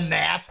 Lynn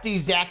Nasty,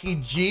 Zachy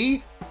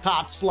G,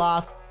 Cop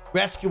Sloth,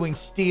 Rescuing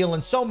Steel,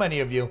 and so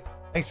many of you.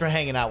 Thanks for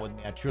hanging out with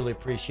me. I truly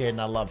appreciate it,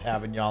 and I love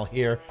having y'all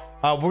here.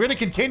 We're going to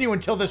continue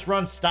until this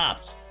run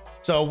stops.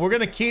 So we're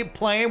going to keep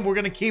playing. We're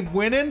going to keep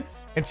winning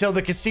until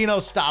the casino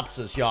stops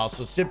us, y'all.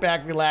 So sit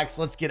back, relax.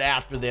 Let's get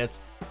after this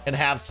and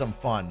have some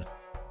fun.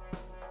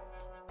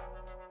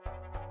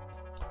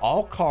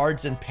 All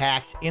cards and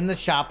packs in the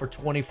shop are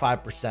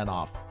 25%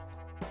 off.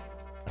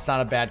 That's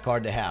not a bad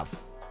card to have.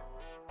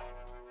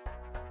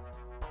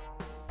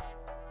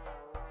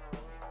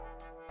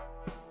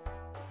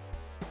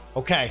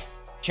 Okay,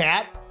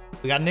 chat,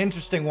 we got an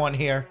interesting one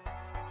here.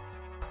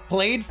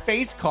 Played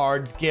face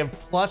cards give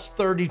plus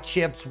 30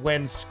 chips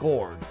when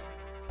scored.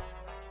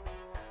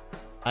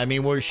 I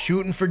mean, we're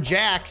shooting for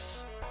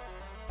jacks.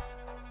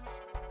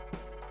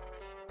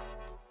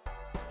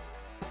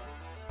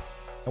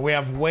 And we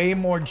have way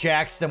more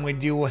jacks than we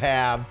do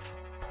have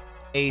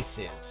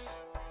aces.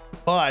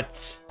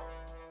 But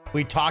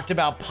we talked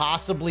about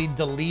possibly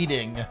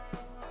deleting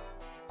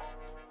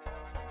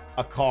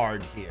a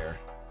card here.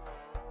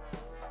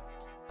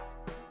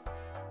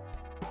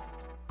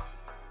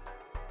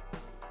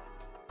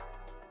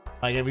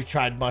 Like, have you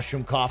tried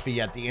mushroom coffee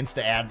yet? The Insta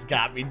ads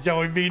got me,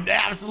 Joey B.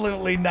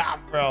 Absolutely not,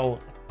 bro.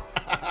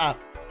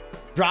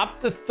 Drop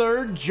the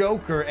third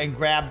Joker and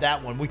grab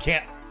that one. We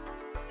can't.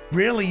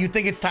 Really? You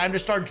think it's time to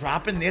start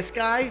dropping this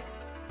guy?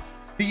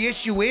 The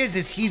issue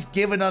is he's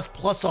given us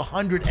plus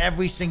 100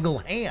 every single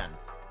hand.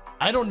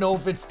 I don't know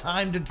if it's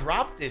time to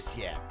drop this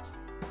yet.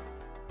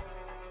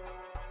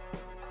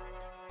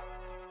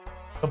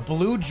 The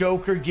blue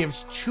Joker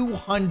gives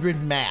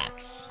 200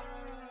 max.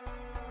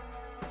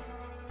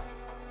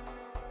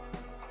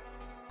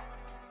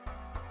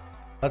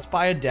 Let's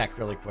buy a deck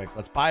really quick.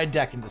 Let's buy a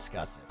deck and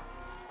discuss it.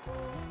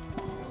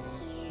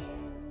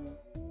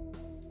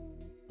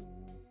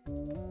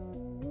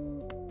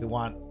 We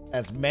want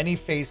as many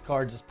face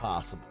cards as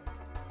possible.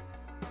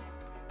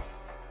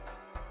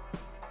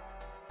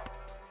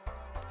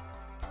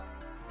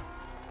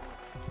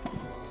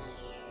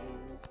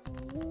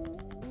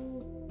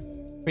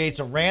 Creates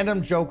a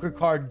random Joker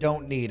card,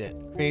 don't need it.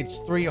 Creates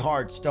 3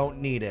 hearts, don't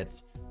need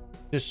it.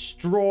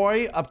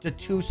 Destroy up to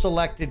 2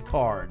 selected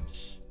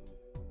cards.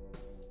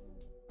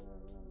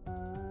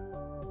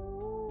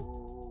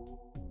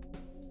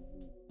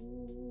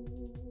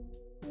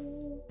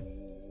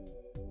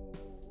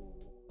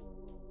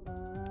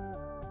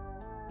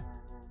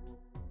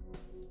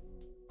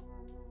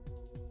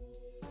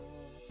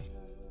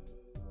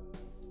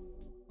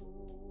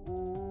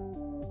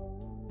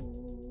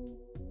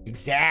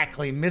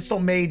 Exactly. Missile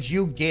Mage,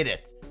 you get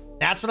it.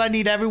 That's what I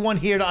need everyone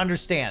here to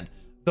understand.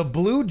 The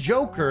blue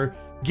Joker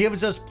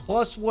gives us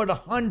plus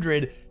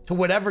 100 to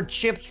whatever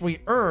chips we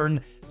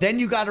earn. Then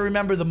you got to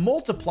remember the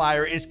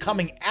multiplier is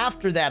coming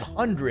after that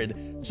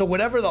 100. So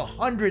whatever the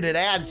 100 it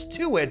adds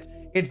to it,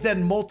 it's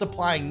then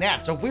multiplying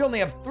that. So if we only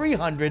have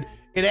 300,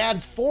 it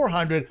adds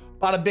 400.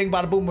 Bada bing,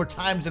 bada boom, we're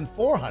times in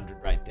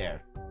 400 right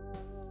there.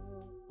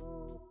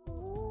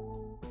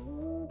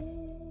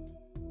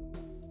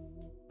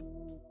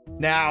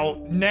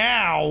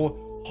 Now,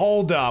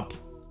 hold up.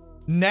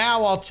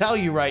 Now I'll tell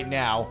you right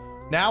now.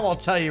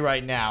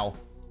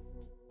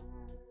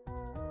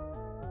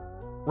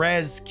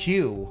 Rez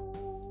Q.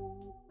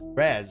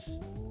 Rez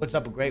puts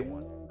up a great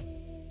one.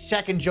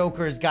 Second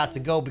Joker has got to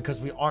go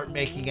because we aren't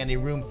making any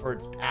room for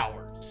its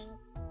powers.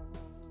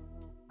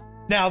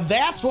 Now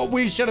that's what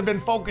we should have been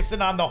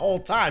focusing on the whole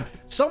time.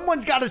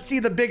 Someone's got to see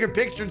the bigger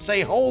picture and say,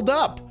 hold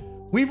up.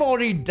 We've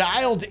already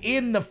dialed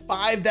in the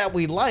 5 that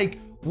we like.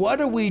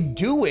 What are we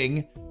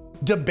doing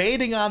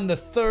debating on the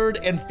 3rd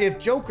and 5th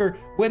Joker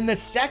when the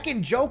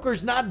 2nd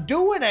Joker's not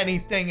doing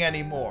anything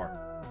anymore?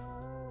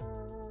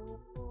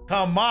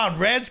 Come on,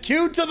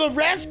 rescue to the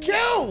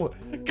rescue!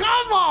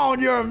 Come on,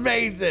 you're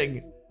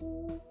amazing!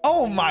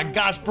 Oh my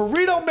gosh,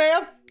 Burrito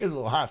Man! Here's a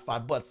little high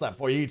 5 butt slap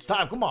for you each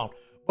time, come on.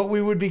 But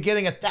we would be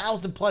getting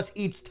 1,000 plus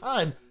each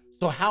time,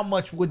 so how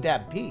much would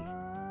that be?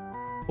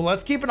 Well,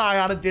 let's keep an eye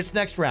on it this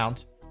next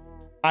round.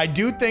 I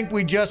do think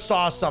we just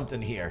saw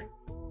something here.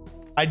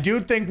 I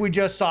think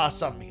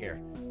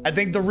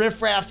the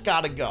riffraff's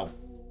got to go.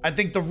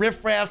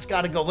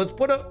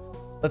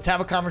 Let's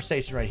have a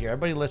conversation right here.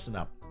 Everybody listen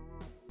up.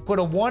 Put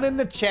a 1 in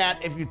the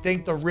chat if you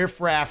think the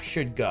riffraff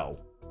should go.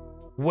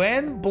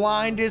 When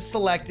blind is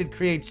selected,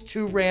 creates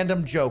 2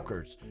 random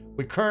Jokers.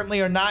 We currently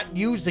are not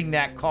using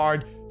that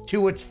card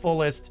to its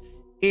fullest.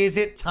 Is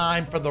it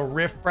time for the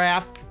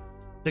riffraff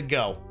to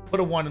go?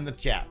 Put a 1 in the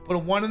chat. Put a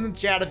 1 in the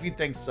chat if you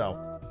think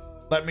so.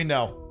 Let me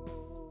know.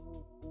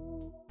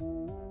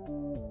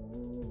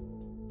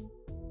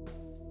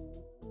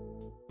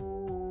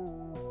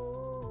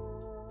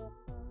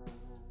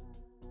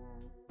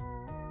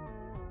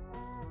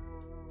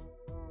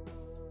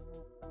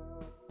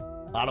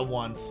 A lot of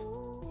ones.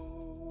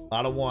 A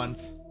lot of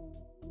ones.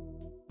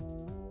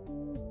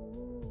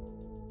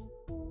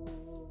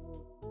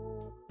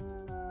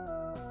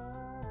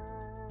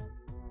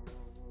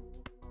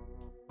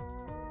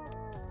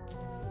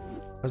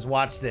 Let's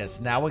watch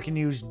this. Now we can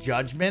use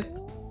judgment.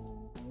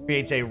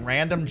 Creates a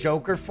random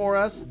joker for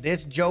us.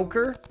 This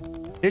joker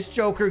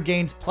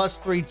gains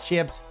 +3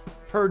 chips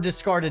per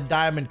discarded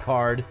diamond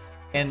card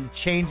and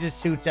changes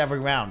suits every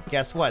round.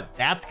 Guess what?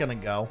 That's gonna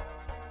go.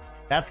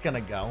 That's gonna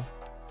go.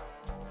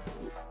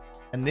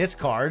 And this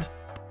card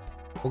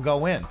will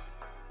go in.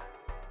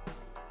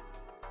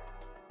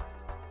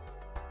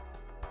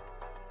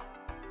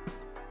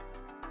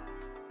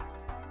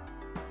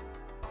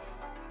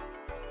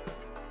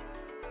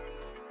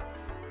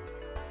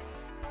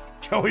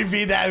 Joey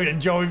V,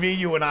 Joey V,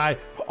 you and I,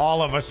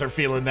 all of us are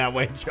feeling that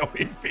way.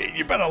 Joey V,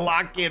 you better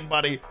lock in,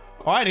 buddy.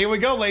 All right, here we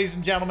go, ladies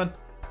and gentlemen.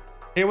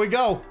 Here we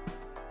go.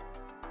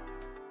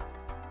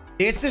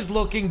 This is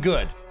looking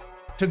good.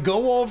 To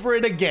go over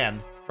it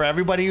again, for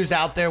everybody who's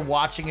out there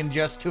watching and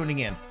just tuning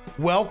in,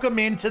 welcome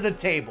into the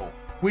table.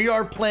 We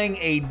are playing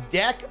a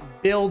deck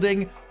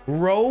building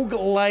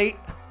roguelike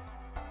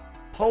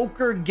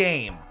poker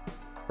game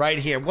right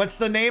here. What's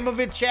the name of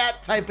it,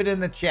 chat? Type it in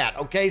the chat.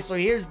 Okay, so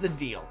here's the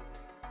deal.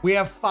 We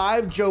have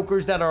 5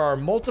 jokers that are our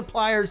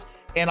multipliers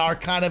and our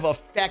kind of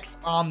effects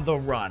on the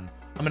run.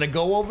 I'm gonna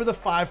go over the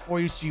 5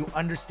 for you so you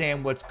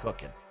understand what's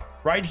cooking.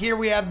 Right here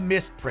we have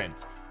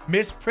misprint.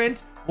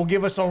 Misprint will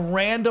give us a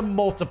random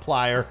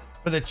multiplier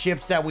for the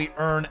chips that we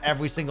earn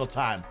every single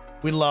time.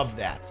 We love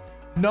that.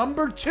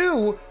 Number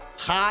 2,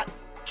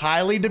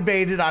 highly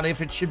debated on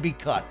if it should be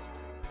cut.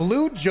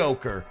 Blue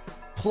joker,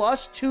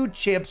 +2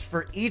 chips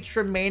for each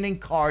remaining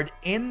card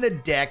in the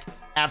deck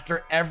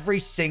after every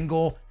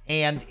single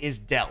hand is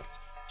dealt.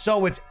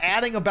 So it's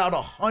adding about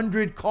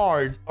 100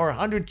 cards or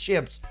 100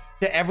 chips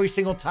to every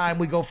single time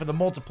we go for the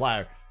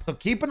multiplier. So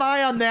keep an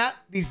eye on that,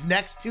 these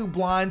next 2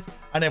 blinds,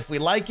 and if we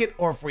like it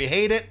or if we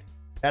hate it,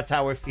 that's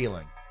how we're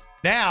feeling.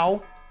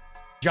 Now,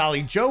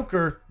 Jolly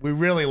Joker, we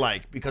really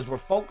like because we're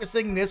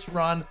focusing this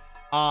run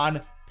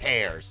on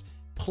pairs.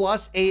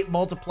 +8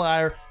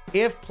 multiplier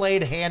if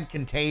played hand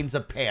contains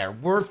a pair.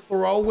 We're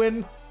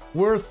throwing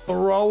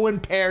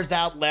pairs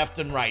out left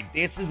and right.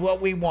 This is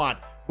what we want.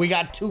 We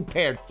got 2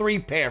 pair, 3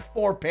 pair,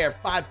 4 pair,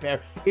 5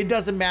 pair. It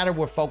doesn't matter.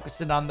 We're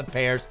focusing on the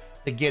pairs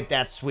to get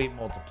that sweet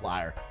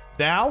multiplier.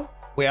 Now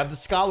we have the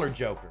Scholar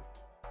Joker.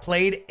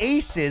 Played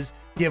aces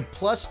give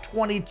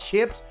 +20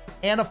 chips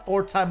and a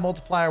 4-time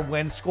multiplier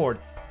when scored.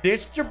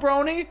 This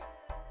jabroni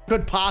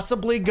could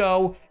possibly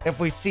go if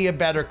we see a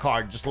better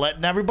card. Just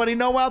letting everybody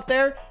know out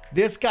there,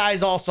 this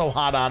guy's also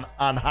hot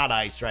on hot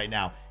ice right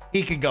now.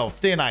 He could go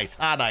thin ice,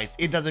 hot ice.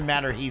 It doesn't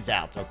matter. He's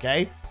out,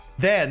 okay?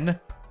 Then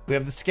we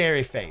have the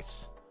Scary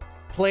Face.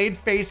 Played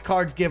face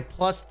cards give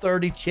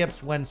 +30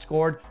 chips when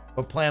scored.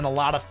 We're playing a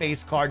lot of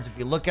face cards. If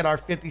you look at our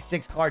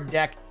 56 card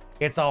deck,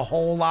 it's a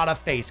whole lot of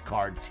face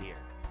cards here.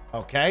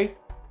 Okay?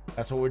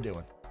 That's what we're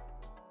doing.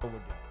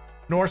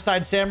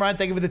 Northside Samurai,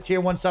 thank you for the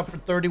tier 1 sub for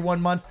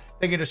 31 months.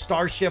 Thank you to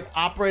Starship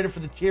Operator for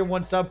the tier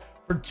 1 sub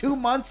for 2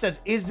 months. Says,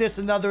 is this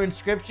another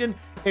inscription?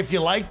 If you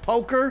like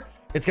poker,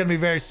 it's going to be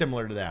very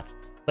similar to that.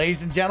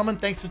 Ladies and gentlemen,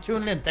 thanks for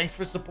tuning in. Thanks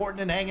for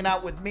supporting and hanging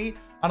out with me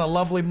on a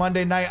lovely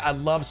Monday night. I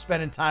love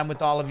spending time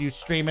with all of you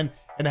streaming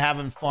and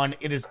having fun.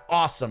 It is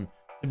awesome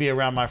to be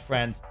around my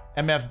friends.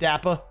 MF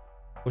Dappa,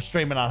 we're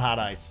streaming on hot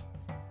ice.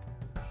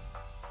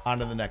 On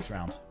to the next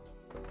round.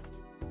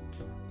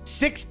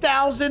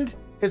 6,000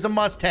 is a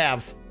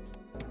must-have.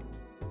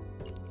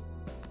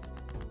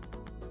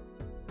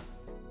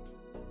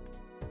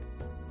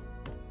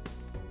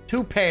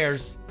 Two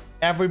pairs.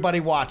 Everybody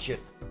watch it.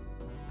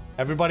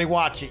 Everybody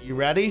watch it. You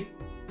ready?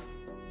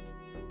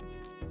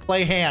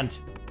 Play hand.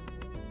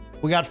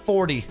 We got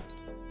 40.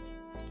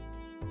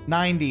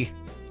 90.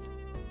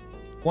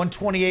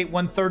 128,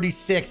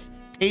 136.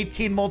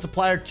 18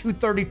 multiplier,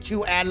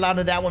 232 added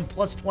onto that one,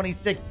 plus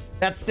 26.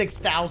 That's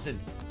 6,000.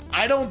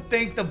 I don't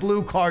think the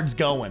blue card's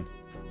going.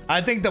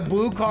 I think the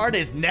blue card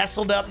is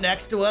nestled up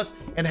next to us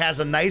and has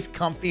a nice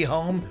comfy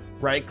home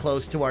right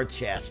close to our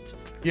chest.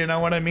 You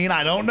know what I mean?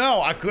 I don't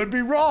know. I could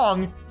be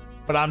wrong,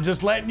 but I'm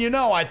just letting you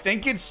know. I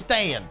think it's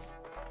staying.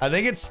 I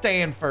think it's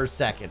staying for a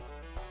second.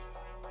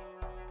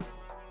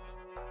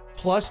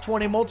 Plus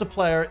 20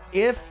 multiplier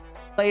if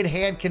played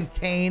hand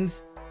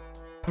contains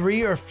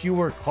 3 or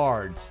fewer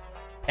cards.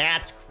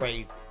 That's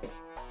crazy.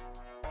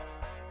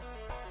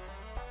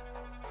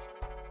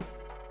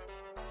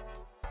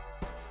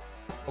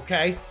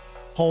 Okay,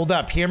 hold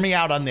up. Hear me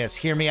out on this.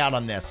 Hear me out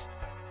on this.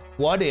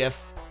 What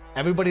if,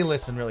 everybody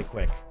listen really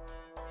quick.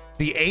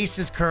 The ace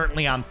is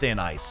currently on thin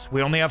ice.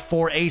 We only have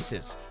 4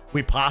 aces.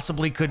 We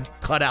possibly could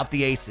cut out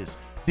the aces.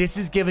 This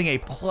is giving a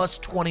plus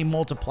 20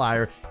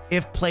 multiplier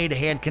if played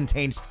hand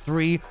contains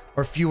 3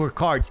 or fewer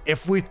cards.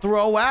 If we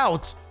throw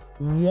out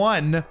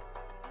one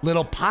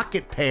little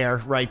pocket pair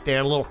right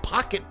there, a little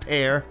pocket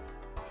pair,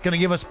 gonna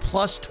give us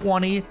plus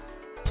 20,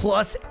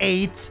 plus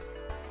 8.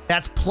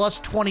 That's plus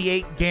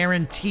 28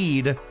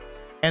 guaranteed.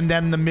 And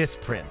then the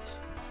misprint.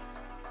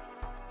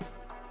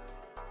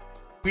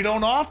 We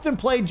don't often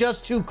play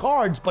just 2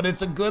 cards, but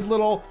it's a good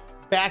little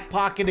back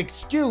pocket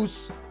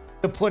excuse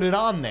to put it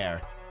on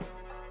there.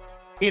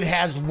 It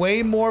has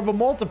way more of a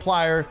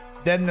multiplier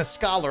than the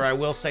Scholar, I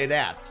will say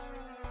that.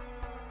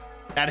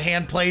 That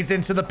hand plays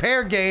into the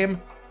pair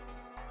game.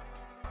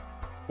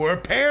 We're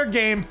a pair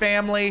game,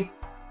 family.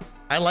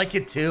 I like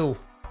it too.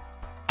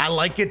 I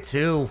like it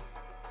too.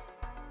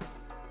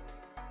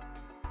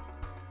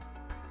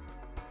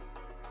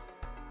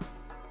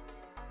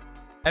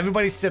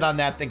 Everybody sit on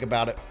that, think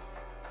about it.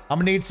 I'm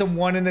gonna need some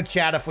 1 in the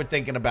chat if we're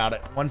thinking about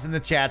it. 1's in the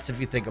chats if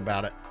you think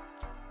about it.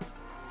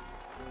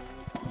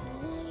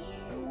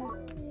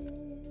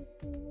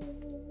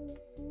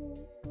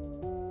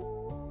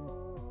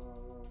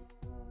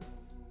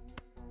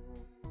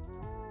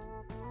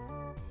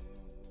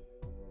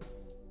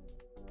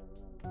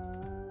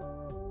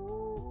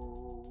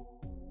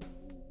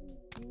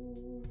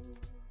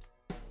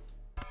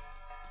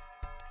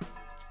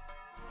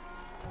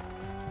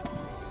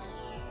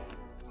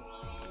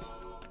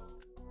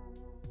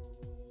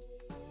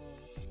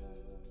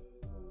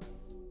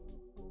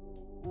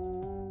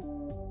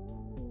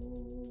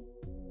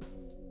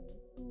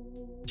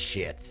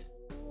 Shit.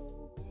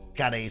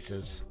 Got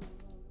aces.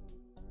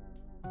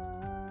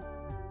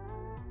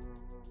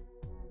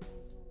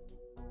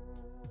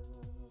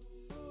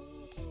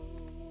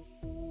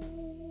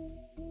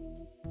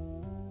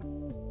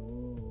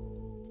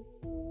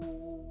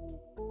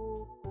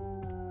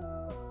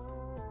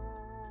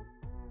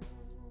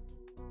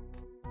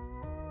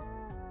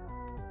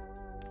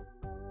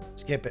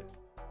 Skip it.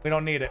 We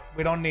don't need it.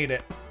 We don't need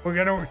it. We're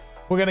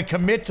gonna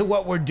commit to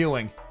what we're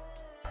doing.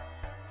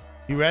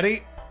 You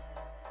ready?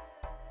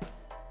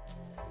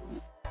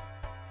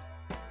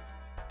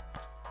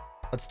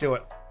 Let's do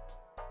it.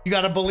 You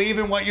got to believe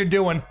in what you're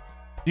doing.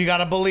 You got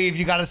to believe.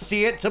 You got to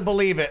see it to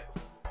believe it.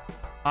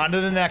 On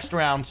to the next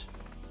round.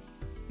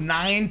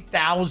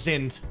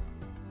 9,000.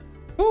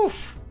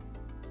 Oof.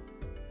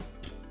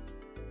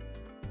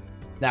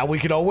 Now we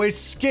could always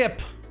skip.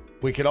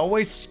 We could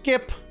always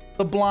skip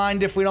the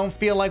blind if we don't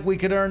feel like we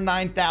could earn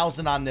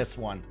 9,000 on this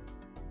one.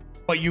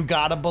 But you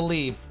got to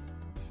believe.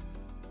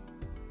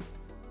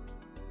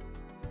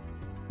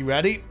 You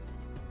ready?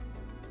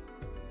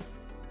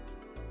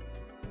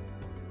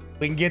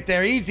 We can get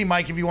there easy,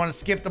 Mike, if you want to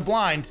skip the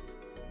blind.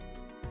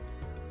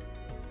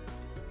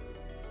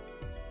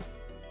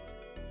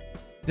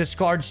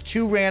 Discards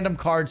 2 random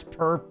cards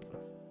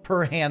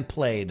per hand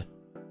played.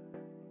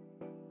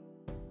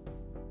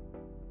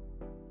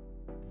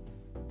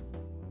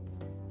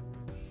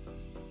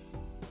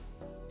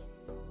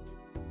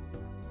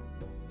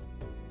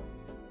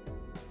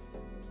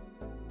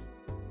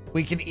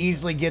 We can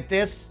easily get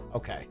this.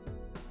 Okay.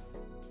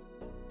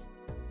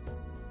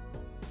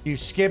 You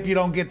skip, you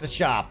don't get the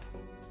shop.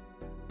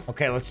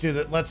 Okay, let's do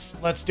that. Let's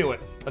do it.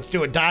 Let's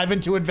do it. Dive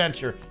into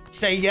adventure.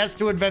 Say yes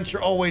to adventure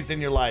always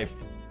in your life.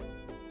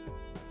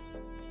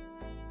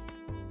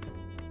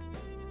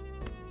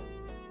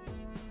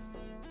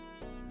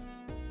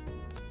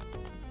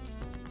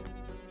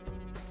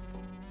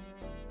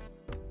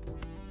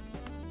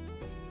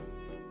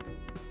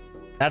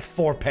 That's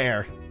 4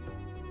 pair.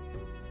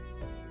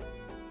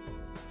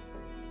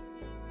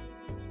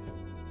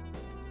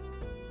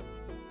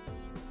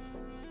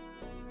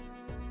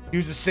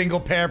 Use a single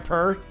pair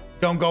per.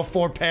 Don't go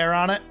 4 pair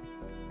on it.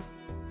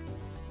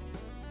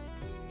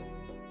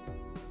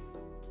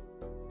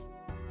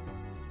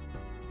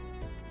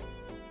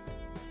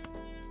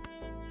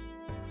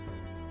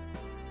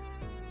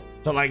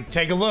 So, like,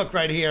 take a look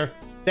right here.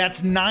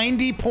 That's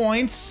 90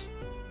 points.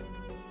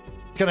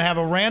 Gonna have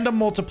a random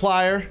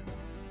multiplier.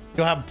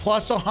 You'll have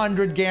plus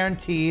 100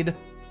 guaranteed.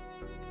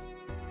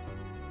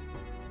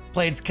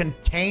 Blades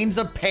contains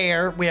a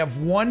pair. We have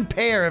 1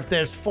 pair if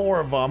there's 4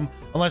 of them,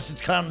 unless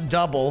it's kind of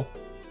double.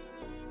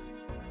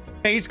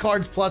 Base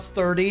cards plus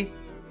 30.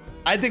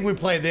 I think we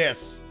play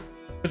this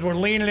because we're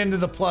leaning into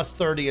the plus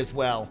 30 as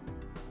well.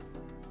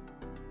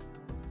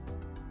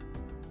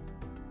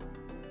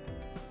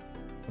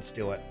 Let's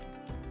do it.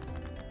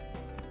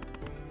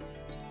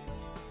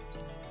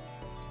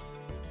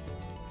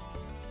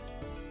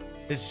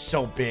 This is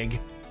so big.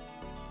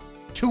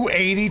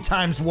 280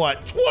 times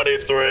what?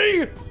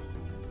 23?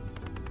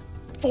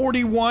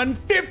 41?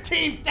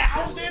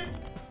 15,000?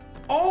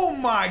 Oh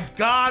my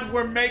God,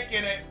 we're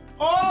making it.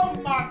 Oh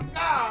my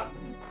God.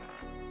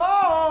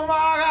 Oh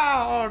my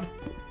God.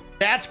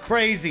 That's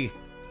crazy.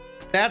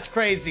 That's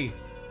crazy.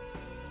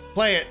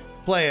 Play it.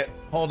 Play it.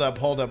 Hold up.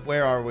 Hold up.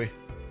 Where are we?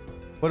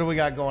 What do we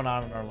got going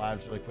on in our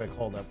lives really quick?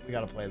 Hold up. We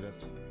got to play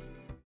this.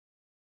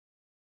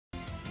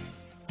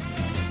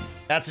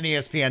 That's an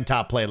ESPN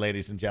top play,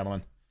 ladies and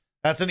gentlemen.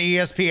 That's an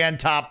ESPN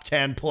top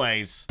 10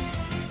 plays.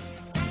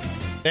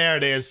 There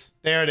it is.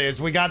 There it is.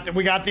 We got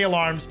the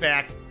alarms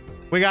back.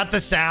 We got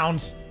the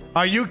sounds.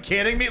 Are you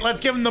kidding me?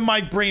 Let's give him the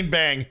Mike Breen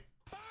bang.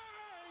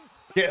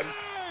 Get him.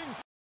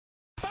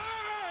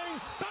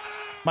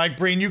 Mike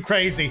Breen, you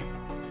crazy.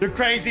 You're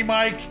crazy,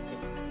 Mike.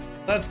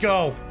 Let's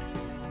go.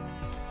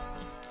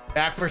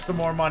 Back for some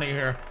more money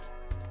here.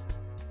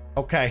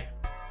 Okay.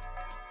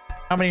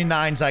 How many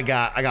nines I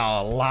got? I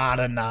got a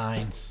lot of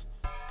nines.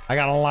 I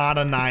got a lot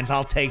of nines.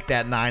 I'll take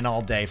that 9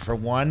 all day. For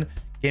 1,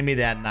 give me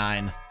that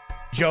 9.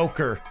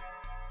 Joker.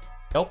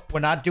 Nope,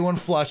 we're not doing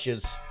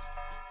flushes.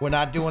 We're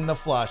not doing the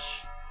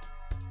flush.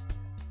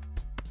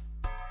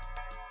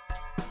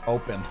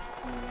 Open.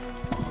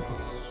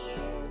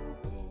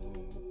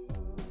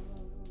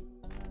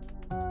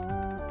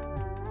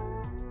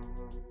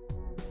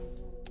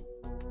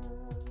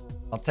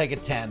 I'll take a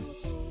 10.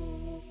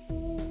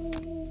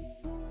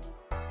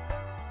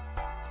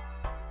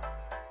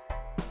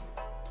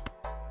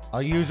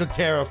 I'll use a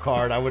tarot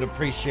card. I would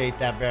appreciate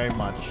that very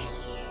much.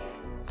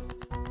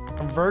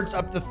 Converts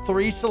up to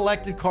 3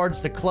 selected cards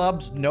to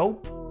clubs.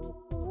 Nope.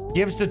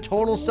 Gives the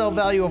total sell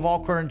value of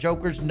all current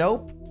jokers.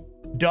 Nope.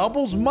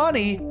 Doubles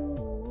money.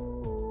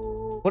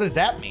 What does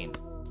that mean?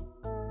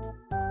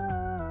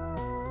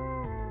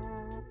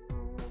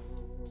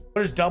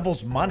 What is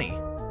doubles money?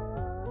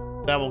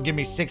 That will give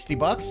me 60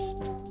 bucks?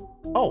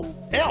 Oh,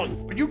 hell,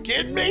 are you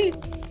kidding me?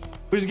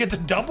 We just get to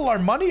double our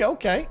money?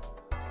 Okay.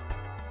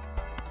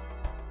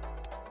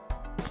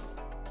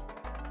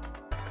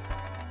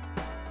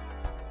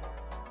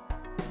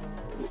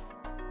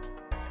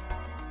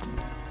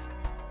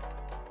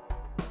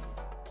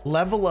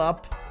 Level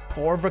up,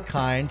 4 of a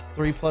kind,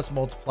 3+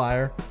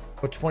 multiplier,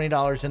 put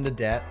 $20 into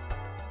debt.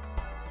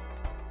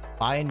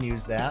 Buy and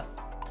use that.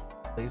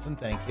 Please and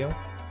thank you.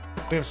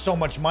 We have so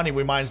much money,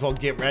 we might as well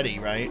get ready,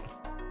 right?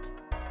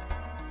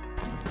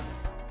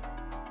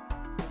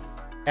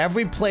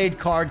 Every played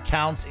card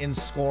counts in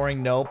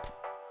scoring. Nope.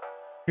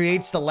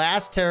 Creates the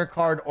last tarot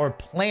card or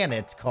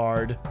planet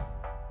card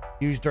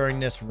used during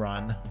this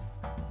run.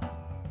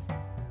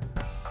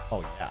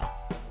 Oh, yeah.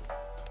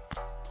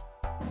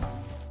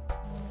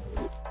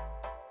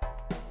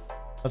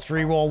 Let's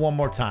re-roll one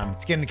more time.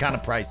 It's getting kind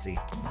of pricey.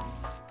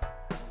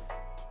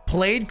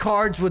 Played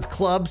cards with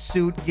club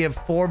suit give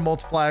 4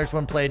 multipliers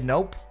when played.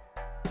 Nope.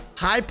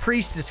 High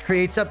Priestess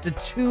creates up to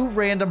 2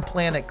 random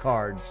planet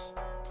cards.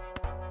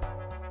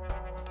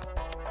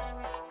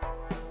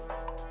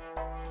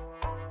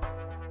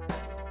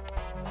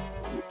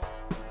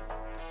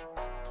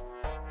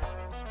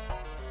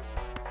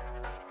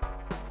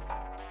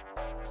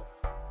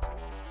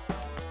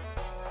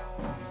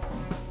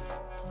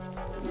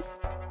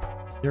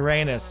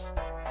 Uranus.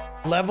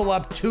 Level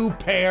up 2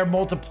 pair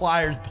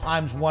multipliers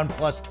times 1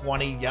 plus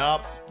 20.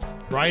 Yup.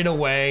 Right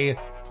away.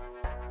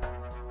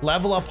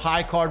 Level up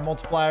high card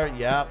multiplier.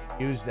 Yep.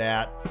 Use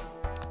that.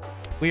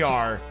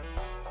 We're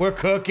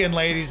cooking,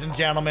 ladies and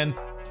gentlemen.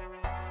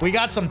 We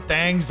got some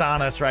things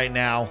on us right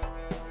now.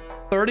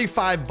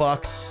 35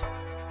 bucks.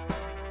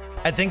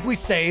 I think we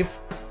save.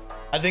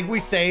 I think we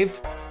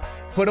save.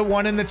 Put a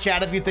 1 in the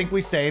chat if you think we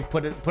save.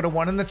 Put a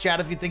 1 in the chat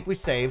if you think we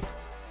save.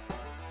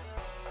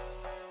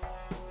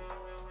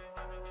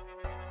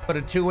 Put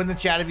a 2 in the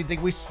chat if you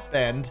think we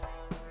spend.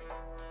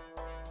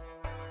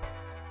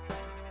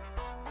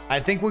 I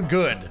think we're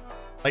good.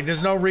 Like,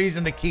 there's no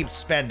reason to keep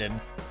spending.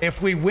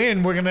 If we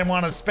win, we're gonna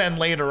want to spend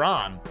later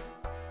on.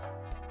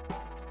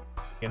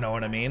 You know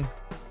what I mean?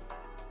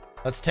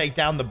 Let's take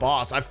down the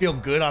boss. I feel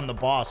good on the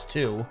boss,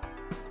 too.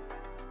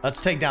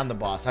 Let's take down the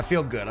boss. I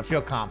feel good. I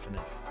feel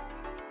confident.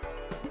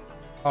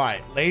 All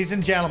right, ladies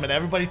and gentlemen,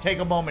 everybody take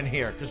a moment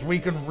here, because we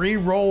can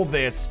re-roll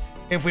this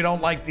if we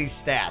don't like these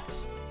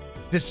stats.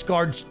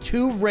 Discards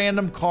 2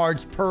 random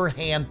cards per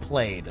hand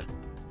played.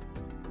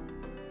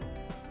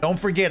 Don't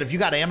forget, if you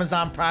got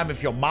Amazon Prime,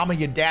 if your mama,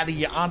 your daddy,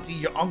 your auntie,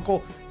 your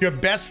uncle, your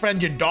best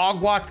friend, your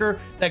dog walker,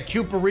 that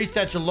cute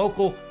barista at your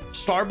local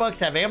Starbucks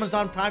have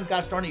Amazon Prime,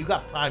 gosh darn it, you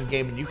got Prime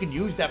Gaming. You can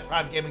use that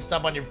Prime Gaming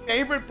sub on your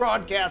favorite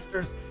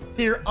broadcasters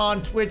here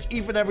on Twitch,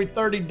 even every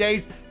 30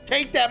 days.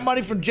 Take that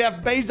money from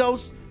Jeff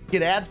Bezos,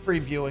 get ad-free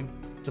viewing,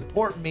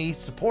 support me,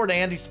 support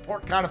Andy,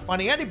 support Kinda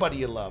Funny, anybody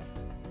you love.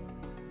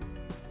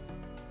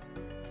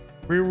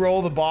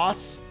 Reroll the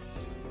boss.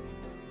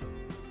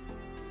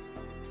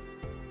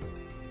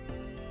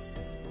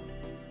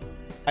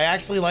 I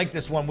actually like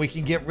this one. We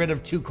can get rid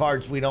of 2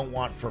 cards we don't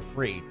want for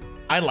free.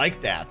 I like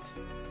that.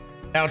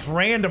 Now it's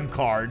random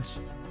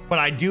cards, but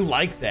I do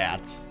like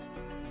that.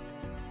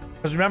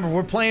 Because remember,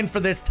 we're playing for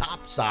this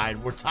top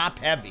side. We're top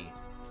heavy.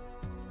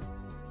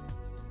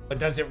 But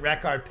does it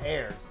wreck our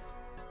pairs?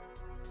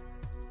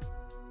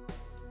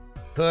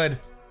 Could.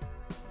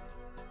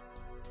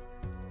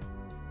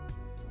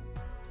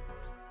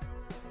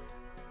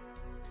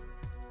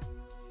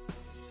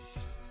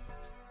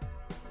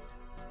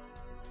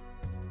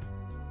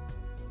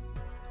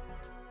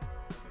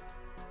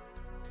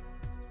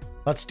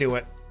 Let's do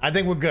it. I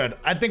think we're good.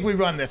 I think we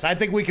run this. I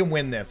think we can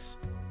win this.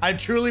 I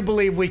truly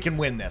believe we can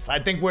win this. I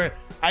think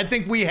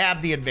we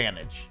have the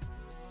advantage.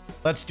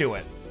 Let's do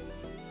it.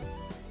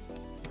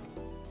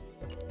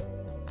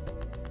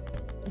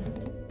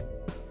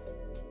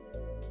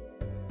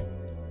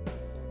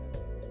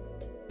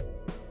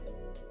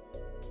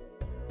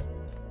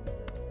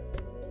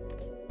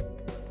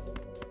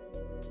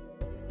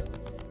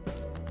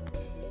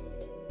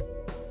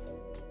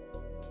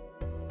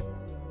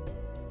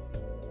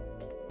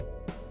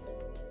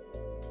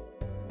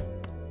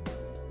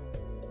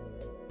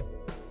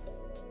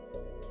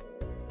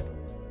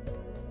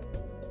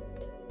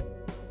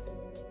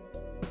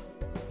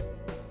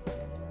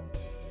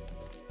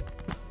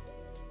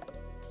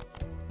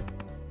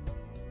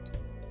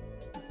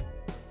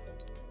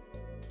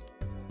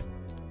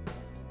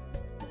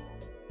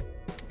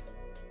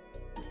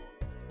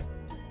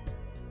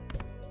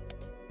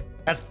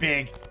 That's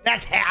big.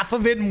 That's half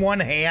of it in one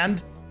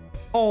hand.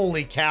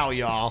 Holy cow,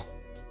 y'all.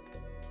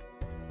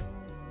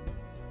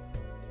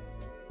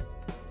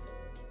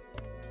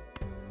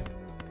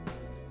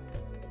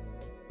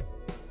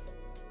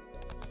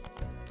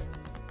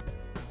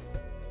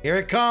 Here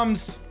it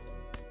comes.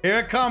 Here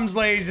it comes,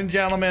 ladies and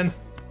gentlemen.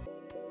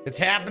 It's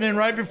happening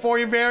right before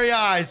your very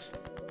eyes.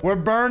 We're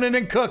burning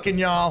and cooking,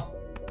 y'all.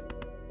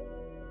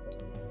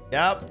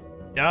 Yep.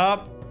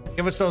 Yep.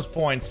 Give us those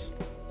points.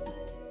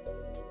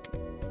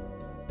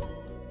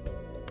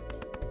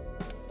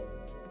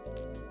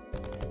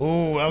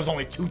 Ooh, that was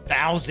only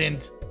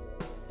 2,000.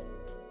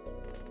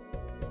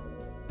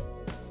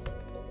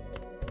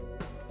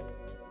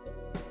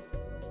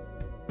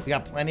 We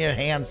got plenty of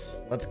hands.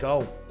 Let's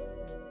go.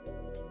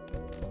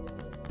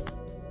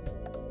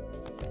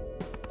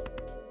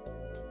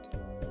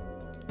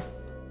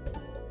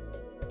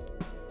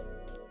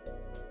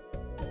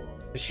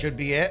 This should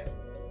be it.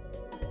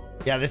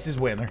 Yeah, this is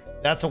winner.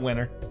 That's a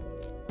winner.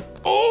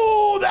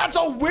 Oh, that's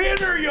a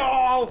winner,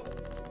 y'all.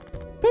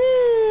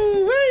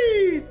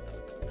 Woo-wee.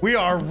 We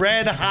are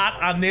red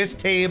hot on this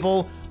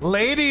table.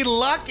 Lady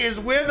Luck is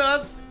with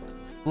us.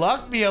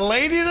 Luck be a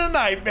lady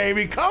tonight,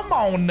 baby. Come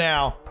on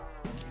now.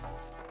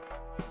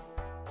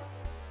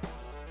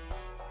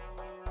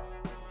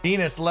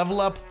 Venus, level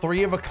up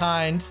 3 of a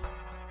kind.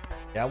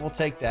 Yeah, we'll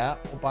take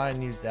that. We'll buy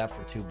and use that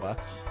for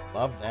 $2.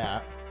 Love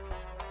that.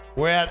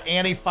 We're at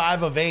Annie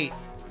 5 of 8.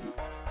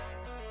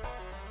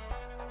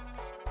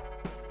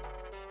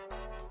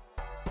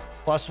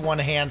 +1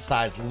 hand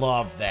size.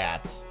 Love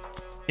that.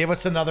 Give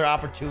us another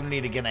opportunity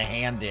to get a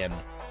hand in.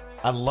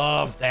 I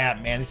love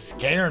that, man. It's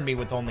scaring me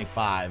with only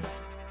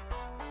 5.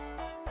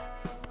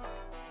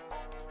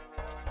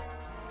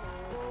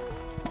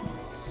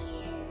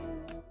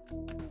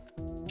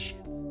 Shit.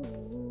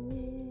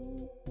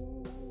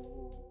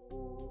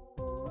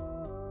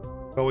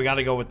 But we got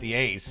to go with the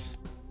ace.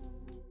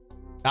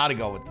 Gotta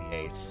go with the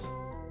ace.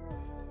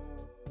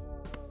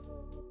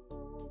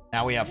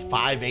 Now we have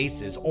 5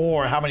 aces.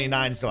 Or how many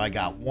 9s do I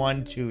got?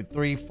 1, 2,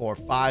 3, 4,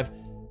 5,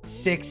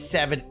 6,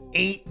 7,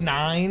 8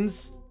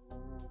 9s.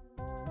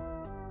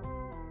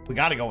 We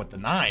gotta go with the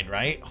 9,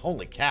 right?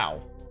 Holy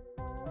cow.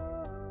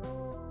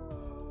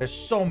 There's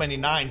so many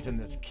 9s in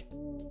this.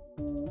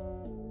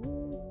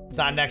 It's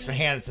not an extra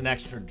hand, it's an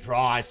extra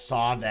draw. I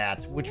saw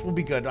that, which will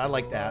be good. I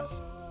like that.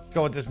 Let's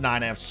go with this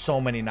 9. I have so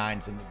many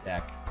 9s in the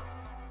deck.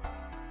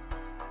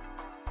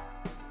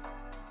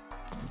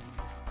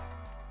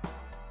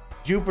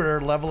 Jupiter,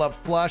 level up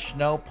flush.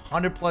 Nope.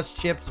 100+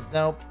 chips.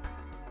 Nope.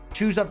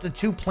 Choose up to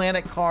 2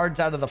 planet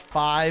cards out of the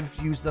 5.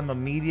 Use them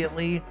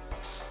immediately.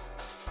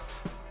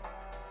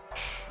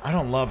 I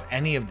don't love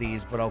any of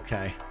these, but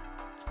okay.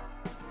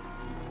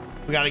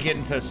 We got to get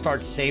into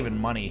start saving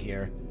money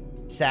here.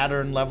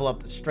 Saturn, level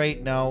up the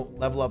straight. No.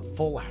 Level up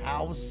full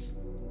house.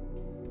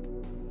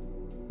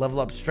 Level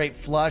up straight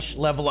flush.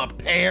 Level up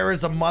pair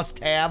is a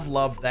must-have.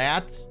 Love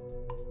that.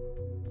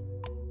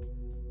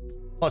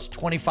 Plus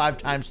 25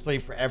 times 3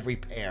 for every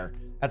pair.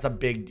 That's a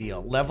big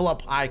deal. Level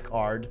up high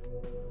card.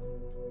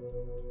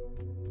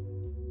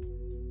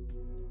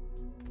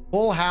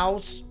 Full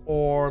house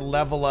or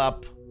level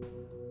up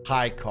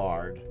high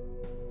card.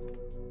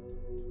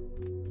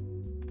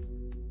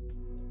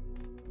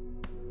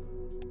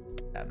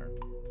 Pattern.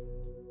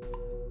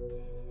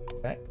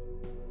 Okay.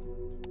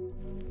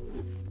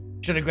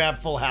 Should have grabbed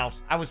full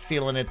house. I was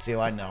feeling it too.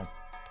 I know.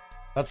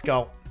 Let's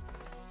go.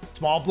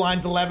 Small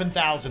blinds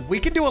 11,000. We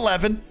can do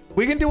 11.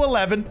 We can do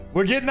 11.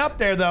 We're getting up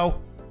there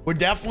though. We're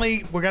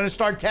going to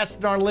start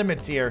testing our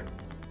limits here.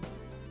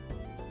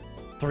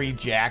 3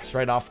 jacks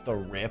right off the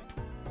rip.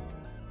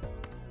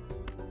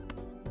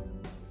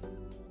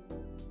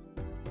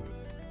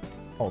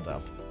 Hold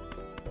up.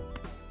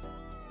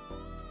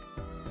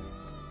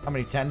 How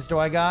many 10s do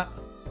I got?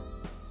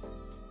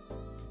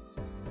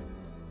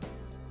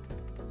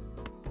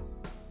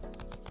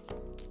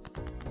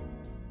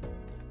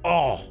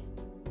 Oh.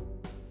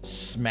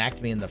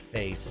 Smacked me in the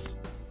face.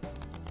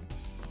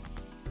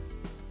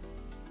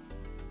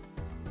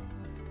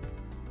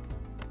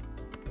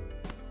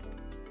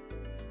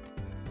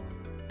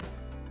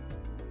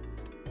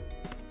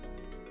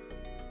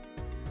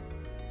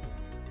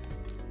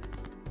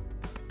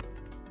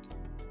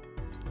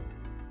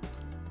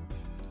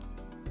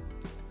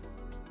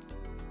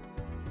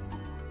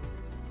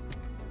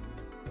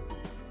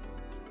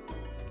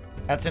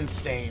 That's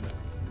insane.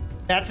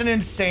 That's an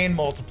insane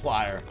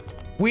multiplier.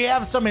 We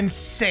have some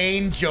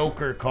insane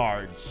Joker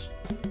cards.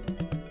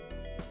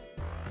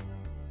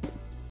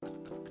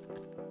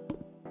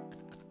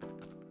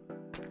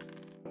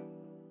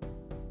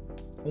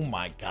 Oh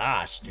my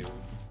gosh, dude.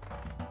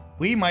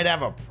 We might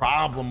have a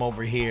problem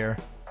over here.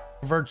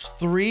 Converts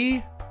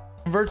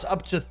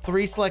up to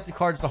 3 selected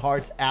cards to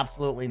hearts.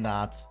 Absolutely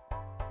not.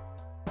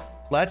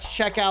 Let's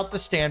check out the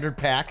standard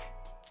pack.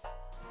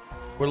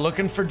 We're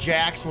looking for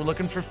jacks. We're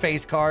looking for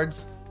face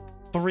cards.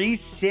 3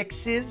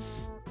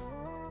 6s.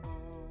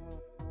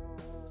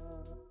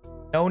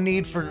 No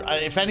need for,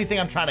 if anything,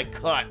 I'm trying to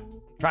cut.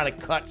 I'm trying to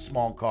cut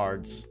small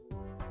cards.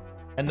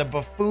 And the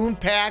buffoon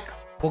pack,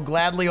 we'll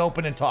gladly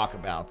open and talk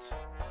about.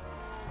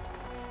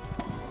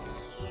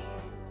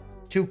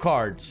 2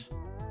 cards.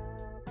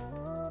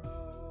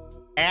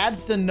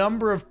 Adds the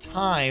number of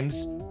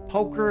times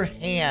poker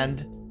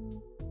hand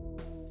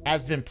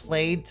has been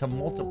played to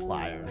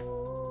multiplier.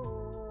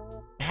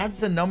 Adds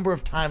the number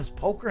of times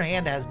poker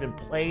hand has been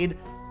played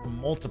to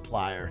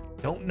multiplier.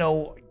 Don't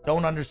know,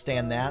 don't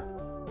understand that.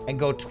 And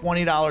go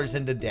 $20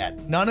 into debt.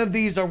 None of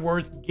these are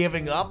worth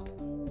giving up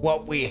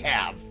what we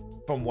have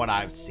from what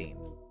I've seen.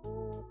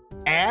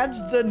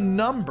 Adds the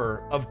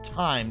number of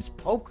times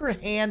poker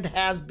hand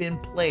has been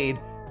played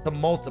to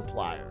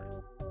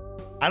multiplier.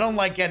 I don't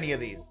like any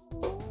of these.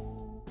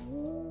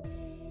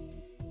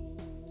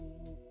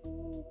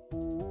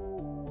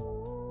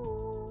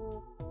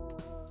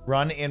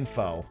 Run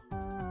info.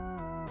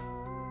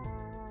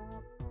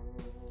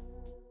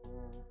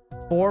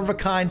 4 of a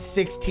kind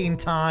 16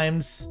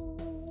 times.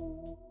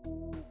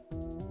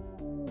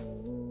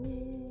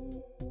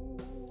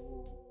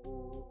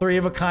 Three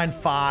of a kind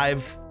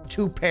 5.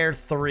 2 pair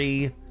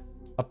 3.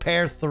 A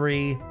pair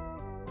 3.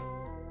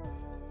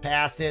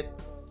 Pass it.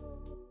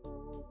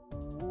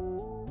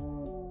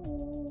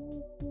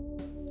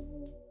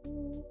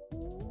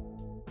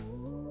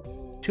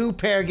 Two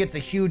pair gets a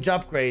huge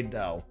upgrade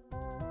though.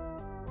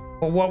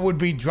 But what would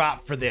be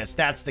dropped for this?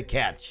 That's the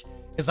catch.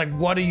 It's like,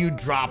 what are you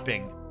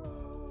dropping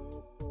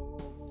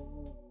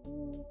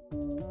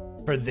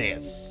for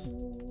this?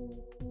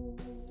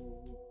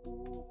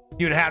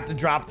 You'd have to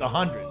drop the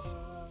 100.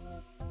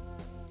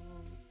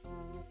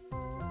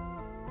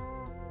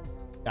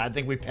 I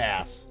think we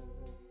pass.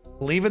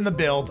 Believe in the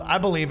build. I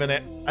believe in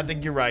it. I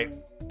think you're right.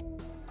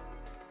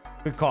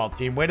 Good call,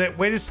 team. Way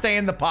to stay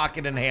in the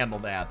pocket and handle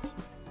that.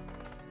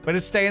 Way to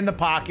stay in the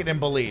pocket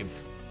and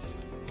believe.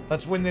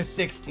 Let's win this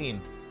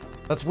 16.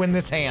 Let's win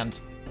this hand.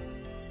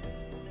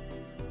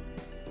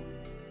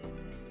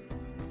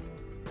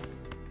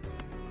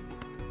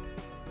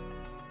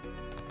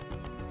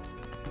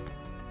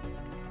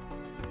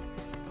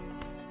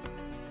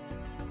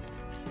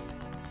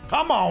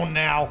 Come on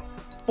now.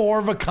 4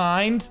 of a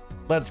kind.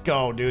 Let's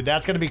go, dude.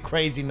 That's going to be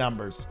crazy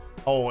numbers.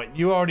 Oh,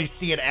 you already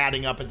see it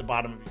adding up at the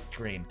bottom of your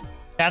screen.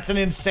 That's an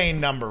insane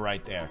number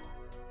right there.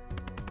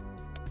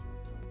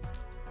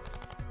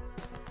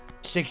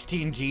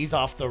 16 G's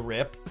off the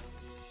rip.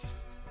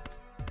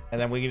 And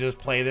then we can just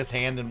play this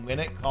hand and win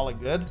it. Call it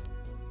good.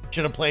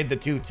 Should have played the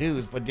 2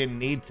 2s, but didn't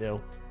need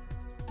to.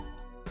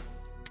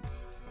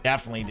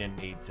 Definitely didn't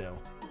need to.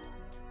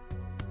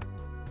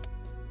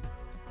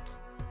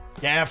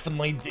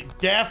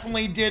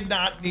 Definitely did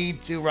not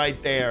need to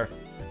right there.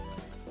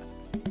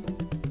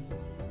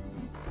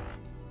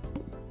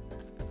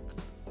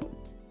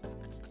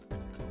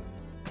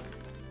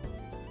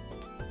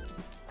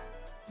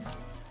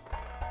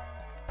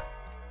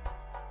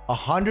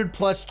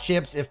 +100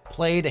 chips if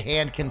played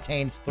hand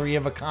contains 3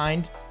 of a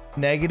kind.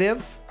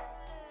 Negative.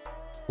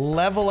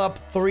 Level up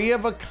 3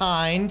 of a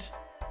kind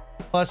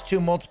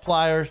 +2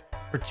 multiplier.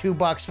 For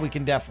 $2 we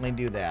can definitely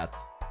do that.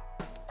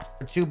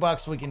 For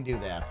 $2 we can do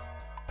that.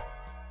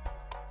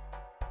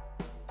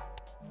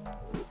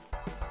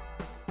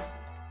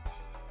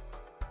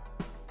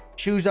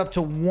 Choose up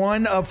to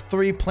 1 of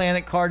 3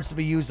 planet cards to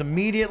be used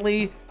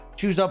immediately.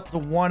 Choose up to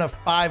 1 of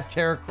 5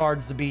 tarot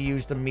cards to be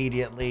used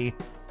immediately.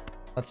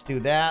 Let's do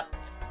that.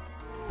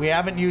 We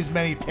haven't used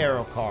many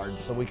tarot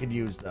cards, so we could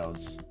use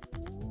those.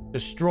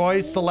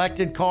 Destroys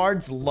selected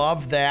cards.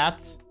 Love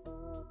that.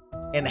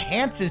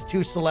 Enhances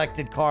 2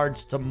 selected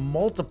cards to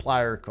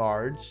multiplier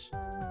cards.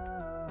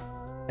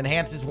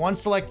 Enhances 1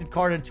 selected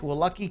card into a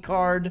lucky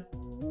card.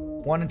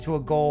 1 into a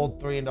gold,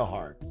 3 into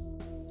hearts.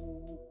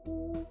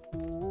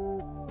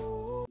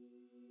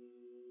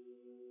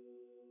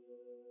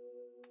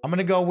 I'm going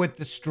to go with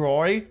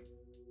destroy.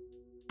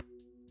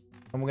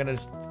 And we're going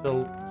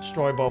to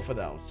destroy both of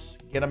those.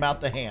 Get them out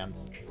the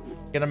hands.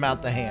 Get them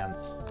out the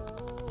hands.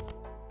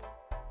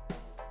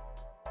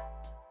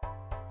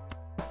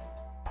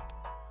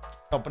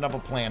 Open up a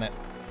planet.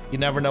 You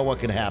never know what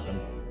can happen.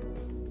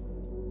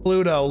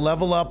 Pluto,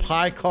 level up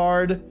high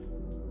card.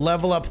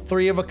 Level up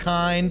 3 of a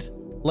kind.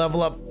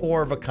 Level up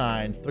 4 of a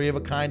kind. 3 of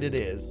a kind it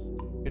is.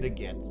 Good to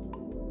get.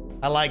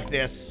 I like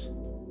this.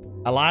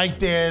 I like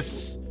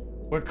this.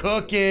 We're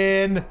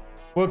cooking.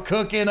 We're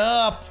cooking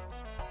up.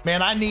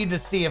 Man, I need to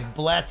see if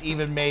Bless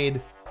even made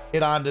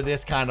it onto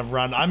this kind of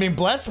run. I mean,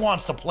 Bless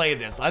wants to play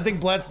this. I think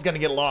Bless is going to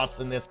get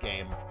lost in this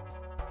game.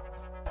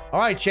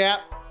 All right,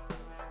 chat.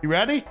 You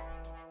ready?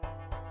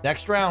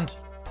 Next round.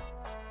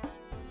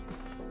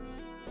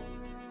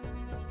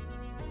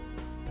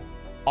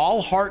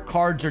 All heart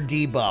cards are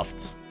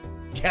debuffed.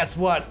 Guess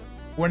what?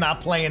 We're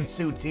not playing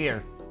suits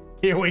here.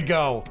 Here we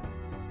go.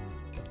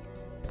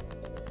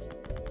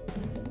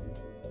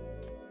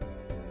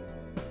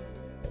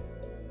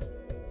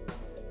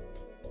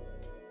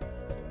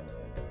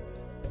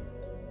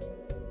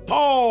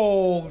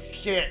 Oh,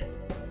 shit.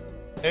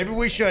 Maybe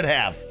we should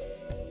have.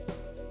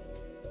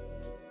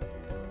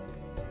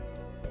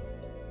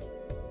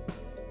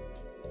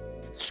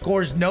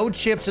 Scores no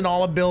chips and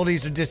all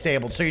abilities are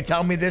disabled. So you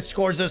tell me this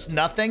scores us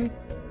nothing?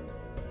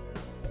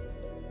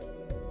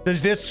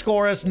 Does this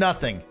score us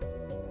nothing?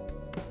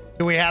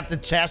 Do we have to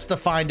test to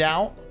find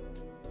out?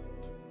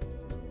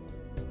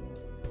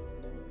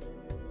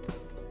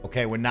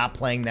 Okay, we're not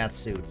playing that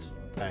suits.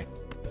 Okay.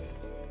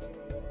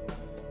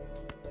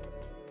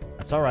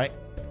 That's all right.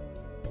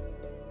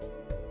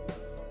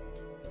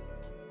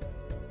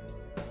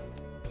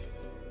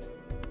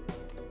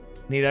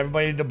 Need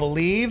everybody to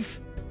believe.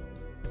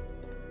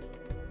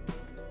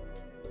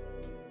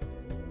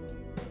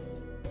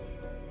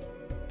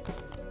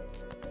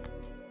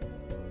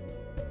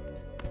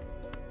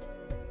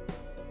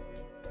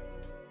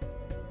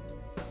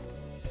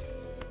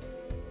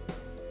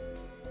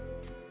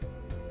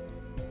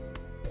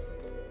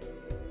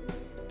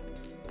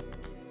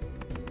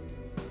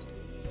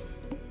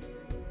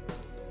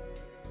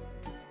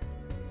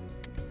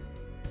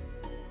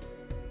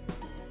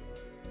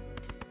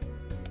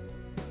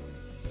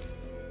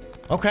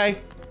 Okay.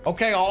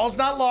 Okay, all's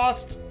not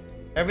lost.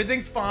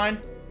 Everything's fine.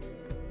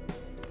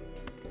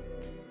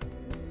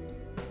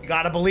 You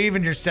gotta believe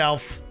in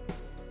yourself.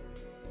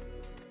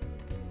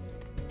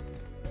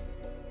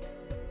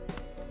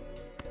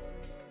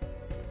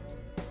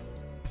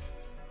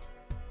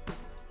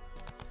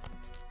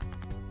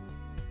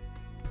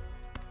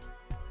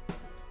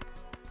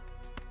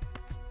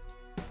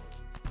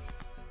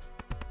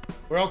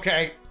 We're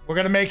okay. We're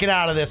gonna make it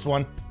out of this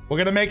one. We're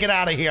gonna make it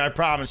out of here, I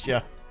promise you.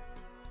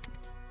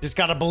 Just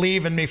gotta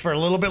believe in me for a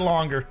little bit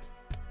longer.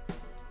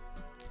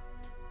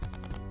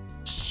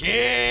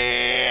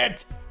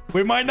 Shit!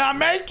 We might not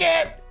make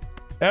it!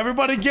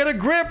 Everybody get a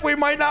grip, we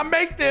might not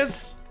make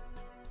this!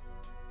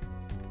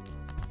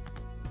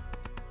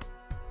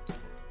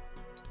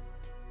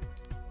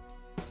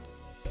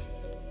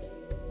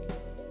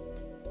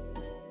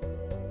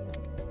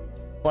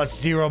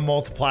 +0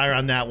 multiplier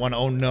on that one,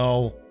 oh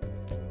no.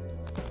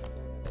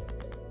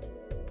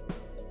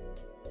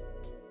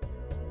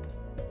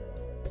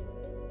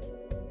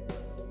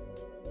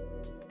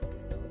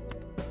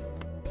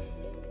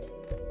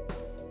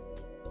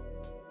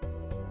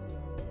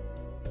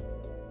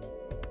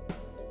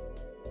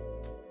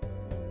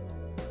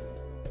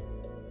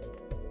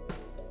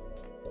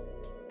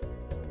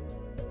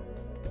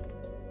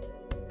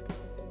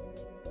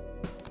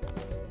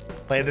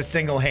 Play the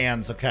single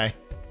hands, okay.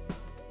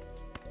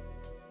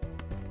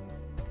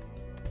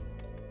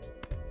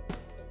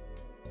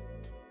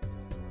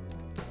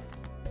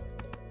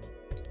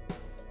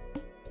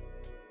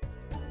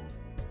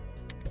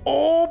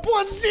 Oh,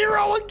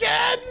 +0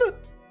 again!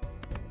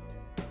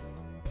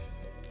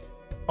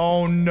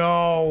 Oh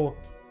no.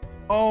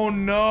 Oh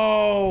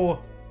no.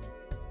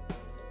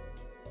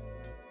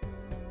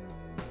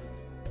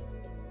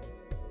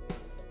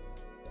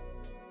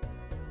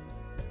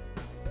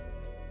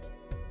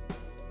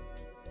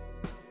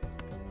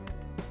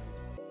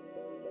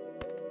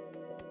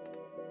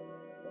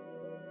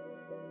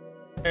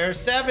 Pair of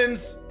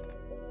sevens.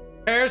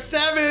 Pair of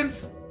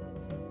sevens.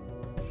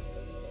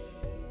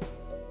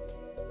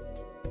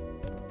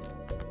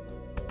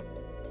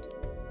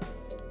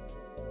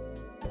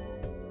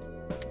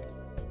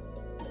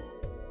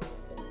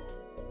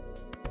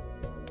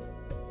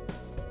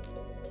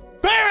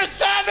 Pair of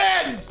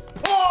sevens!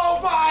 Oh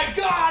my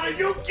God, are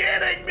you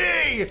kidding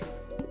me?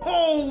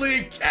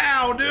 Holy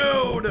cow,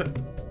 dude.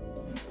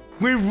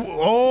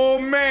 Oh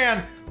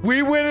man,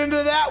 we went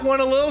into that one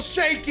a little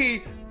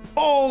shaky.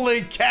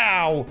 Holy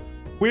cow.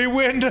 We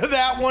went into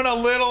that one a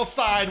little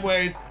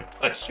sideways.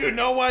 But you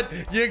know what?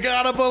 You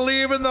gotta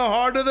believe in the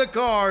heart of the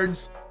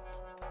cards.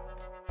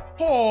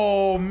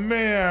 Oh,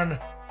 man.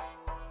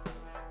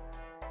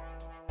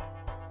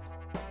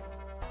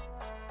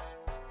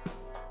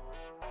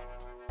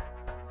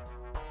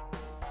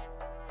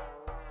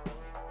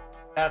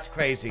 That's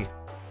crazy.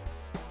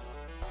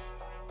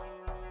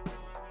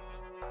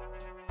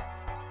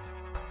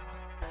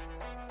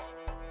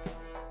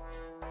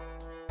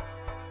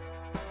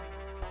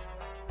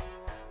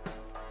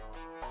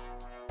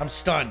 I'm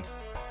stunned.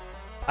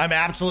 I'm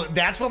absolutely,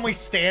 that's when we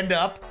stand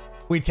up,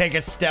 we take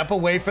a step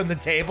away from the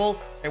table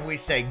and we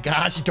say,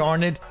 gosh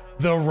darn it,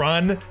 the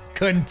run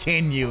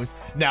continues.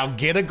 Now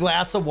get a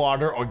glass of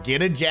water or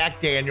get a Jack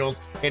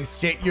Daniels and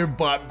sit your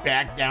butt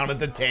back down at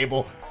the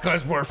table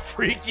because we're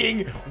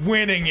freaking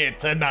winning it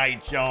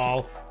tonight,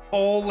 y'all.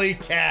 Holy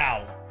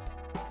cow.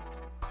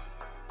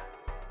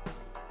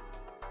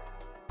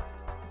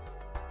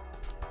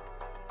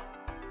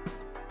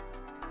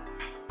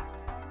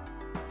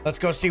 Let's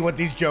go see what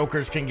these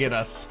jokers can get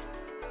us.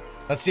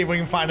 Let's see if we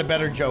can find a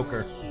better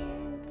joker.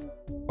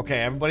 Okay,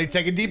 everybody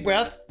take a deep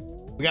breath.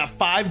 We got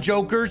 5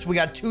 jokers. We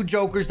got 2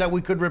 jokers that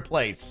we could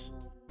replace.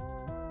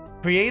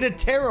 Create a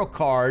tarot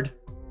card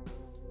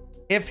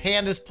if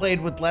hand is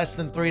played with less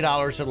than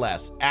 $3 or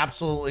less.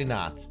 Absolutely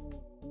not.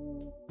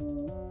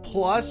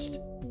 Plus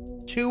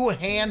 2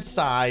 hand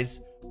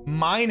size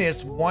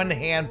minus 1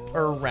 hand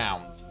per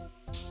round.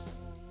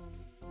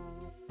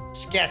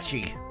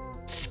 Sketchy.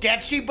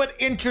 Sketchy, but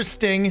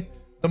interesting.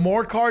 The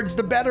more cards,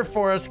 the better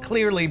for us,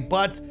 clearly,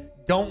 but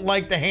don't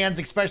like the hands,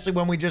 especially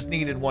when we just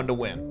needed one to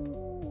win.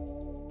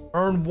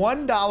 Earn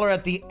 $1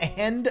 at the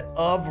end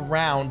of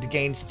round.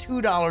 Gains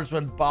 $2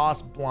 when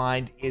boss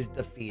blind is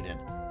defeated.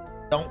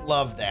 Don't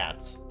love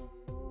that.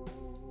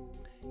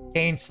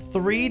 Gains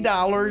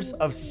 $3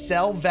 of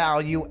sell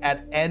value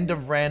at end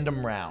of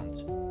random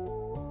round.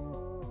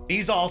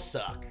 These all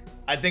suck.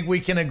 I think we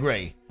can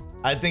agree.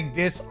 I think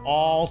this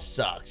all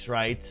sucks,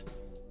 right?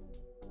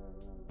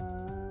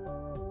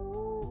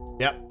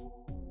 Yep.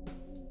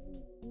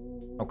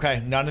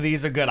 Okay, none of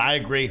these are good. I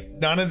agree.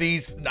 None of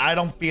these. I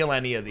don't feel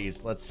any of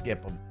these. Let's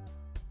skip them.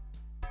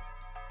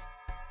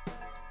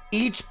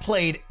 Each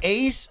played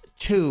ace,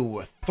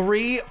 2,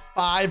 3,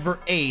 5, or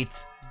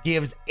 8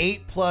 gives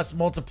 8+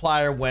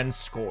 multiplier when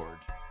scored.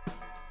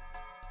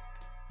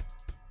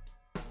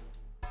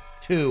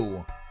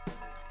 2.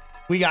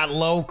 We got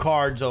low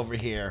cards over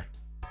here.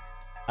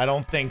 I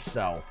don't think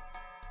so.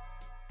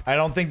 I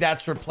don't think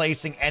that's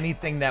replacing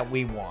anything that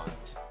we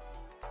want.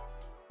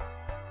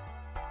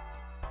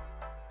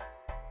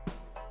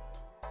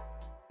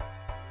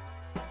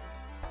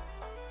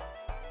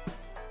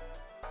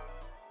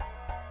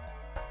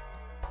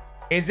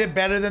 Is it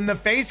better than the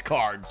face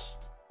cards?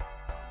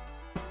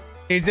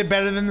 Is it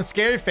better than the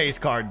scary face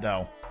card,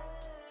 though?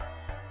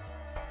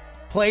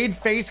 Played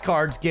face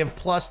cards give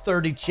plus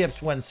 30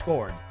 chips when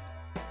scored.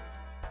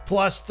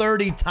 Plus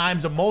 30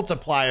 times a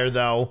multiplier,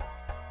 though.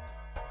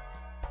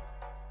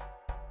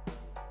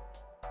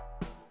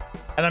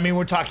 And I mean,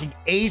 we're talking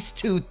ace,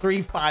 2,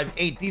 3, 5,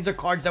 8. These are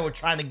cards that we're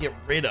trying to get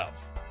rid of.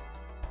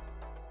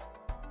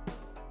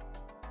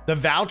 The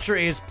voucher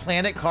is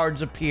planet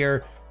cards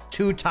appear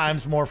 2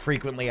 times more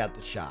frequently at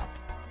the shop.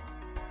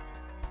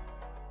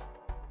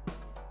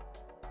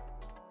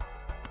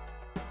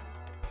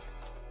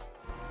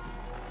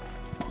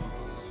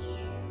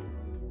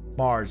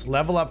 Mars,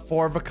 level up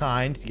 4 of a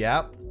kind.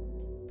 Yep.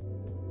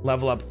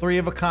 Level up 3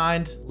 of a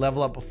kind.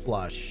 Level up a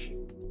flush.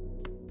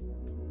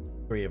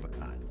 3 of a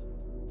kind.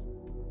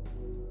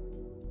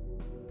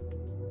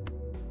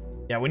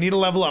 Yeah, we need to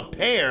level up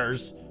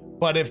pairs,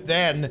 but if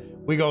then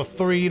we go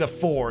 3 to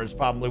 4 is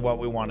probably what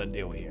we want to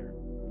do here.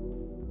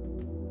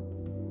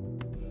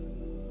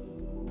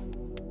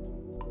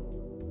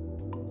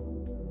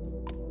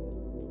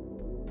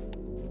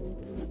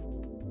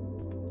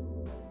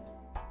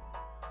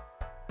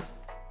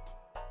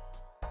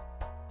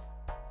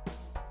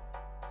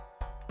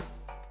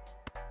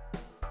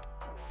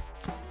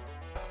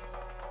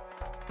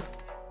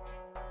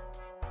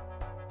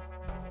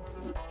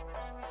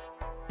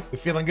 We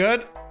feeling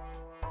good?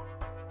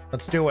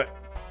 Let's do it.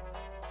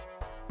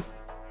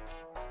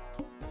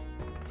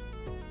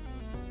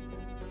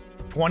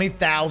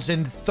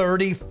 $20,000,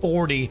 30,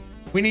 40.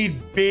 We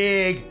need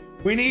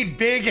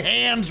big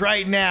hands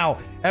right now.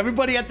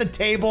 Everybody at the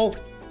table,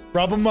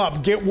 rub them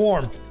up, get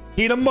warm.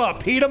 Heat them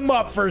up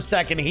for a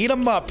second. Heat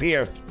them up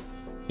here.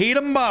 Heat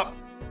them up.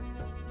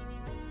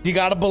 You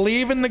got to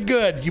believe in the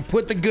good. You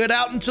put the good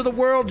out into the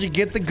world, you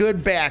get the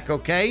good back,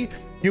 okay?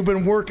 You've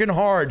been working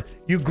hard.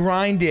 You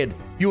grinded.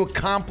 You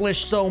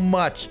accomplished so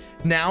much.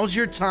 Now's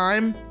your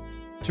time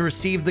to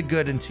receive the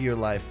good into your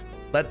life.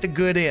 Let the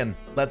good in.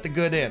 Let the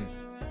good in.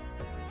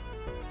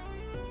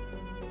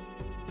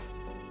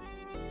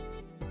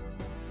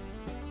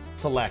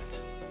 Select.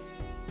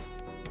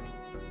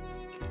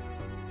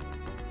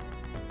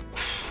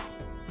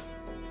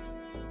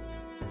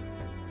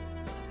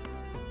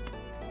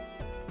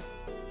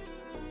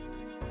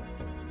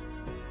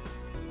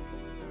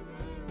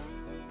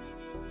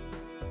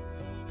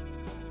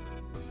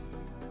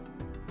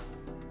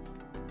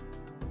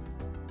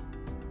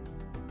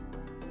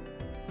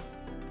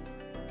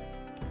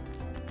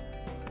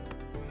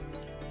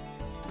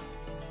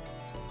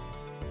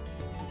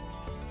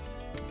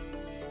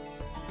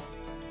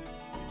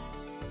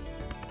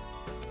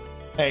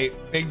 Hey,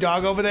 big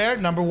dog over there,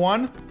 number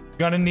 1,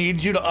 gonna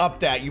need you to up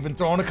that. You've been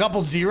throwing a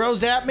couple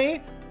zeros at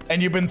me,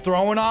 and you've been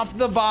throwing off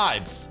the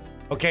vibes.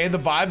 Okay, the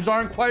vibes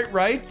aren't quite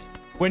right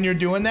when you're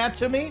doing that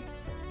to me.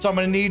 So I'm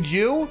gonna need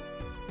you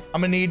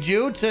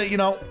to, you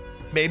know,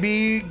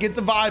 maybe get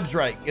the vibes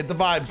right. Get the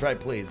vibes right,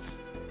 please.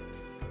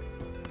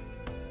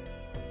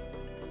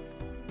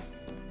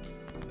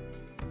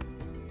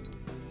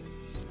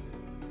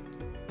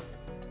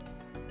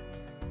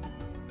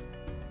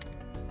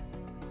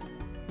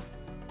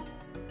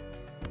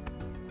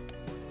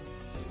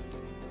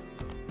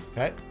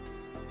 Okay.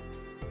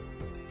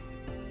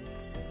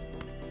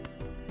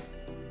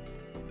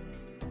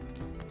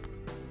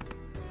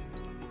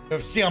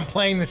 See, I'm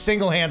playing the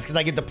single hands because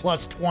I get the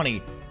plus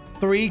 20.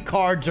 3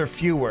 cards or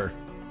fewer.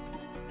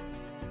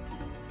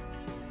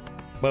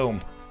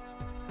 Boom.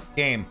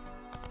 Game.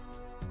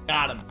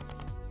 Got him.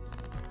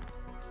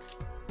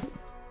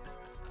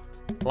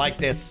 I like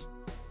this.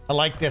 I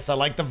like this. I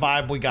like the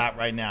vibe we got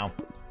right now.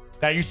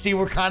 Now you see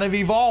we're kind of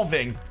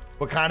evolving.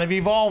 We're kind of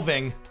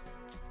evolving.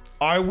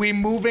 Are we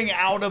moving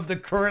out of the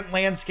current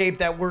landscape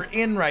that we're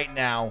in right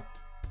now?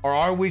 Or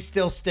are we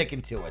still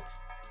sticking to it?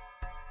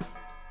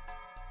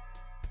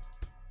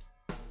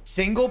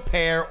 Single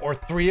pair or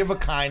 3 of a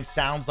kind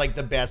sounds like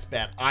the best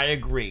bet. I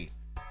agree.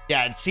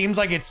 Yeah, it seems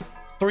like it's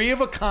 3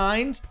 of a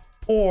kind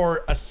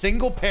or a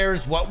single pair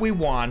is what we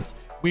want.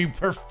 We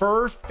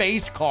prefer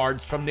face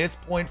cards from this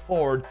point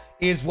forward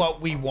is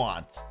what we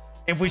want.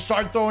 If we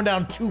start throwing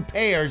down 2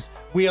 pairs,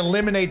 we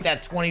eliminate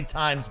that 20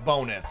 times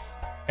bonus.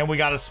 And we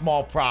got a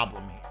small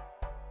problem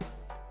here.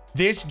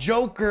 This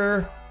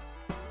Joker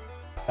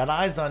got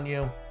eyes on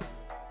you.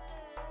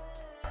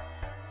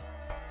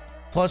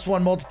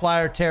 +1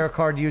 multiplier, tarot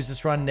card used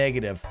this run,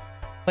 negative.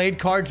 Played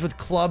cards with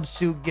club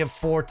suit give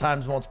 4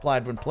 times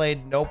multiplied when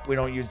played. Nope, we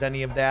don't use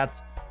any of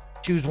that.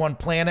 Choose 1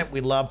 planet.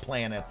 We love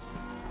planets.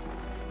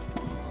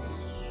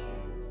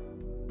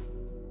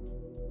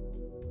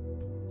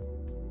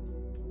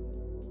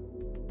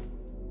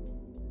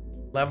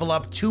 Level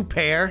up 2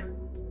 pair.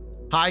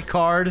 High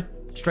card,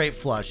 straight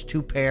flush.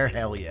 2 pair,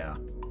 hell yeah.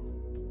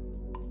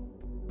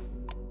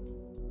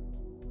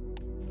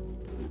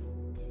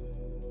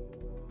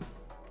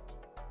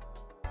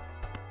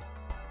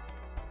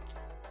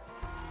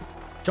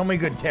 Show me a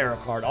good tarot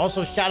card.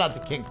 Also, shout out to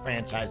King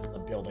Franchise in the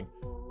building.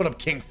 What up,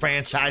 King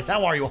Franchise?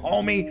 How are you,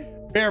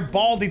 homie? Bear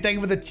Baldy, thank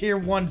you for the tier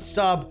 1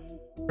 sub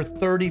for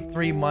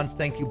 33 months.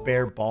 Thank you,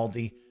 Bear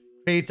Baldy.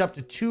 Creates up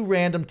to 2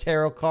 random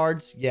tarot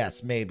cards.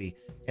 Yes, maybe.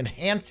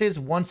 Enhances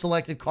 1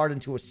 selected card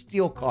into a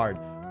steel card.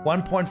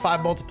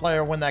 1.5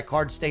 multiplier when that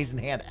card stays in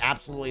hand.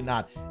 Absolutely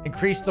not.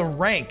 Increase the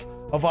rank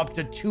of up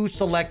to 2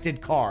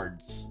 selected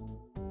cards.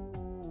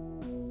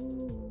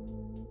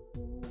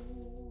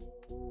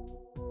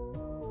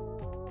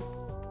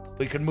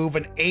 We could move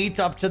an 8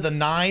 up to the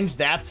 9s.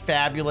 That's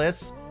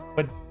fabulous.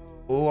 But,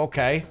 oh,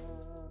 okay.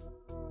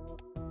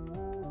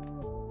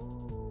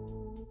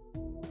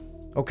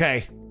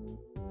 Okay.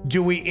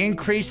 Do we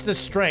increase the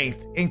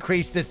strength?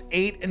 Increase this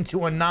 8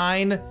 into a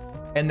 9,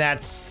 and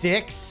that's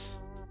 6.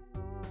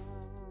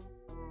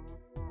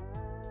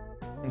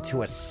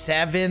 Into a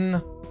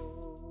 7.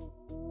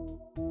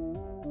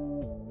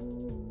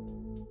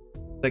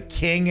 The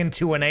king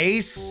into an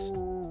ace.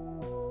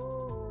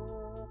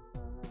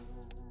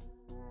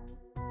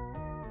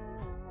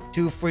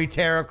 2 free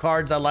tarot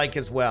cards I like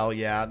as well.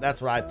 Yeah, that's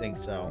what I think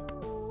so.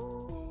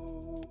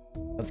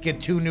 Let's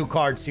get 2 new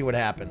cards, see what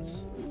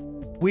happens.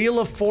 Wheel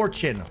of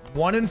Fortune.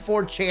 1 in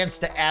 4 chance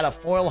to add a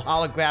foil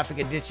holographic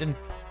edition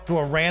to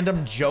a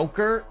random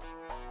Joker.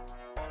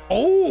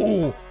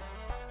 Oh!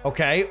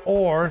 Okay,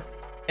 or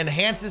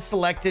enhances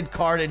selected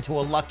card into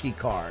a lucky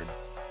card.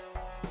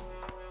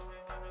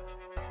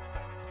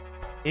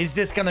 Is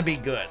this gonna be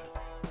good?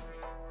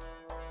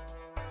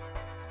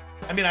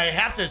 I mean, I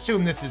have to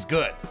assume this is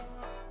good.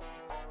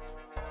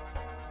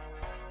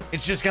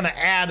 It's just gonna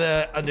add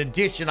an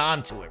addition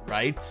onto it,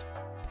 right?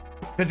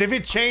 Because if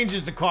it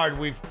changes the card,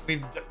 we've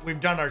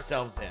done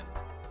ourselves in.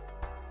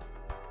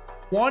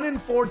 1 in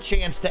 4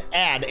 chance to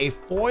add a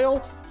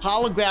foil,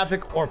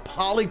 holographic, or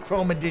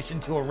polychrome edition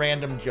to a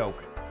random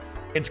Joker.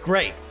 It's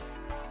great.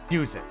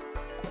 Use it.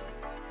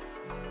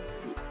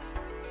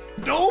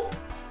 Nope.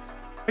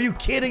 Are you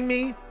kidding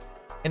me?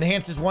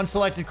 Enhances 1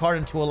 selected card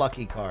into a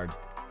lucky card.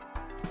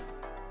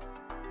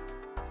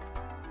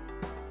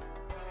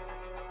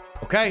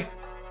 Okay.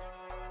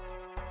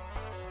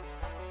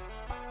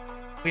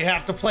 We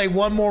have to play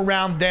 1 more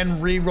round, then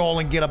re-roll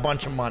and get a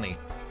bunch of money.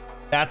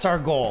 That's our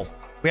goal.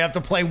 We have to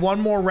play 1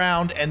 more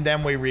round and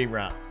then we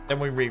rerun.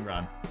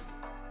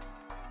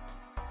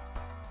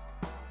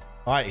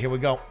 All right, here we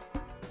go.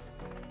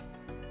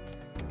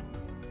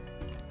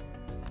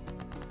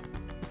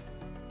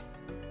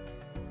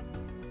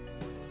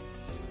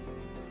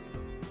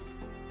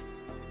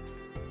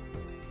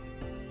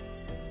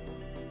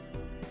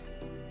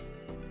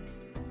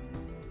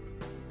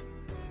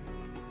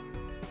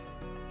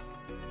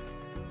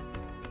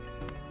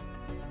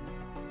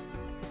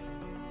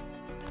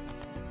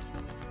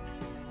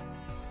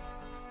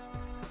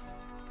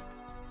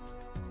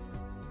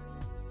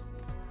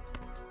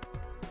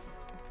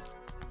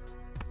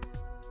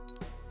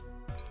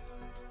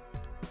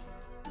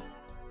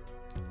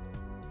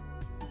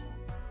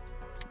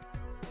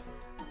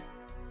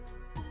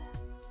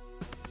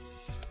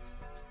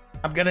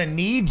 I'm gonna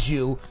need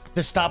you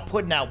to stop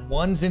putting out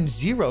 1s and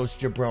 0s,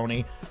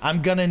 jabroni.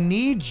 I'm gonna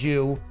need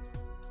you.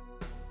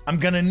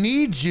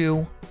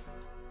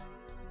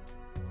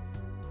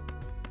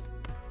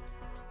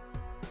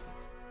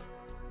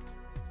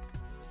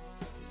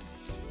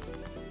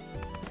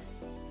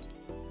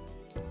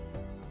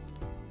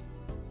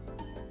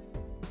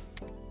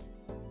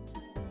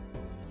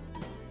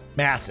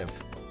 Massive.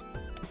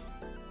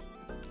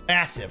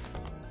 Massive.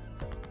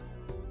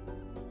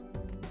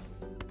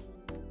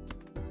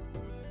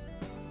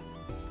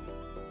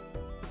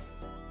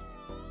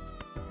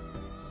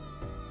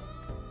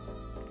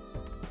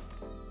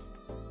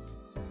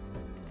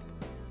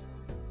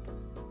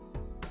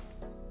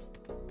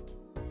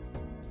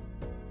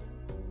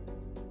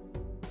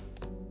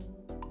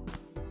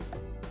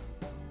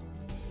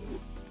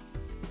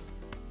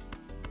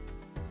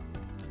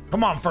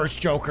 Come on, first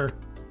Joker.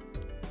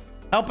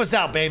 Help us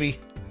out, baby.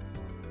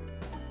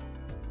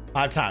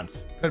 5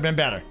 times. Could have been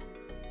better.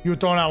 You were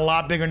throwing out a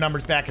lot bigger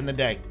numbers back in the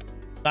day.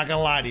 Not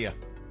gonna lie to you.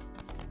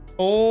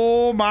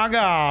 Oh my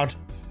God.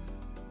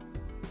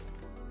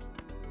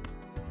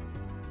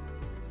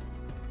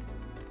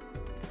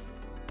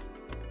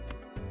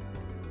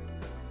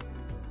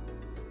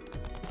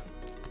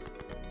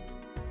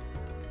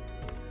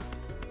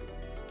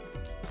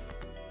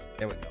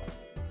 There we go.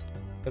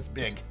 That's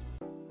big.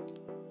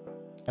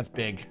 That's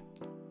big.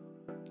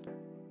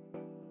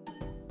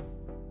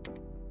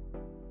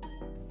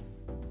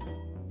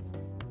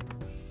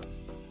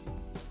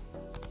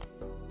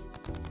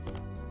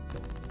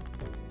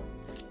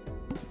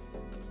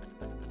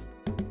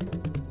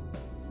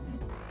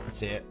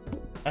 That's it.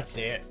 That's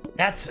it.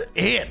 That's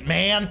it,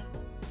 man.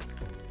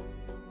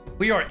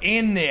 We are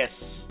in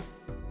this.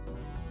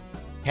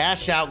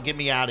 Cash out, get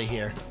me out of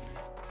here.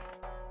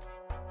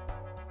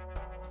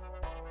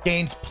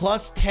 Gains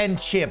plus 10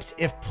 chips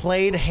if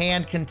played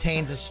hand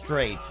contains a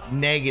straight.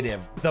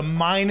 Negative. The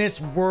Minus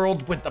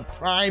World with the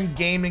Prime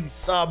Gaming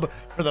sub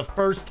for the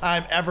first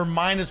time ever.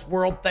 Minus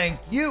World,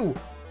 thank you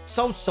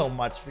so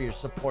much for your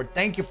support.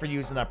 Thank you for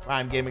using that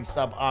Prime Gaming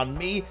sub on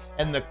me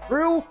and the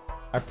crew.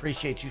 I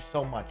appreciate you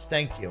so much.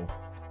 Thank you.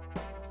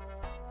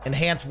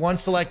 Enhance one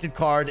selected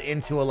card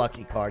into a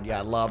lucky card. Yeah,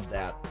 I love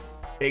that.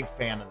 Big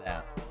fan of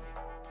that.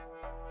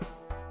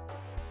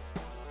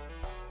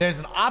 There's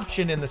an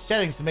option in the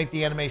settings to make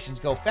the animations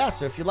go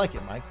faster if you like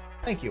it, Mike.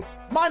 Thank you.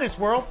 Minus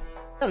World,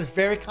 that is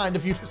very kind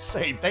of you to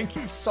say. Thank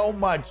you so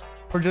much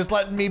for just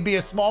letting me be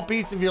a small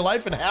piece of your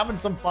life and having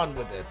some fun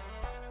with it.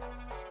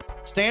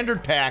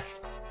 Standard pack.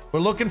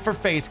 We're looking for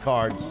face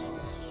cards.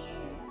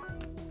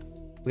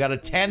 We got a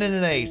 10 and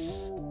an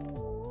ace.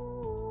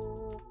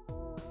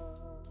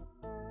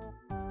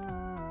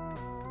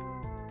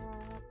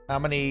 How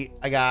many?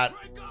 I got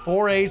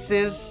 4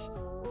 aces.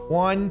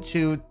 1,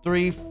 2,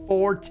 3,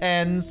 4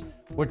 10s.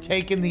 We're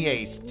taking the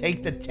ace.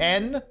 Take the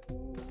 10.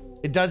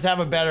 It does have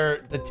a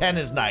better, the 10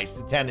 is nice.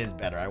 The 10 is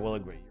better. I will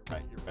agree. You're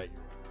right. You're right.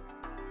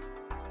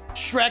 You're right.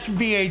 Shrek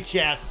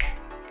VHS.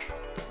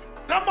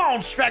 Come on,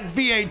 Shrek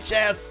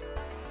VHS.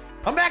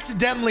 I'm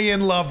accidentally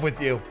in love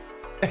with you.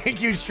 Thank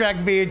you,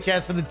 Shrek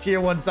VHS, for the tier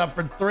 1 sub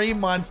for 3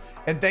 months.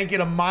 And thank you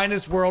to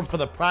Minus World for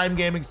the Prime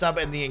Gaming sub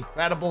and the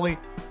incredibly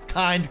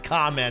kind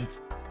comment.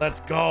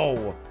 Let's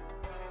go.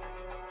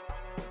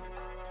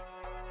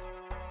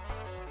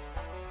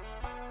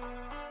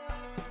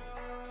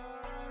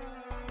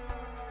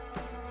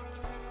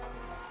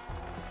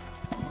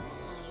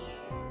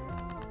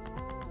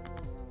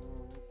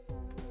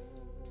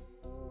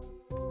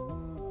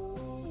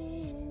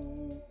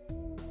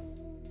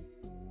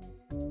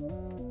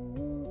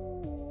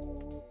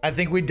 I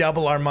think we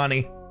double our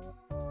money.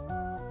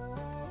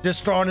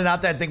 Just throwing it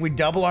out there. I think we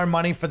double our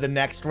money for the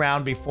next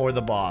round before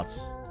the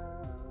boss.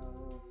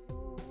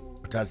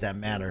 Or does that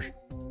matter?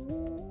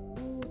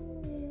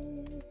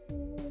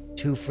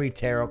 2 free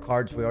tarot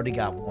cards. We already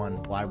got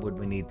 1. Why would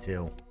we need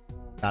 2?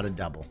 Gotta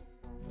double.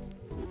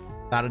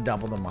 Gotta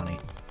double the money.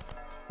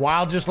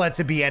 Wild just lets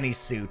it be any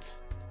suit.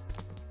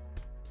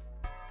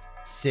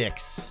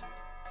 6.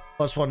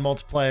 +1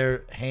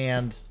 multiplayer.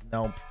 Hand.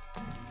 Nope.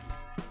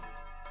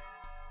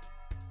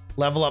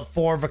 Level up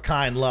 4 of a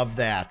kind. Love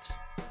that.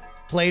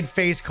 Played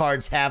face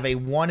cards have a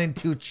 1 in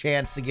 2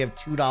 chance to give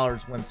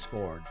 $2 when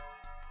scored.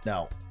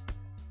 No.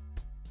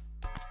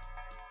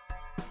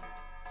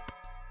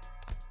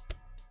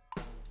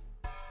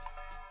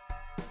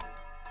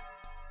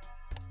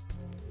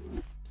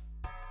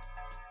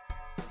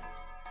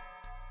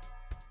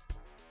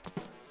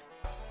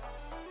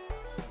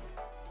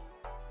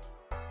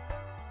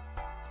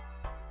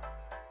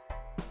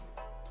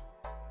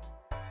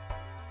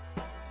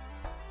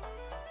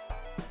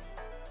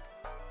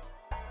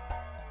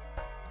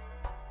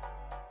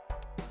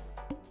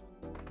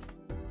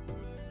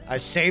 I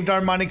saved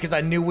our money because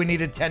I knew we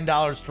needed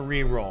 $10 to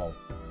re-roll.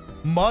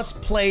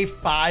 Must play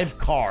 5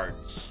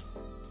 cards.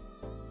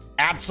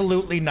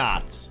 Absolutely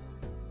not.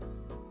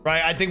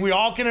 Right? I think we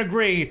all can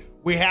agree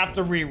we have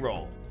to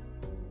re-roll.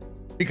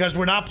 Because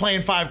we're not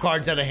playing 5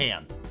 cards at a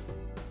hand.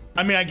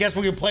 I mean, I guess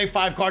we can play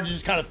 5 cards and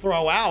just kind of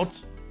throw out.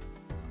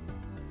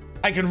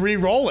 I can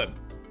re-roll him.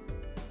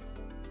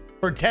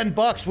 For 10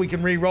 bucks, we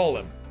can re-roll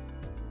him.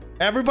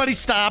 Everybody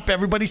stop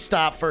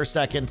for a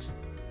second.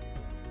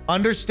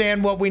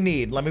 Understand what we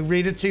need. Let me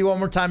read it to you one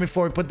more time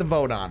before we put the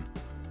vote on.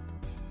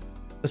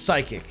 The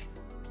Psychic.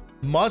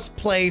 Must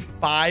play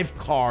 5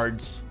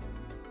 cards.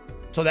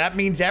 So that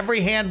means every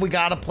hand we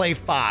gotta play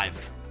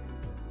 5.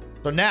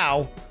 So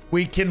now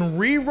we can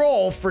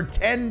re-roll for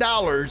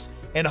 $10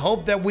 and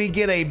hope that we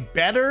get a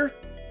better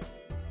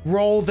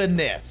roll than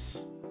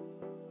this.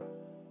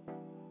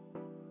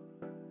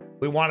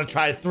 We want to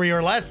try 3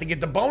 or less to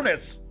get the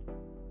bonus.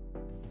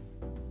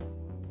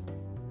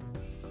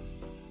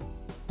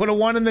 Put a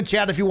 1 in the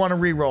chat if you want to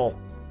re-roll.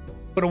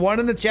 Put a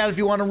 1 in the chat if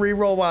you want to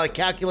re-roll while I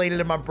calculate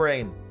it in my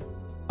brain.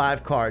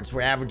 5 cards.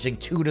 We're averaging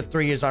 2 to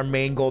 3 is our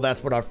main goal.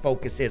 That's what our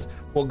focus is.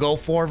 We'll go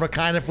 4 of a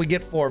kind if we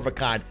get 4 of a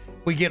kind.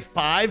 If we get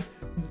 5,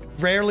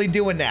 rarely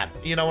doing that.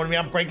 You know what I mean?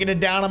 I'm breaking it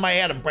down in my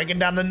head. I'm breaking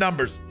down the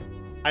numbers.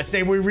 I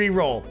say we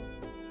re-roll.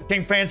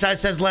 King Franchise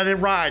says let it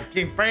ride.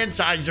 King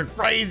Franchise, you're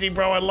crazy,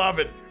 bro. I love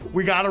it.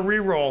 We got to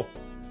re-roll.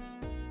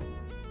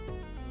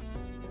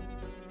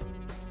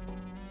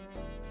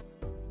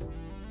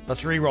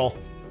 Let's re-roll.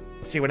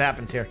 See what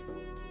happens here.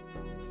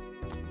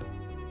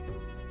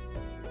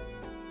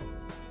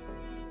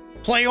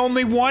 Play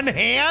only 1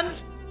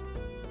 hand?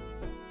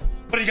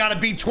 But you gotta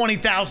beat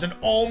 20,000.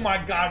 Oh my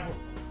God.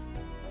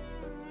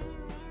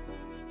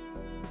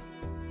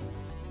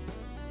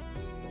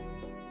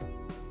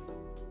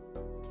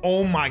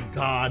 Oh my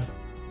God.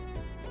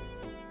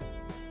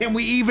 Can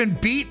we even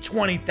beat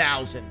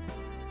 20,000?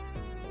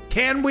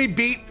 Can we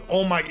beat,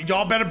 oh my,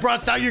 y'all better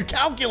bust out your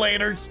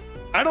calculators.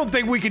 I don't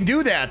think we can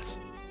do that.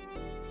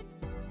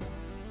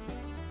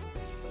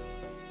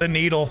 The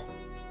needle.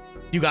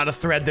 You gotta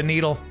thread the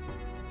needle.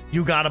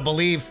 You gotta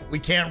believe. We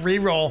can't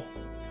re-roll.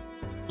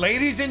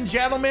 Ladies and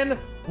gentlemen,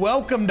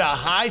 welcome to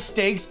High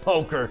Stakes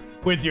Poker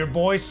with your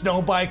boy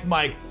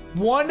SnowBikeMike.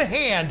 One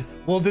hand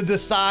will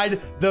decide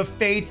the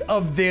fate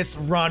of this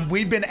run.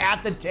 We've been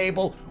at the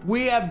table.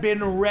 We have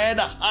been red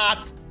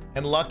hot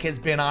and luck has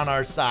been on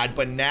our side.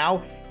 But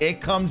now it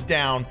comes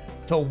down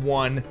to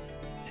one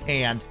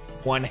hand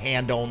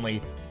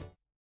only.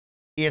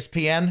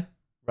 ESPN,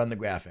 run the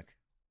graphic.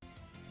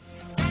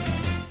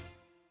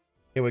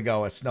 Here we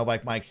go as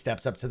SnowBikeMike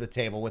steps up to the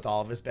table with all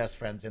of his best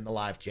friends in the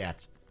live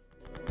chat.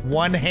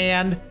 One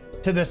hand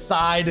to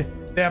decide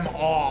them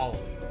all.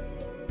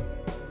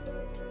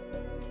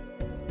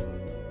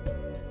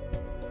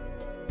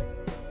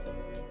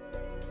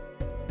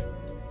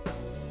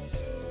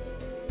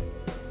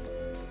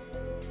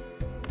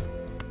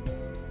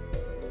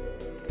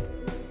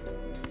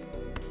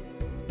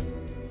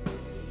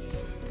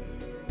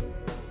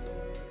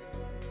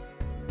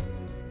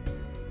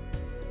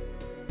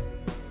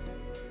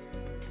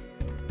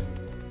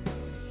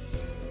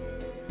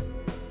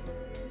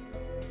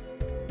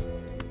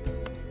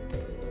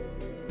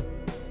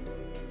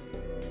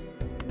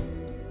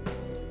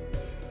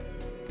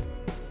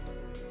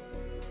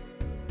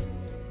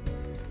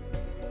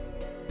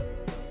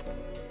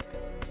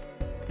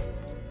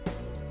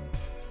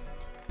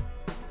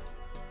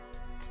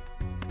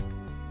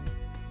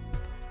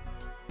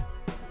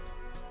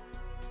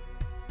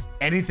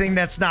 Anything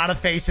that's not a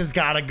face has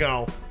got to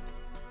go.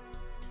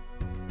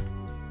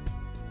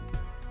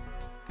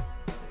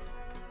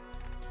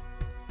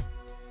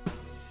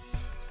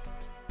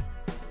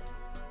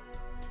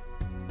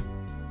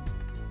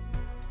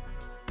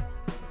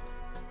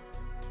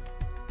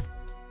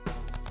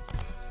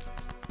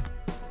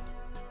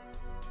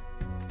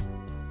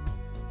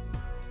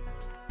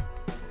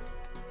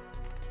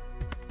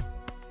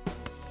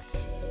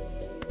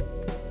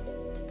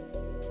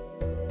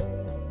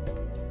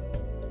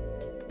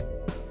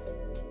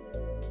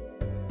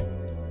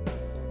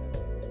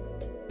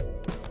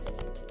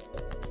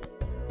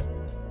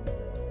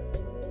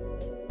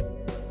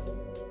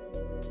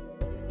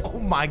 Oh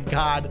my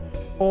God.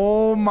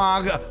 Oh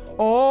my God.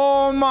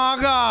 Oh my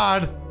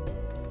God.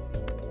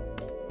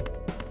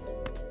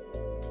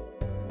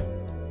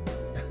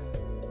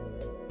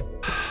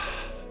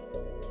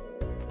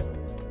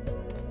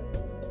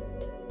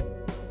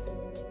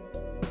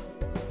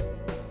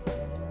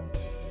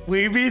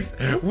 We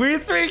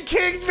three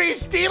kings be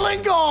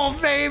stealing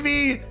gold,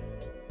 baby.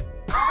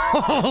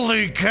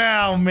 Holy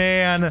cow,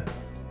 man.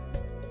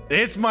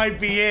 This might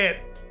be it.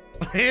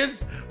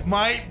 This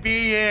might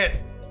be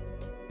it.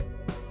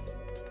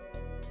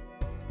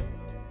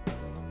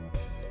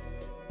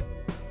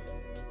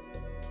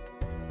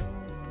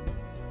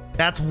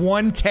 That's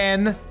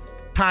 110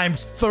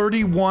 times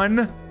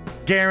 31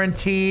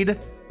 guaranteed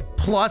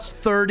plus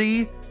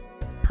 30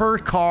 per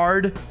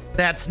card.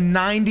 That's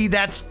 90.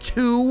 That's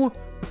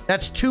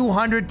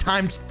 200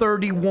 times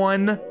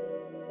 31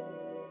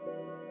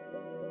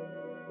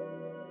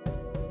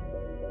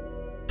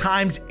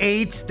 times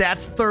 8.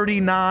 That's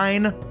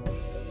 39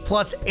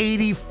 plus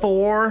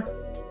 84.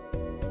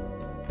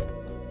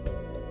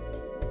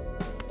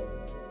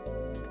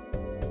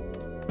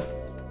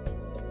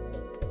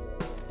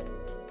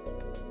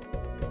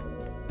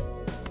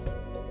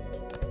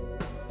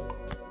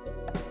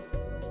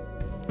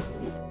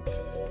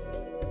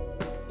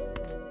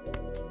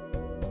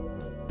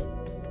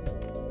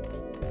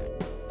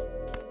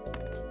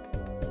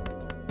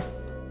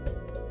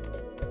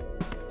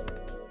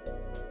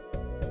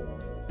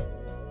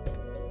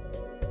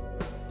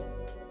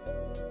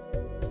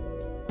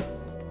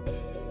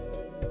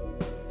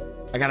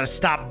 I gotta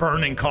stop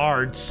burning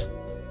cards.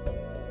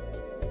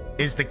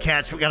 Is the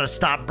catch. We gotta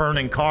stop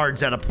burning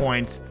cards at a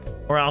point,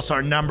 or else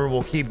our number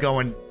will keep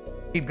going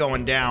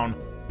down.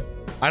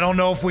 I don't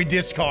know if we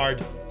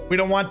discard. We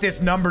don't want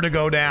this number to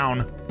go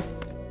down.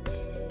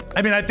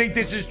 I mean, I think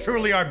this is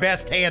truly our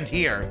best hand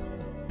here.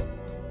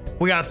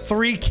 We got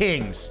 3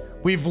 kings.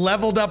 We've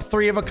leveled up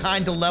 3 of a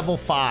kind to level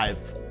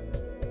 5.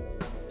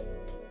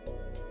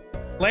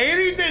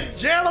 Ladies and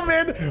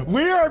gentlemen,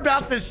 we are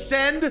about to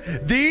send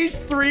these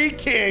 3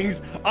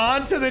 kings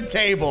onto the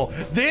table.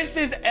 This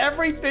is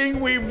everything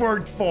we've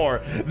worked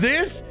for.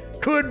 This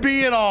could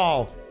be it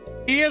all.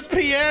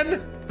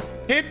 ESPN,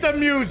 hit the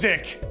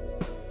music.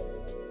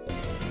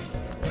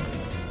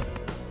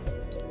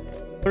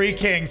 3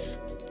 kings.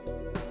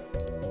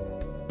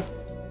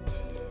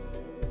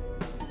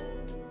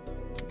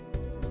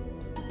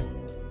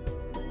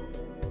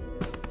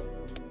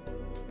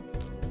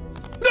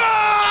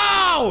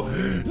 No!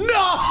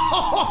 No!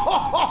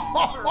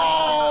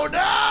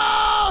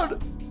 No!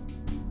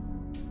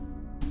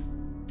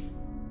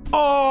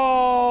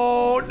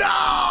 Oh,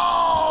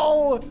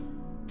 no!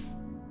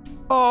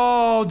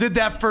 Oh, did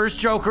that first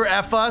Joker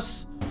F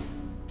us?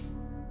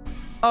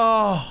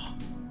 Oh.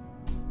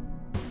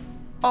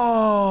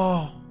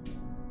 Oh.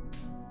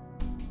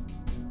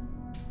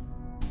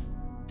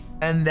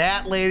 And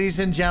that, ladies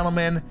and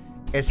gentlemen,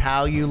 is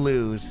how you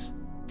lose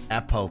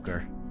at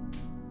poker.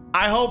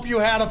 I hope you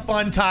had a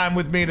fun time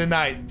with me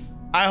tonight.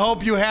 I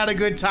hope you had a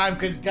good time,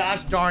 because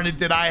gosh darn it,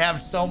 did I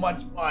have so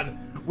much fun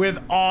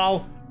with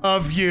all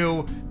of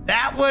you.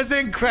 That was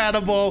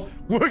incredible.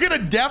 We're gonna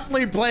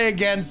definitely play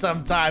again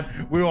sometime.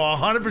 We will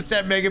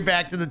 100% make it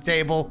back to the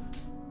table.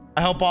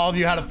 I hope all of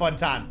you had a fun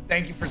time.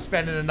 Thank you for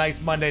spending a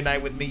nice Monday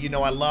night with me. You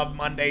know I love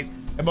Mondays,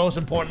 and most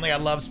importantly, I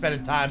love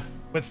spending time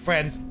with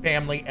friends,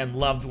 family, and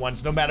loved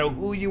ones. No matter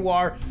who you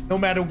are, no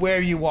matter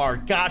where you are.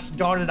 Gosh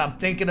darn it, I'm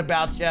thinking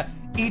about you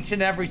each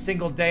and every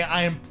single day.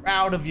 I am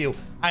proud of you.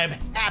 I am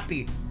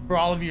happy for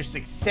all of your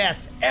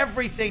success,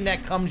 everything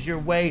that comes your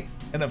way,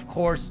 and of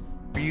course,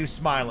 for you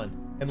smiling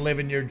and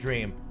living your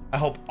dream. I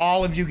hope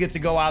all of you get to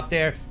go out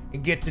there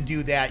and get to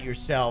do that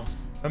yourselves.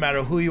 No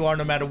matter who you are,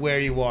 no matter where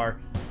you are,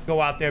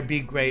 go out there, be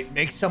great,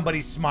 make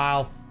somebody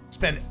smile,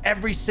 spend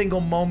every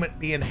single moment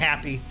being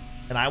happy,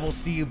 and I will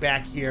see you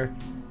back here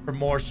for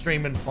more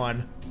streaming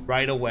fun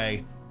right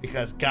away,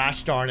 because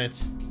gosh darn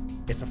it,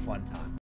 it's a fun time.